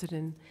interested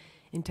in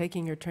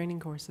taking your training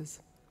courses.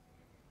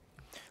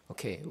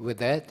 Okay, with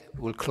that,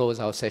 we'll close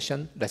our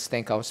session. Let's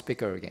thank our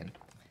speaker again.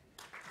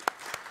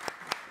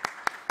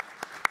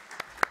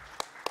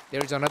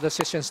 There is another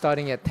session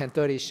starting at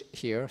 10:30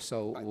 here,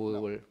 so we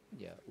will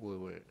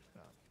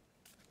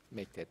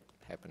make that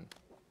happen.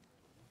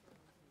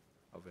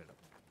 Available.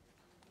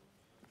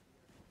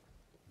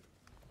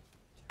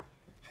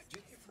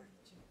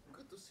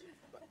 Good to see you.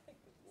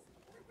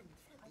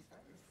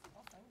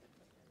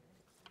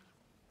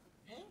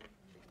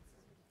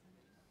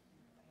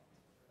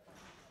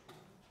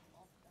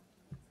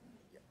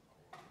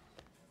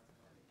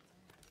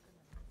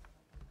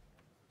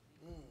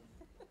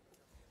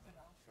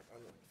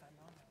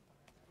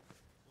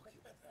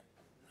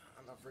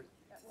 I'm not very.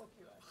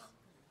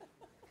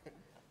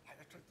 I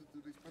tried to do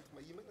this with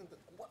my email and then,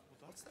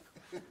 what's that?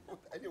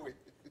 Anyway.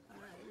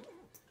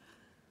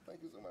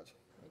 Thank you so much.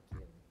 Thank you.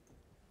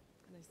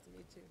 Nice to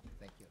meet you.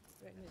 Thank you.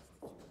 Very nice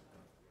to meet you.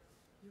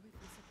 You're with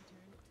the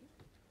Secretariat too?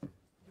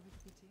 You're with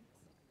BTX?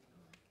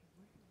 Oh,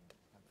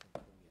 okay.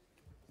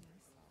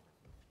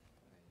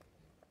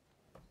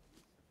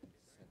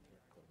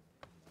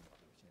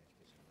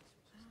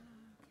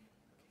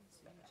 So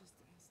you just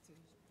asked to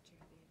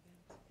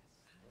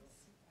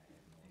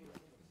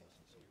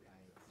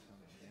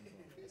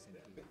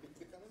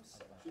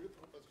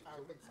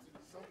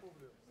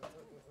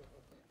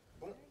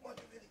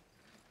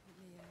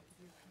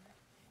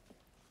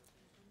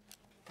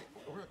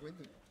We're going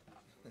to.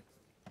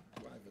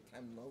 Do I have a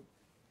time now?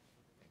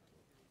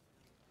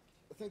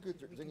 Thank you,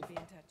 Jennifer. Be in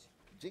touch.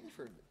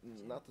 Jennifer,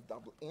 not a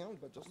double N,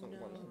 but just one N.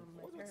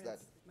 What's that?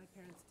 My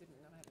parents didn't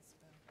know how to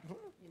spell.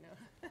 You know.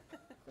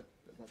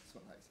 That's so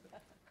nice.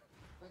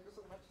 Thank you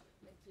so much.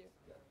 Thank you.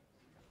 Yeah.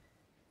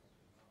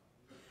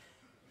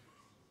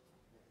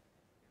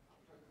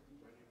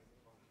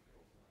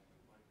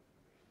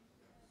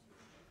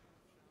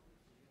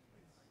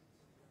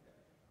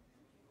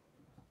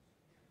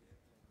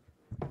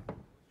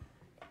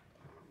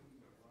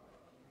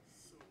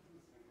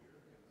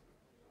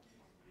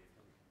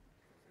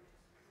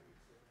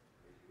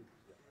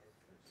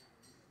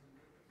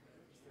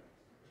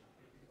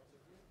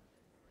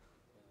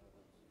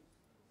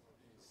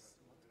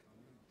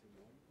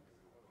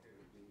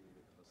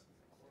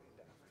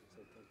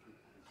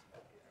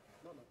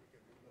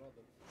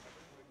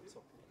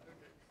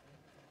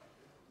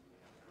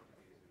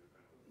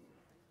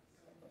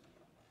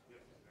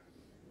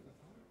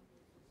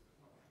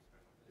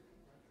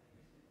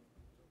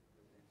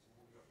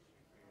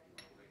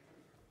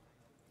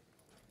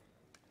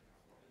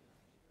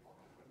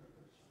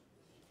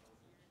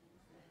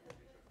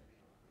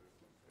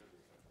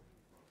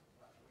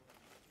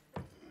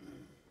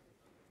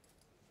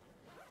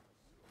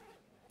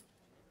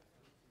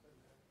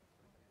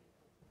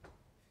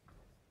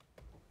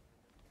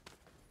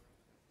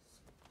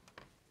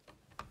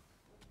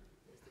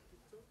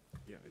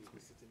 Yeah, it's me.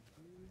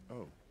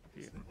 Oh,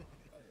 here.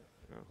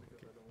 Oh,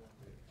 okay.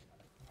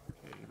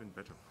 Okay, even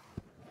better.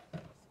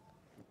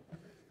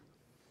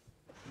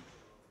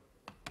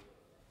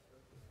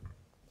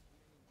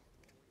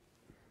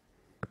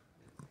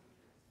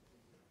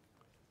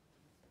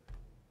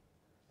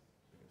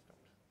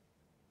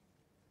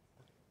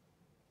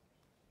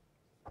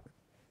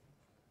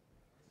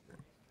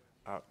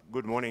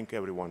 Good morning,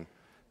 everyone.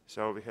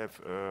 So we have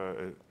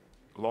a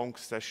long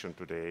session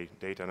today: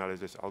 data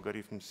analysis,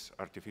 algorithms,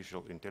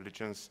 artificial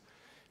intelligence,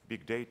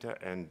 big data,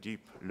 and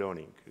deep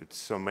learning. It's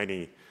so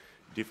many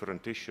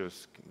different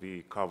issues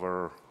we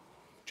cover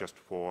just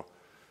for,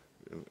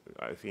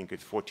 I think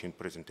it's 14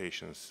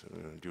 presentations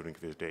during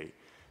this day.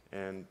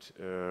 And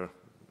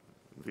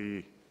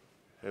we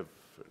have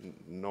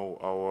now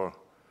our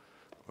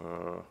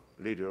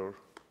leader,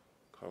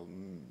 Carl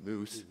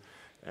Moose,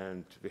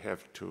 and we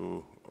have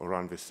to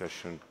run this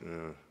session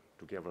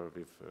together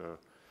with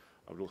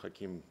Abdul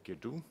Hakim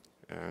Gedou,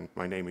 and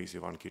my name is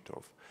Ivan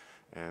Kitov.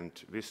 And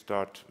we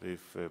start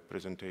with a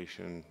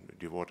presentation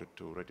devoted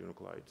to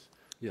radionuclides.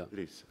 Yeah.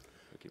 Please.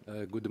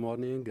 Good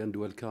morning and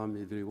welcome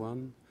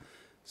everyone.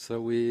 So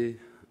we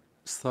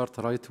start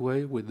right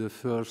away with the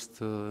first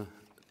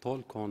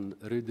talk on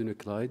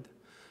radionuclide.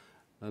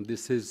 And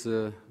this is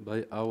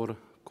by our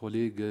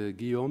colleague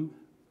Guillaume.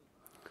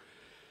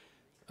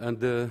 And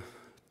the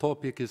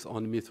topic is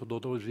on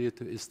methodology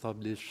to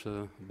establish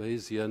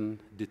Bayesian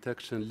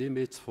detection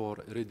limits for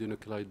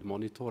radionuclide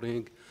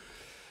monitoring,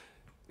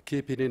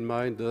 keeping in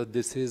mind that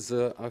this is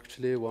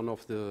actually one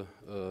of the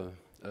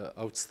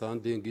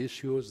outstanding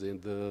issues in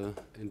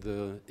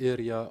the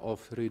area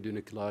of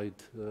radionuclide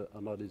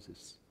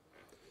analysis.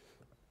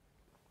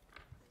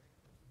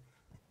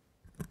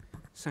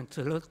 Thanks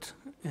a lot,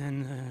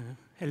 and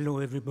hello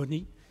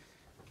everybody.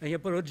 I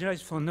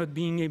apologize for not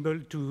being able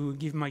to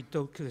give my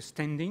talk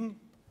standing.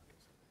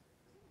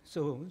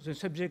 So the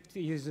subject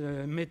is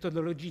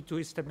methodology to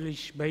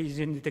establish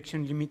Bayesian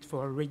detection limit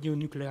for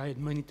radionuclide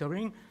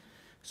monitoring.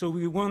 So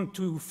we want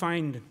to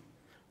find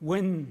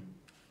when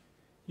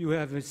you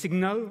have a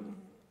signal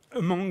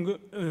among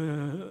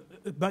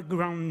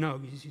background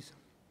noises.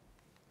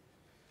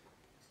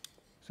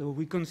 So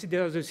we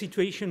consider the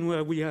situation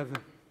where we have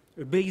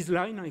a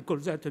baseline, I call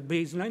that a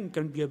baseline, it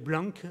can be a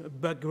blank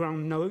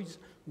background noise,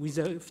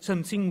 without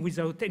something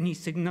without any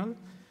signal,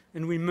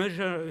 and we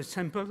measure a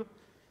sample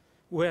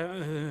where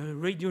a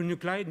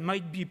radionuclide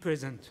might be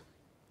present.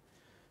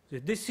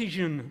 The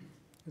decision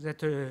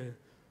that a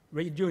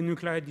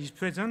radionuclide is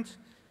present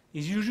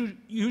is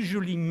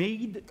usually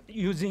made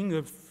using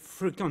a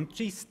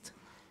frequentist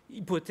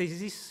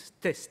hypothesis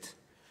test,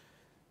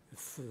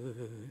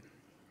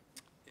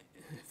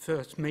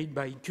 first made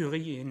by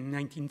Curie in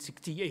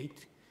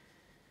 1968.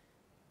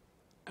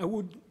 I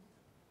would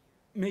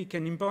make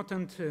an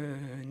important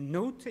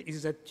note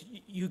is that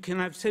you can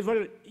have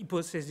several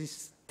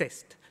hypothesis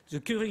tests. The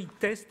Curie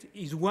test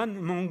is one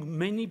among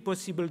many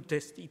possible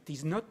tests. It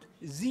is not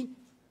the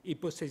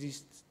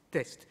hypothesis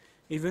test,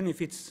 even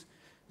if it's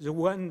the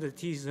one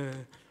that is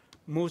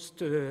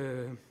most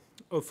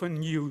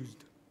often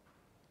used.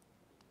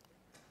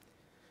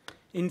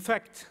 In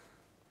fact,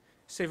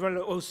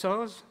 several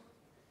authors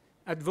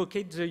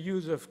advocate the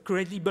use of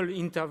credible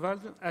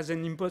intervals as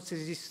an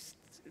hypothesis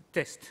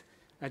test.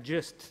 I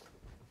just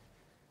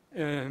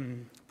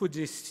put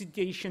the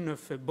citation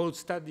of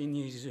Bolstad in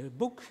his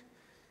book.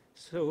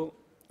 So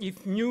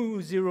if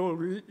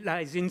mu0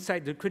 lies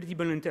inside the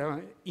credible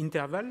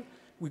interval,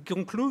 we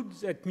conclude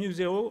that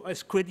mu0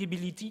 has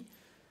credibility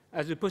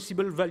as a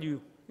possible value.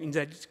 In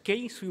that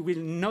case, we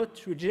will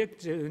not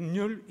reject the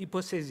null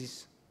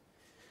hypothesis.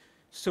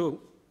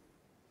 So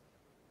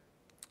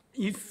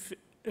if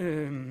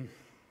a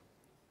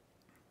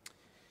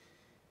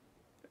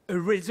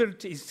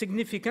result is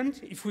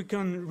significant, if we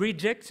can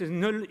reject the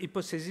null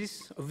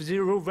hypothesis of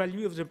zero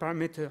value of the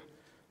parameter.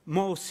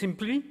 More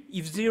simply,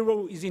 if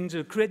zero is in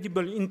the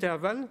credible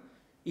interval,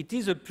 it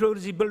is a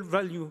plausible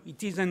value.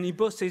 It is an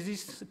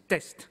hypothesis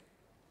test.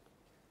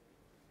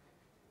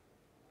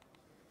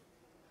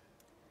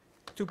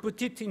 To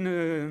put it in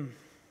a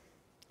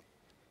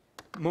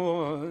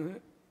more,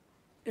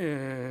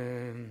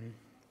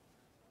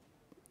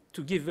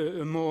 to give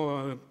a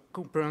more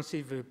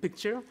comprehensive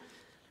picture,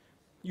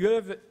 you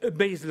have a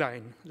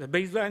baseline. The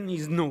baseline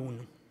is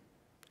known.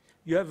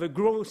 You have a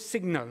growth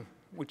signal,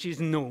 which is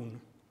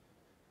known.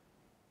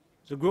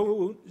 The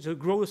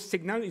growth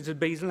signal is a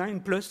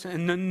baseline plus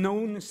an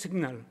unknown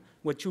signal.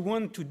 What you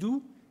want to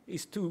do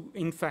is to,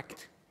 in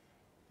fact,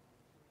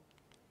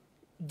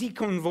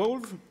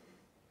 deconvolve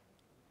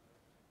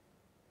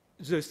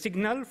the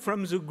signal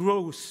from the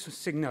growth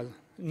signal,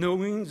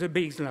 knowing the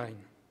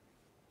baseline.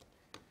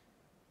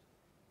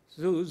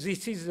 So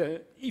this is,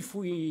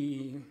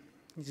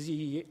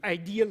 the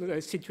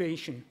ideal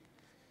situation.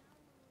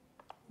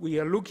 We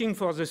are looking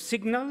for the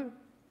signal,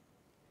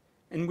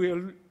 and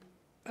we'll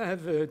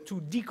have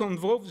to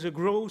deconvolve the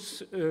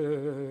growth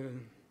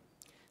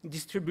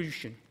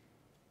distribution.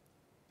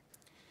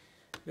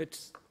 But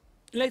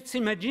let's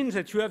imagine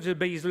that you have the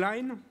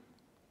baseline,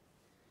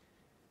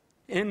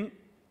 and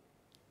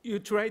you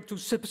try to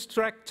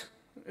subtract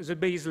the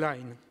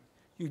baseline.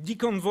 You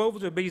deconvolve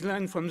the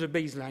baseline from the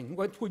baseline.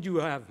 What would you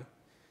have?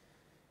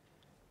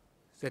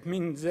 That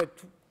means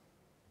that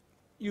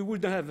you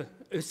would have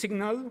a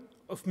signal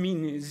of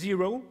mean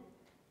 0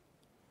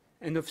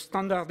 and of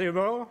standard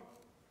error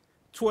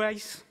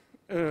twice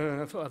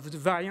of the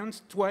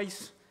variance,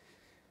 twice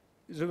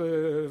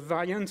the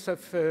variance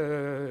of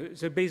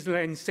the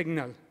baseline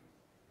signal.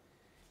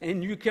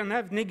 And you can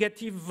have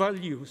negative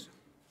values.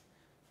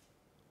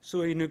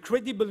 So in a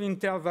credible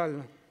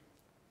interval,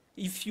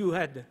 if you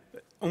had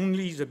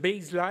only the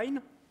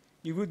baseline,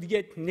 you would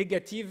get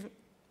negative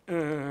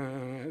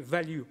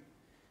value.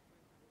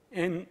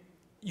 And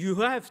you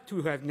have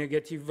to have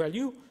negative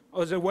value,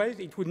 otherwise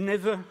it would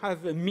never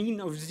have a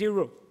mean of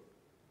 0,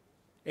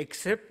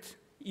 except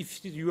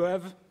if you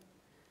have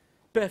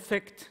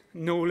perfect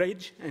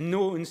knowledge and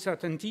no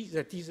uncertainty,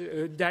 that is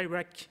a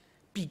Dirac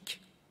peak.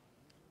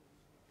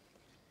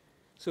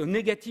 So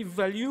negative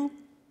value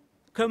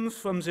comes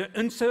from the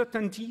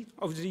uncertainty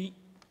of the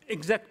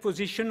exact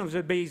position of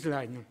the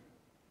baseline.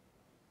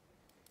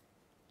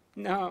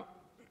 Now,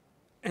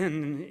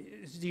 and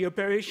the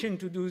operation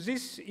to do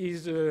this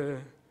is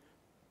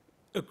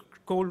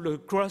called a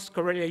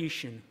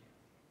cross-correlation.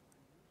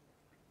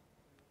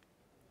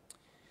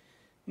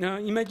 Now,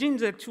 imagine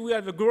that we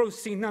have a growth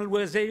signal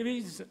where there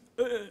is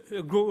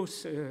a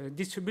growth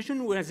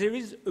distribution where there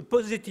is a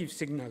positive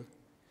signal.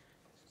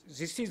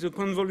 This is a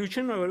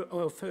convolution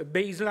of a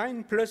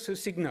baseline plus a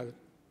signal.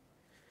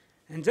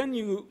 And then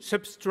you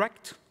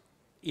subtract,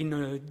 in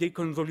a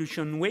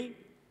deconvolution way,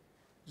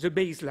 the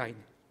baseline.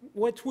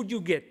 What would you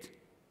get?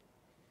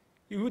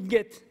 You would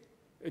get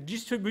a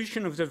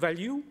distribution of the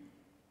value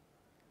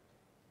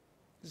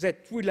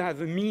that will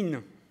have a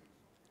mean,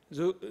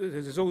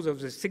 those of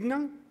the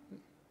signal,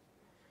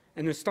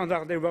 and a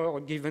standard error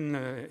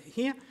given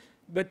here,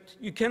 but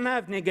you can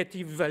have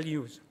negative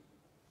values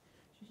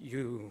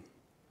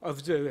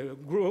of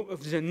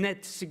the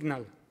net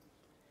signal.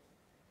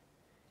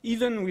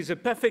 Even with a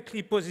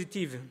perfectly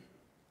positive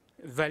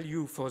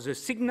value for the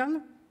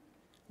signal,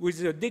 with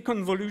the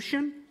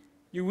deconvolution,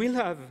 you will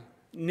have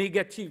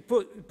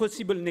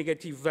possible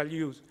negative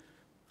values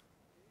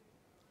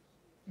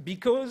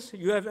because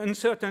you have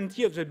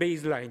uncertainty of the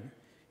baseline.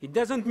 It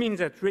doesn't mean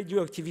that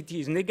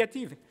radioactivity is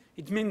negative.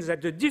 It means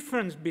that the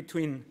difference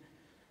between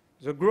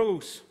the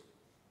growth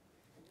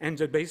and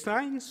the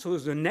baseline, so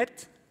the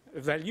net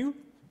value,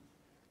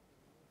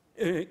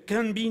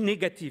 can be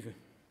negative.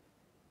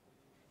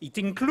 It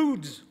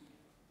includes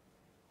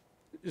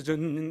the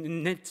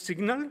net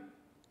signal,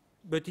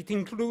 but it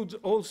includes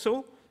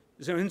also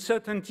the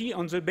uncertainty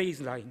on the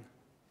baseline.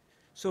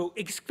 So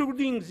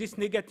excluding this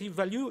negative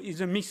value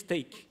is a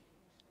mistake.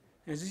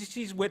 And this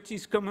is what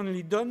is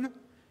commonly done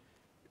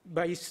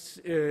by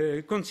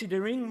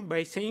considering,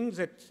 by saying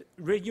that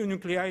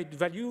radionuclide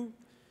value,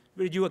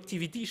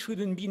 radioactivity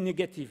shouldn't be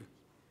negative.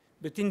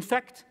 But in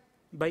fact,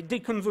 by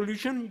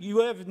deconvolution,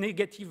 you have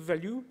negative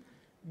value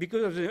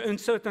because of the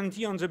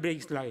uncertainty on the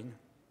baseline.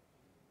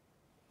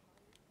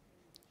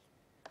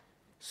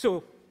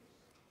 So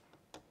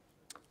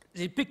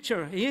the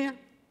picture here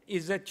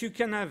is that you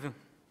can have,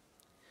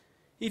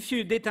 if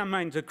you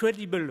determine the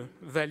credible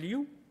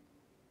value,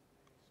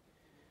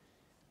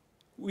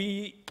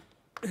 we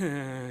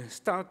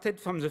started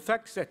from the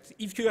fact that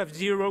if you have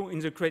 0 in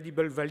the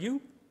credible value,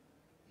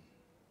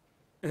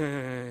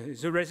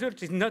 the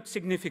result is not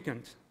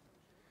significant.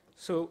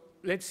 So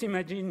let's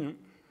imagine,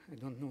 I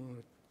don't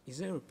know, is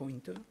there a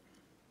pointer?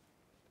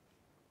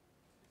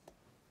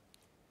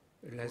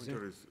 laser.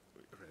 Pointer is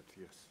red,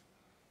 yes.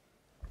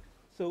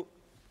 So,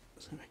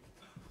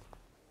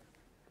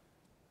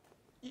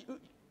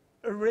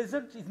 a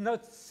result is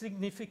not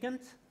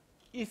significant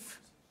if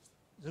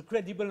the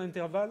credible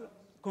interval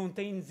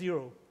contains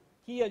 0.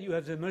 Here you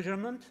have the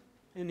measurement,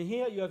 and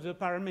here you have the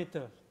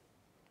parameter.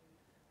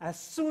 As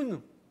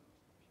soon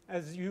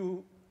as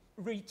you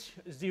reach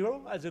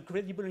 0, as the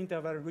credible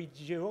interval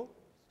reaches 0,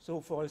 so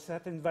for a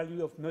certain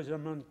value of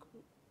measurement,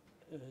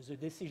 the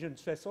decision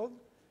threshold,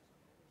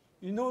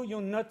 you know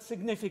you're not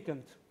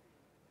significant.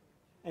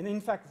 And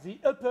in fact, the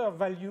upper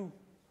value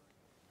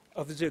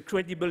of the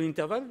credible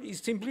interval is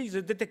simply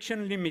the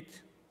detection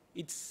limit.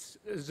 It's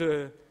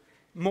the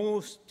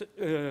most,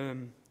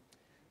 the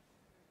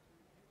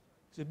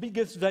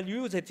biggest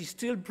value that is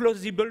still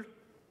plausible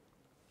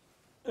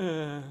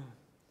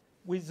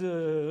with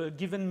a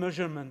given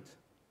measurement.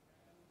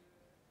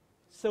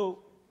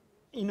 So,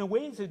 in a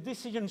way, the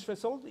decision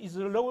threshold is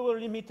the lower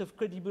limit of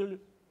credible,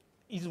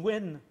 is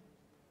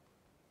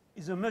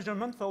a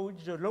measurement for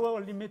which the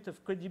lower limit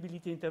of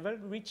credibility interval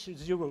reaches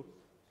 0.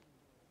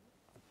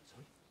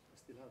 Sorry? I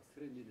still have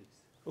 3 minutes.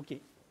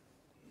 Okay.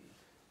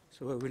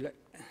 So I will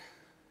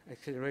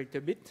accelerate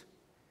a bit.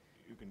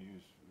 You can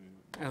use.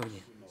 Oh,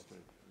 yeah.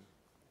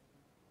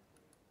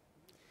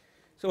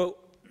 So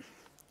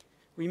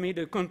we made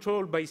a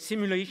control by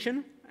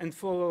simulation, and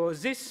for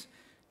this,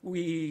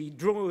 we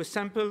draw a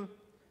sample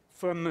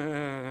from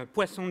a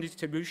Poisson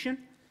distribution.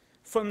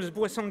 From the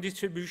Poisson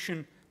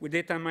distribution, we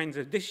determine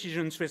the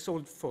decision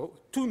threshold for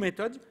 2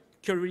 methods,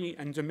 Curie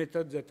and the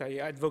method that I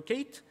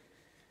advocate.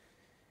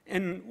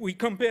 And we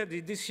compare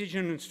the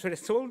decision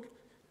threshold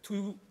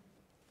to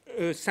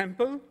a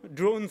sample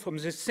drawn from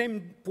the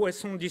same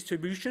Poisson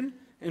distribution,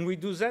 and we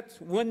do that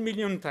 1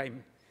 million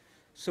times.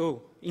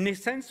 So, in a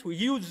sense, we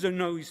use the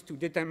noise to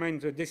determine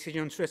the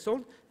decision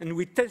threshold, and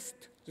we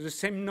test the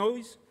same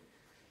noise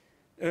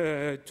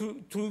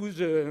to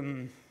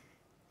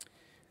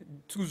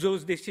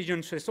those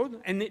decision thresholds.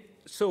 And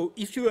so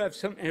if you have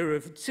some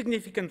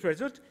significant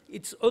result,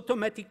 it's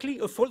automatically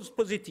a false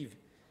positive.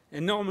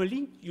 And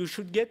normally, you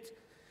should get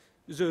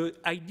the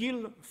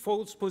ideal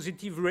false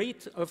positive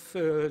rate of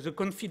the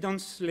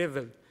confidence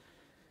level.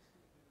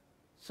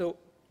 So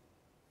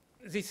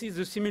this is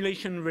the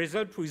simulation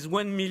result with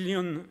 1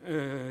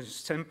 million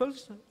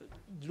samples,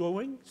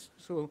 drawings.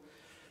 So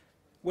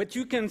what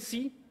you can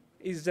see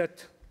is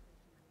that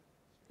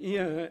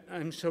here,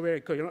 I'm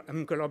sorry,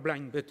 I'm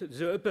colorblind, but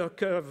the upper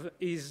curve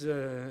is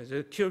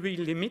the Curie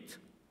limit,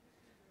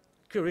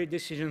 Curie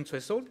decision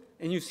threshold.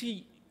 And you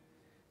see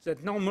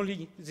that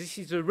normally this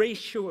is the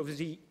ratio of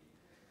the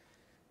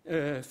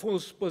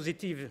false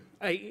positive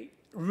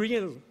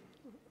real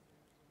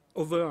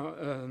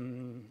over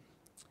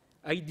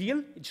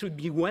ideal. It should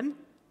be 1.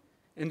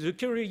 And the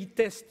Curie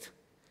test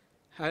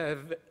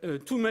have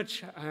too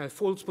much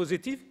false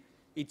positive.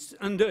 It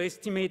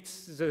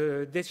underestimates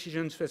the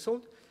decision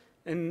threshold.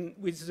 And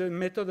with the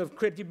method of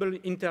credible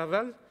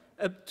interval,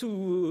 up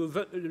to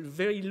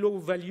very low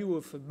value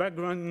of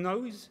background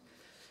noise,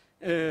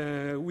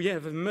 we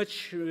have a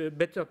much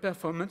better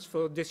performance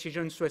for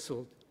decision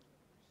threshold.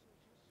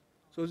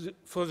 So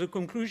for the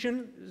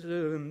conclusion,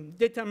 the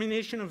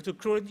determination of the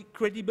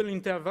credible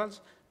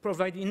intervals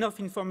provide enough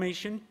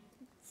information,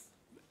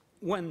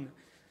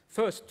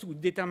 first to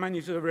determine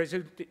if the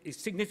result is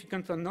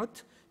significant or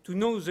not, to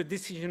know the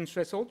decision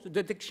threshold, the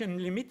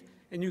detection limit,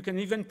 and you can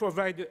even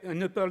provide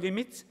an upper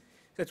limit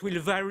that will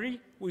vary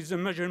with the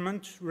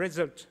measurement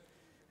result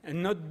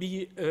and not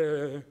be,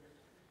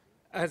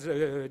 as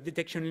a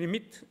detection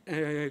limit,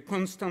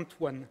 constant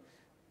one.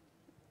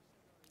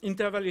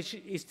 Interval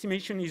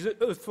estimation is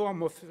a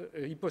form of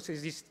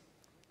hypothesis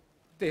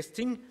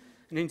testing,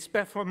 and its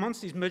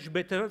performance is much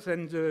better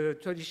than the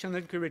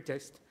traditional Curie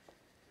test.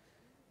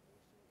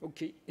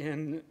 Okay,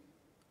 and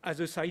as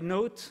a side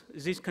note,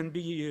 this can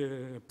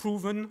be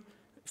proven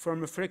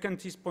from a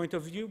frequentist point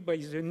of view by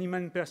the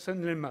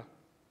Niemann-Persson lemma.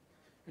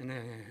 And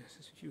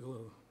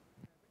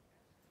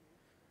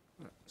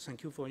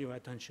thank you for your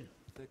attention.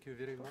 Thank you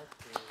very much.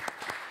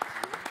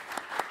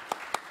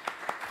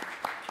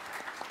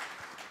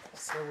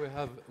 So we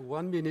have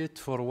 1 minute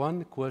for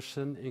one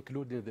question,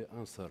 including the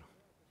answer.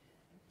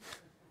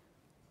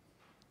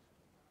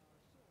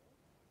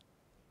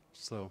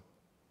 So,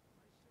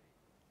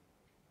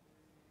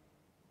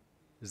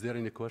 is there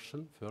any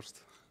question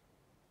first?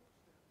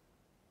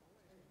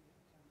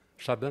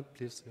 Shaban,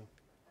 please. Yeah.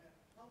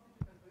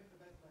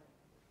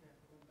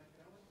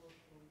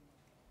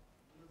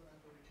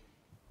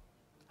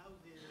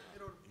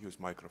 Use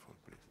microphone,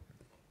 please.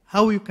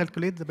 How you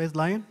calculate the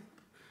baseline?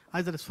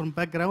 Either it's from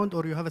background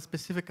or you have a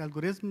specific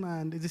algorithm,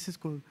 and this is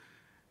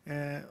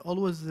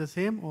always the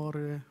same,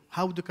 or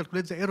how do you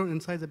calculate the error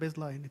inside the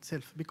baseline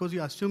itself? Because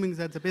you're assuming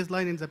that the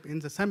baseline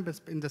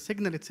in the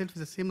signal itself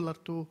is similar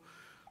to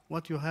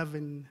what you have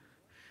in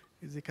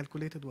the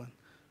calculated one.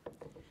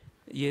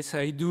 Yes,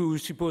 I do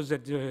suppose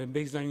that the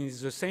baseline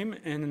is the same,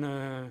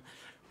 and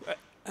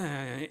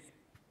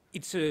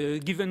it's a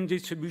given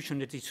distribution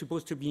that is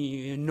supposed to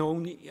be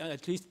known,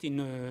 at least in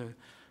an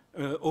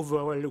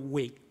overall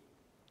way.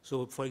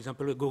 So, for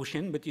example, a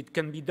Gaussian, but it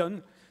can be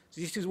done.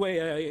 This is why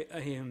I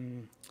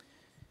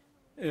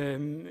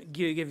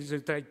give the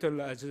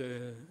title as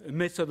a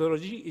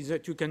methodology, is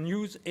that you can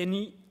use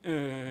any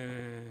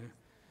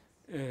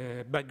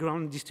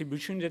background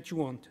distribution that you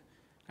want,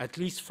 at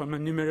least from a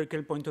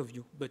numerical point of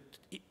view. But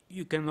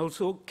you can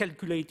also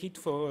calculate it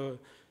for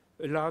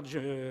large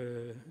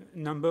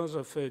numbers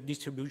of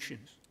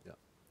distributions. Yeah.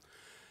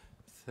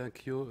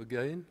 Thank you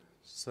again.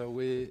 So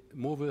we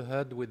move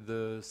ahead with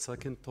the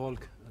second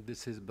talk.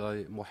 This is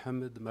by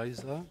Mohammed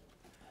Maiza.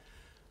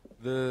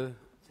 The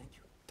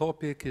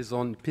topic is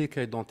on peak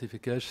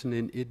identification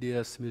in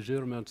EDS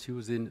measurements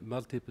using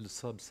multiple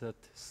subset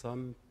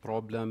sum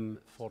problem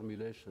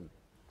formulation.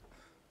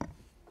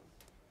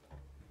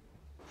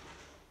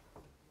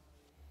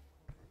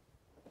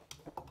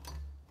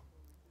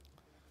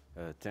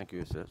 Thank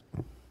you, sir.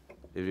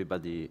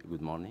 Everybody,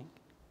 good morning.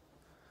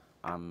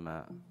 I'm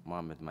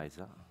Mohammed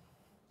Maiza,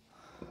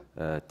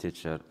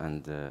 teacher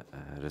and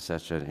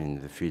researcher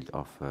in the field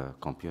of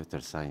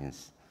computer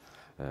science,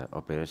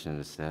 operation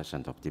research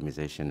and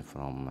optimization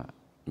from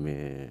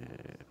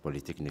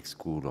Polytechnic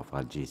School of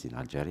Algiers in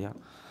Algeria.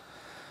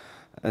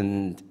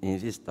 And in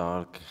this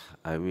talk,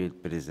 I will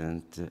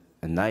present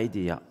an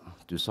idea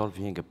to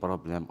solving a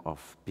problem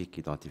of peak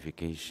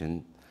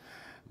identification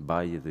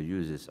by the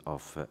uses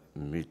of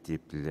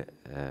multiple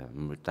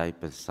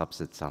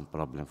subset sum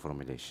problem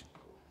formulation.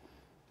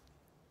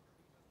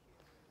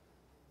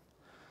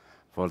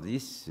 For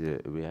this,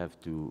 we have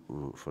to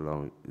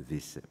follow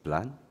this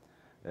plan.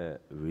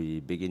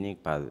 We beginning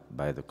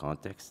by the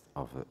context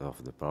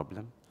of the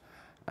problem,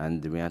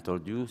 and we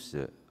introduce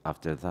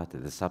after that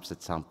the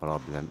subset sum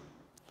problem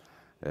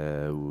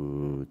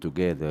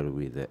together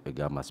with a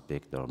gamma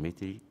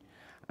spectrometry,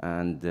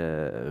 and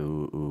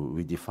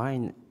we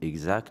define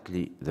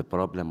exactly the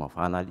problem of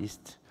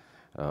analyst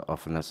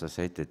of an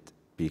associated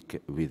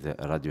peak with a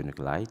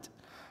radionuclide,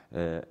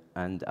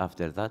 and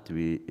after that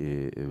we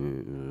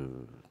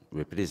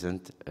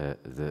present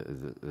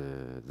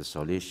the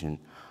solution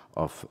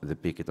of the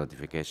peak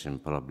identification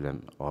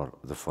problem or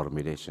the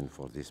formulation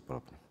for this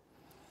problem.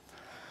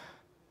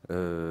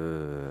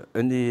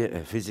 Any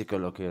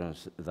physical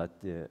occurrence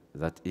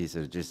that is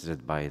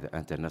registered by the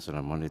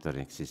international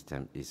monitoring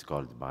system is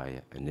called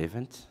by an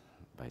event,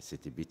 by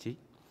CTBT.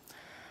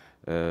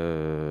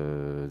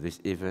 This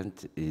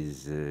event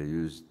is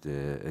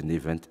an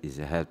event is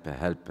a help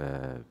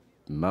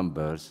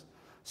members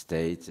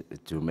state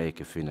to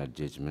make a final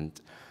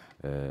judgment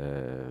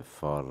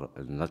for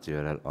a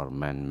natural or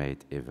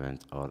man-made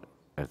event or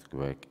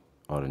earthquake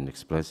or an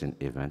explosion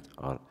event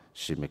or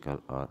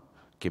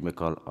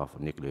chemical of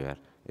nuclear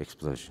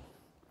explosion.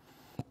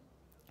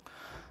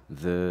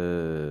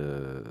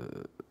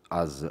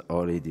 As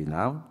already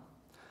now,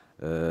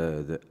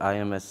 the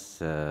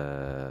IMS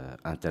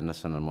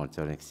International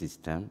Monitoring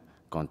System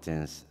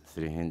contains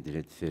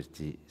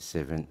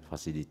 337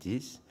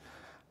 facilities,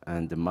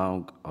 and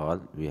among all,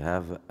 we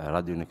have a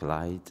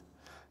radionuclide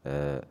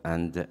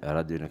and a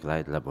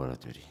radionuclide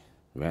laboratory.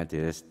 We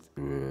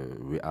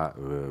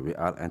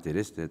are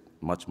interested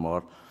much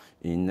more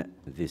in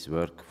this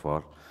work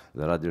for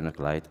the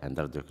radionuclide and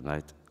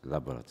radionuclide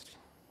laboratory.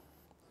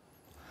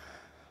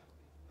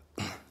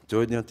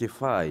 To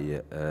identify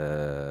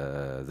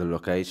the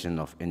location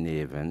of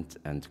any event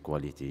and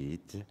quality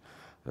it,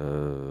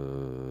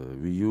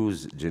 we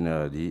use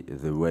generally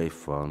the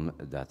waveform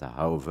data.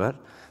 However,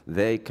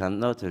 they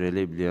cannot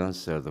reliably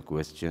answer the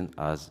question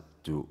as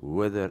to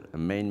whether a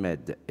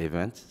man-made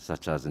event,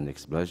 such as an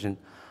explosion,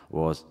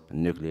 was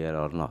nuclear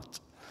or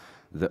not.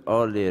 The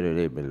only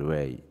reliable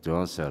way to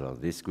answer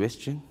this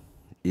question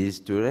is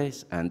to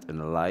trace and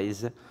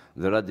analyze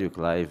the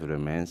radionuclide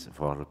remains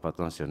for a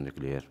potential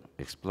nuclear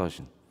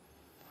explosion.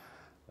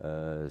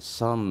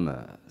 Some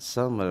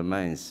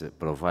remains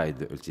provide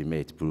the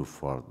ultimate proof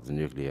for the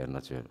nuclear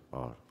nature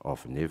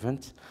of an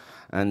event,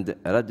 and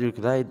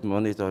radionuclide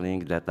monitoring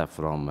data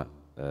from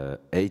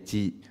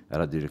 80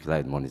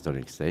 radionuclide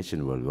monitoring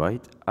stations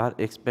worldwide are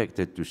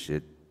expected to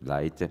shed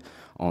light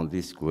on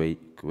this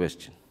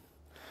question.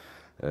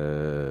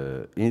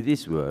 In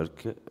this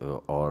work,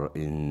 or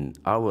in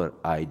our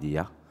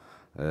idea,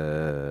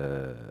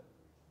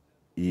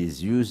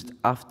 is used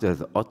after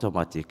the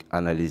automatic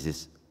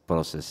analysis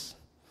process,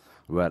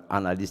 where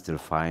analysts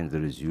refine the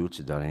results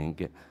during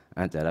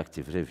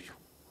interactive review.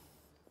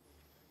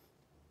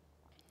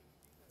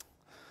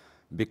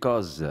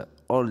 Because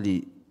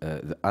only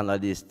the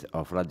analyst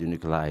of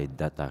radionuclide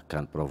data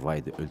can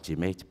provide the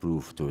ultimate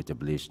proof to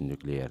establish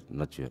nuclear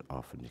nature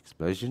of an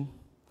explosion,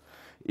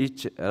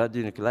 each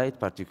radionuclide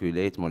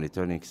particulate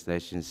monitoring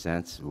station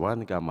sends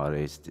one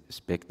gamma-ray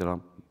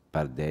spectrum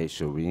per day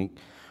showing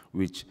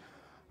which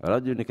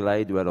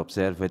radionuclide were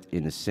observed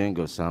in a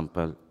single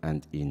sample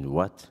and in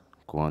what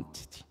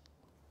quantity.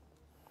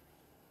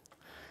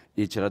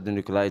 Each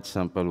radionuclide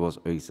sample was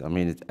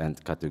examined and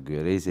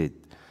categorized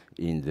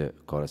in the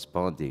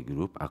corresponding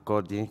group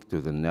according to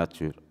the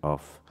nature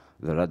of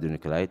the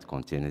radionuclide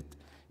contained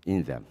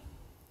in them.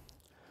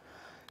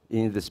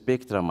 In the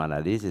spectrum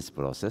analysis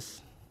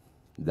process,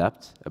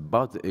 doubt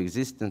about the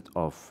existence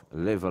of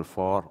level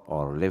 4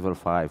 or level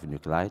 5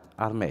 nuclide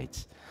are made.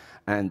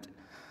 And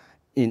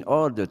in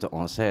order to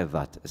answer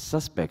that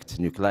suspect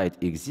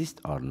nuclide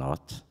exists or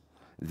not,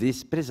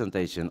 this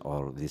presentation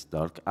or this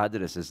talk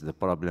addresses the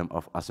problem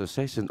of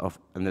association of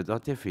an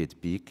identified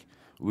peak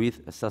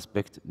with a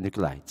suspect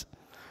nuclide.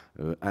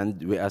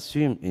 And we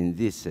assume in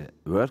this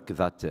work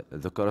that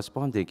the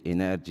corresponding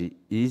energy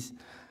is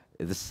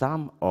the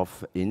sum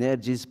of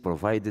energies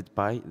provided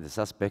by the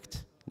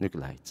suspect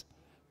nuclide.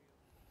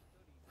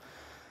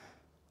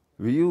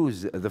 We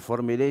use the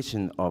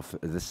formulation of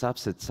the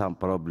subset sum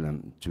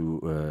problem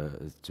to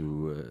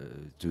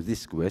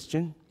this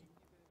question.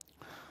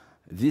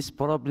 This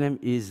problem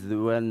is the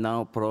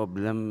well-known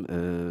problem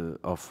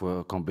of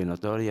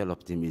combinatorial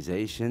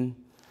optimization.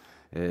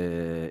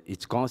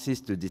 It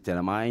consists to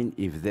determine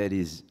if there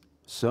is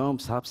some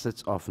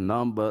subsets of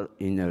number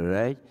in an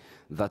array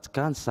that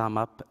can sum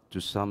up to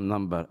some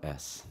number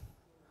S.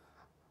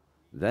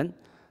 Then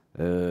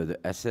the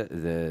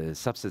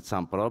subset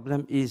sum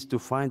problem is to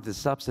find the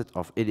subset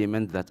of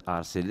elements that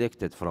are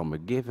selected from a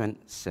given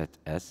set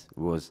S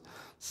with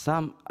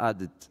sum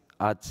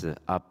adds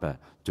up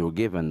to a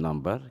given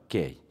number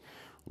K,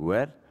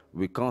 where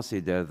we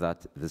consider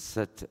that the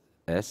set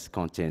S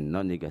contains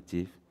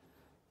non-negative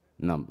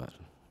number.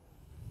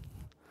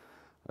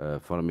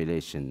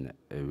 Formulation,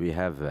 we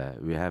have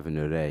an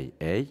array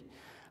A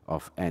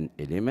of n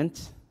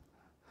elements,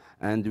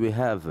 and we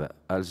have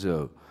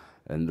also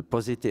a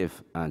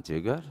positive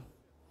integer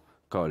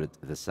called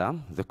the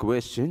sum. The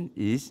question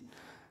is,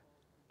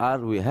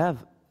 we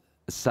have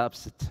a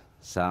subset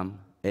sum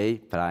A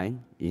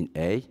prime in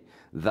A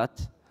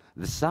that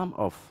the sum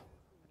of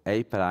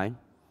A prime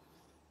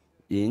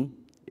in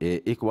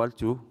equal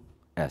to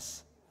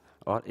S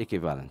or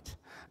equivalent.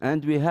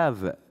 And we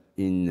have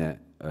in the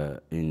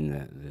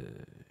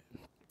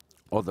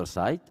other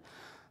side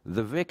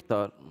the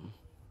vector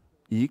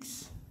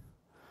x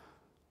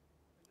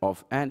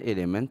of an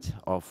element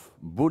of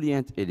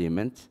Boolean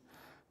element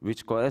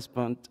which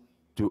correspond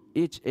to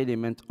each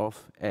element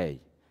of A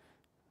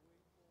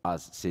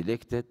as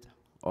selected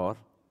or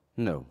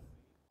no.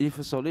 If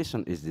a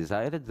solution is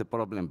desired, the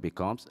problem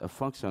becomes a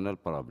functional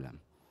problem.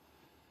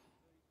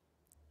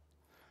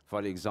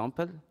 For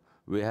example,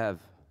 we have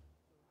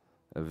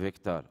a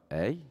vector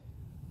A,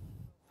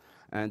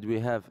 and we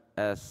have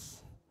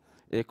S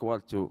equal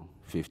to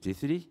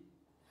 53.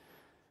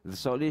 The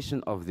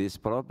solution of this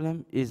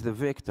problem is the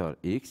vector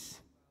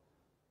X,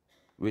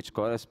 which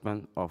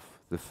corresponds of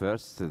the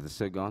first to the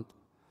second,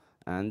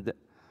 and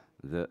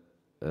the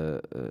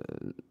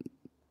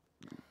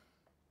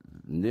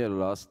near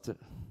last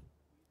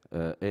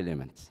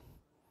element,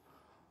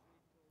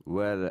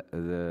 where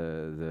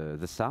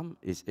the sum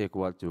is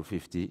equal to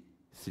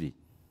 53.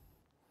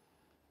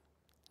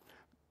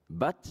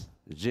 But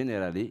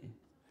generally,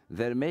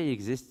 there may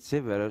exist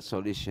several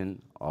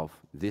solutions of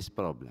this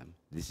problem.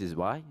 This is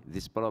why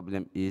this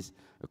problem is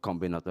a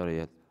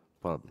combinatorial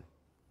problem.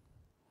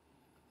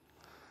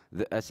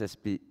 The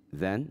SSP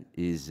then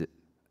is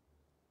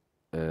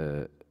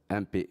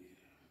MP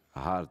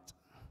hard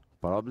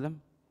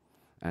problem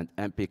and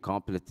MP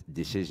complete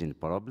decision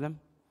problem.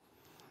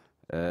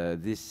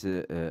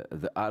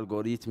 The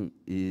algorithm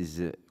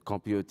is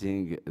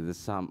computing the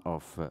sum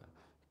of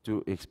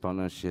two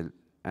exponential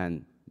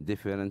and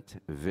different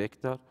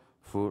vector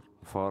for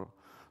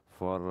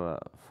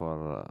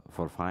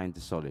find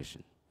the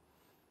solution.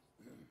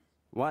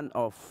 One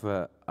of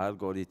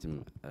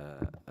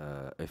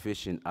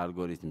efficient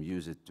algorithm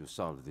used to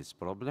solve this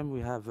problem,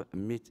 we have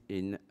meet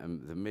in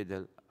the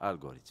middle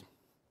algorithm.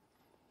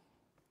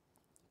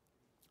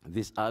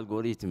 This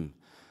algorithm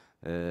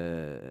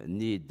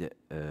need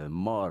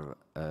more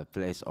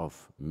place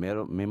of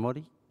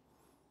memory.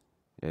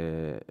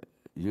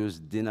 Use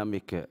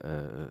dynamic.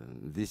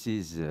 This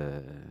is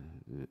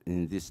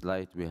in this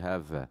slide we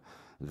have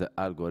the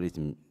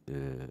algorithm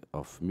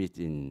of meet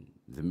in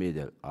the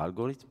middle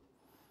algorithm.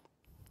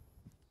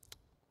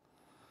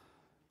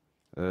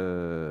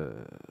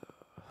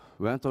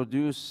 We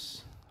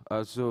introduce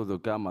also the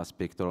gamma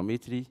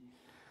spectrometry,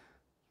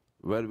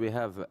 where we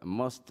have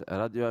most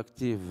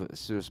radioactive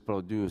source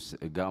produce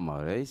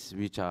gamma rays,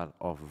 which are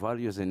of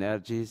various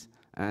energies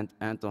and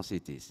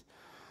intensities.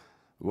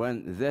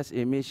 When these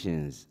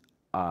emissions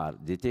are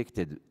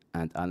detected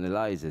and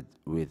analyzed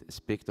with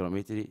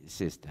spectrometry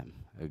system,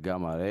 a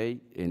gamma ray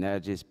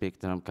energy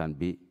spectrum can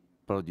be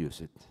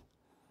produced.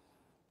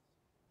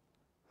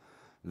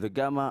 The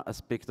gamma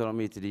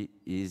spectrometry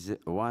is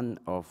one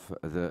of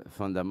the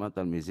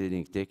fundamental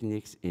measuring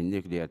techniques in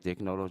nuclear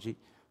technology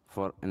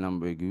for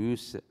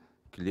unambiguous,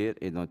 clear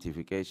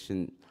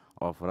identification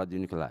of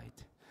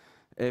radionuclide,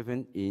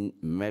 even in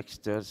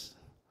mixtures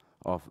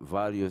of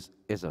various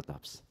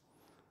isotopes.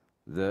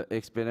 The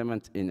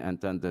experiment is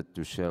intended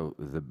to show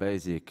the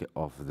basic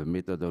of the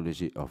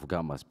methodology of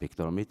gamma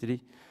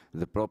spectrometry,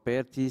 the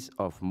properties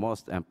of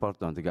most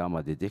important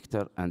gamma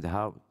detector, and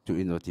how to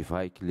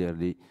identify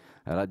clearly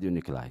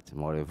radionuclide.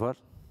 Moreover,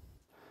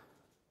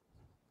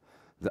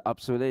 The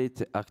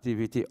absolute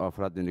activity of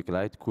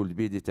radionuclide could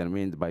be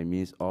determined by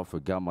means of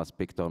a gamma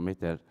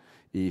spectrometer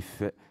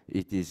if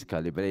it is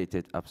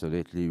calibrated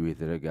absolutely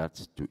with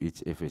regards to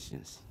its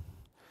efficiency.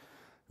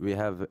 We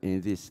have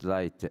in this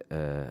slide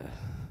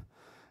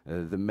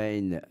the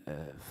main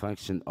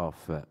function of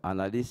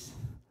analysis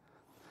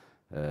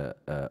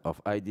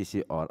of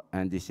IDC or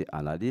NDC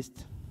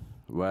analyst,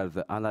 where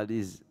the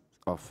analysis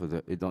of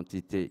the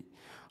identity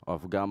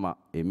of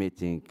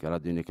gamma-emitting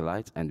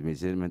radionuclides and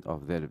measurement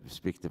of their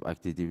respective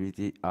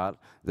activity are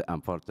the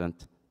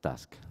important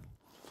task.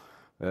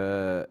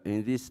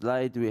 In this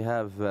slide, we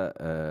have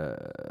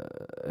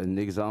an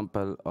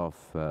example of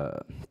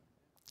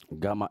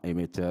gamma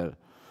emitter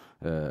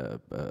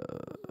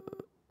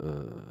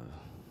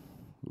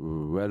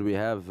where we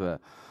have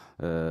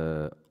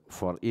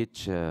for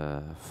each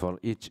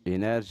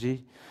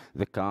energy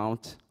the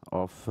count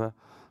of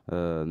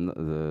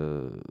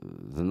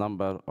the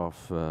number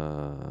of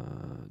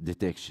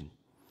detection.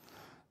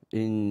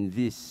 In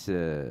this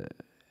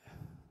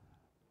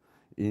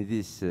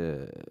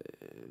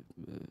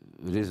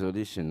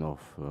resolution of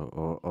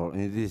or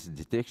in this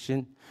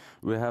detection,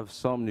 we have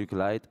some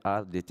nuclide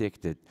are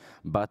detected,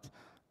 but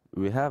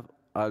we have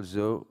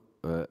also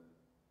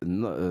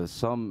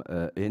some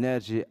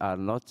energy are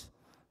not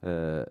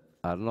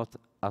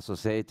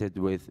associated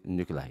with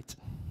nuclide.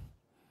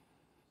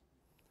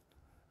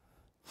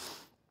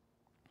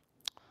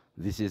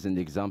 This is an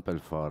example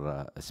for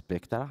a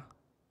spectra.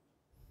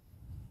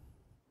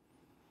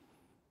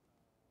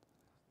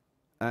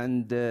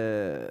 And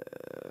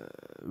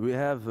we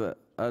have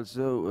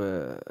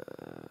also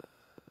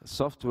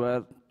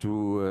software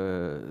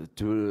to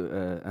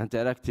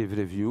interactive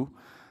review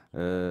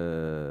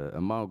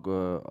among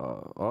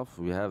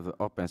we have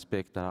Open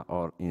Spectra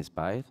or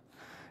Inspire.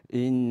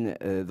 In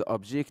the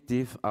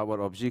objective,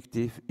 our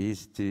objective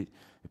is to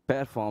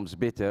perform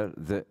better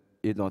the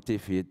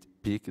identified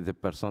peak, the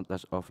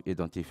percentage of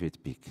identified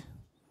peak.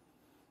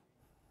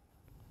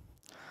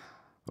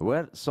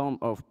 Where some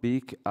of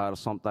peak are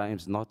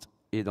sometimes not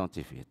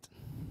identified.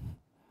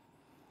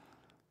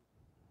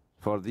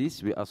 For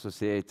this, we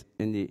associate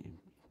any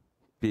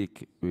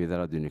peak with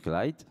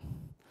radionuclide.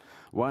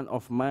 One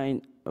of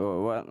main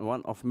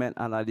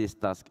analysis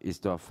tasks is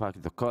to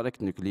affect the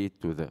correct nuclide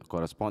to the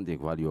corresponding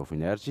value of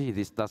energy.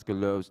 This task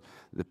allows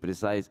the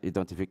precise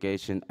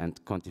identification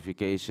and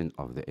quantification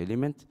of the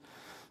element.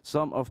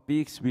 Some of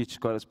peaks which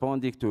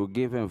corresponding to a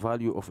given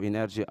value of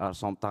energy are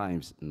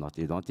sometimes not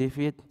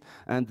identified,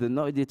 and the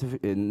no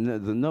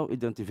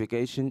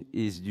identification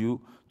is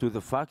due to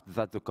the fact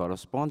that the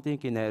corresponding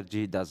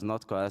energy does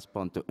not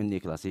correspond to any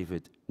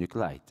classified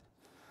nuclide.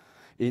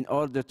 In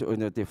order to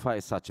identify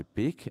such a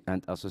peak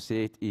and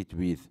associate it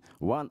with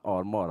one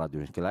or more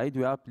radionuclide,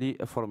 we apply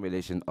a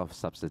formulation of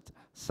subset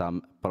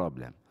sum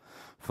problem.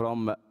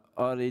 From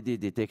already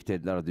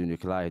detected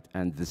radionuclide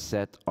and the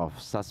set of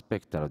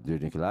suspect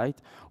radionuclide,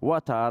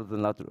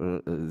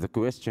 the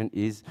question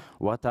is,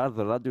 what are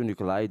the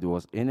radionuclide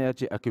whose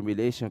energy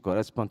accumulation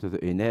correspond to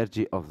the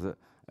energy of the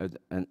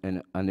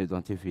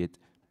unidentified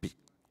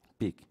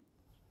peak?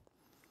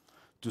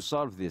 To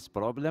solve this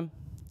problem,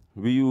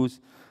 we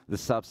use the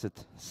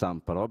subset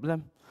sum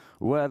problem,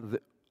 where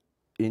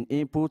in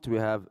input we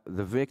have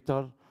the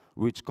vector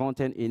which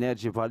contain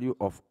energy value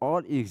of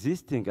all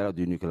existing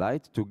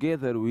radionuclides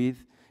together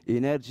with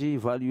energy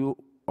value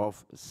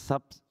of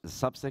suspect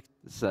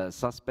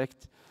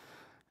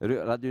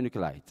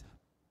radionuclide.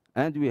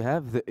 And we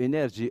have the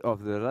energy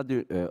of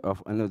the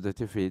of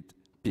unidentified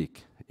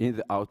peak. In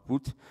the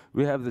output,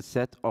 we have the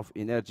set of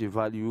energy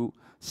value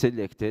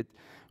selected,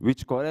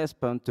 which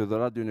correspond to the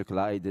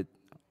radionuclide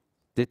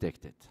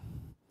detected.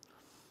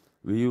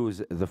 We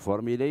use the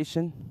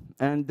formulation,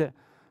 and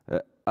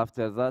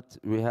after that,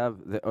 we have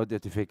the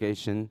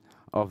identification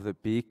of the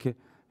peak,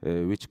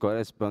 which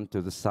correspond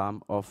to the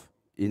sum of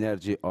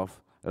energy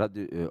of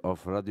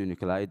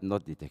radionuclide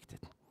not detected.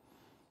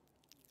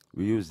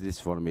 We use this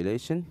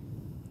formulation,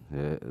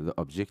 the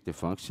objective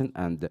function,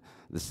 and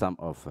the sum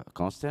of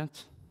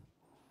constants.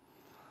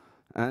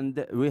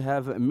 And we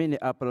have many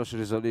approach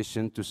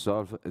resolution to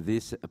solve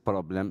this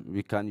problem.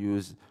 We can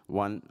use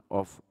one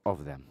of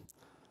them.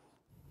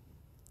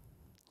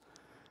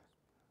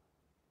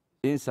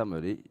 In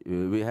summary,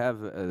 we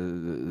have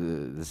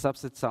the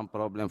subset sum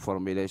problem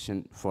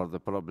formulation for the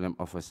problem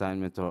of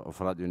assignment of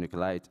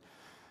radionuclide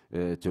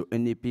to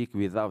any peak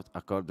without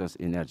accordance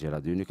energy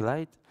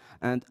radionuclide.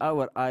 And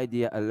our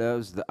idea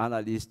allows the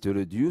analyst to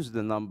reduce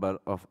the number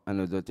of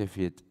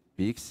unidentified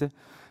peaks.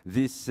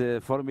 This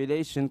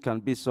formulation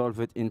can be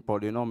solved in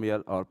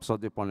polynomial or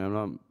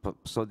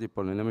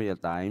pseudo-polynomial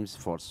times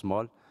for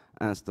small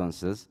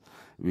instances,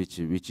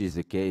 which is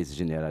the case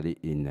generally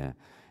in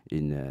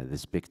the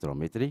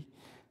spectrometry.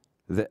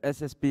 The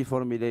SSP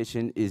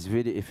formulation is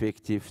very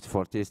effective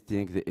for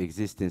testing the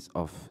existence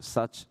of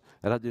such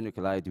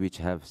radionuclide which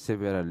have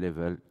several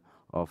levels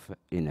of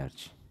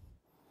energy.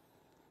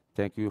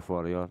 Thank you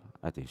for your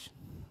attention.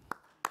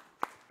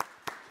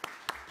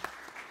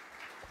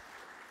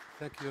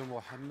 Thank you,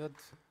 Mohammed.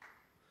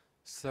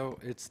 So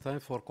it's time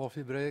for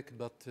coffee break,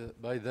 but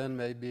by then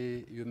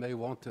maybe you may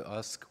want to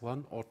ask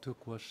 1 or 2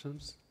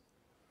 questions.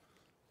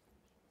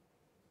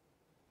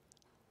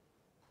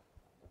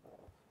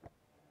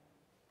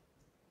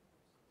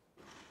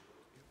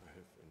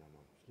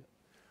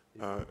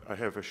 I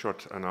have a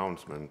short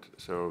announcement.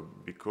 So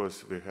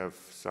because we have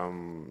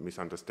some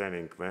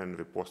misunderstanding when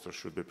the poster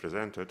should be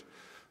presented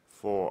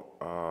for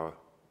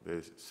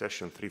the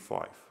session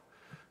 3.5.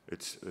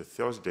 It's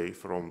Thursday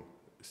from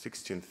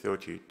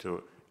 16:30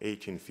 to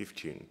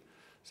 18:15.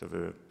 So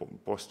the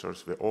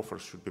posters, the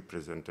offers should be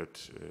presented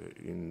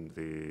in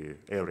the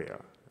area,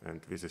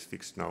 and this is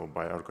fixed now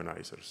by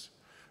organizers.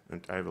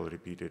 And I will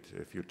repeat it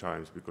a few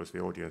times because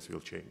the audience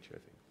will change, I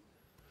think.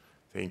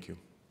 Thank you.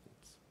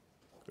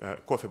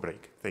 Coffee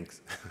break,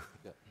 thanks.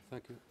 Yeah,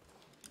 thank you.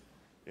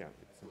 Yeah,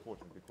 it's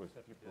important because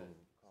people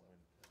come and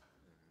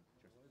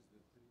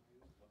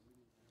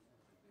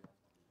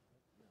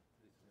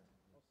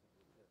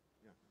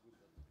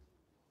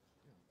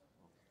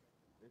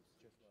just... It's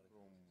just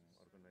from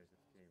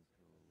organizers came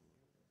to...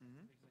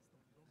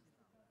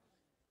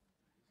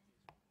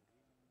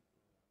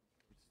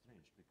 It's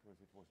strange because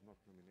it was not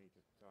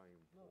nominated time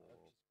for...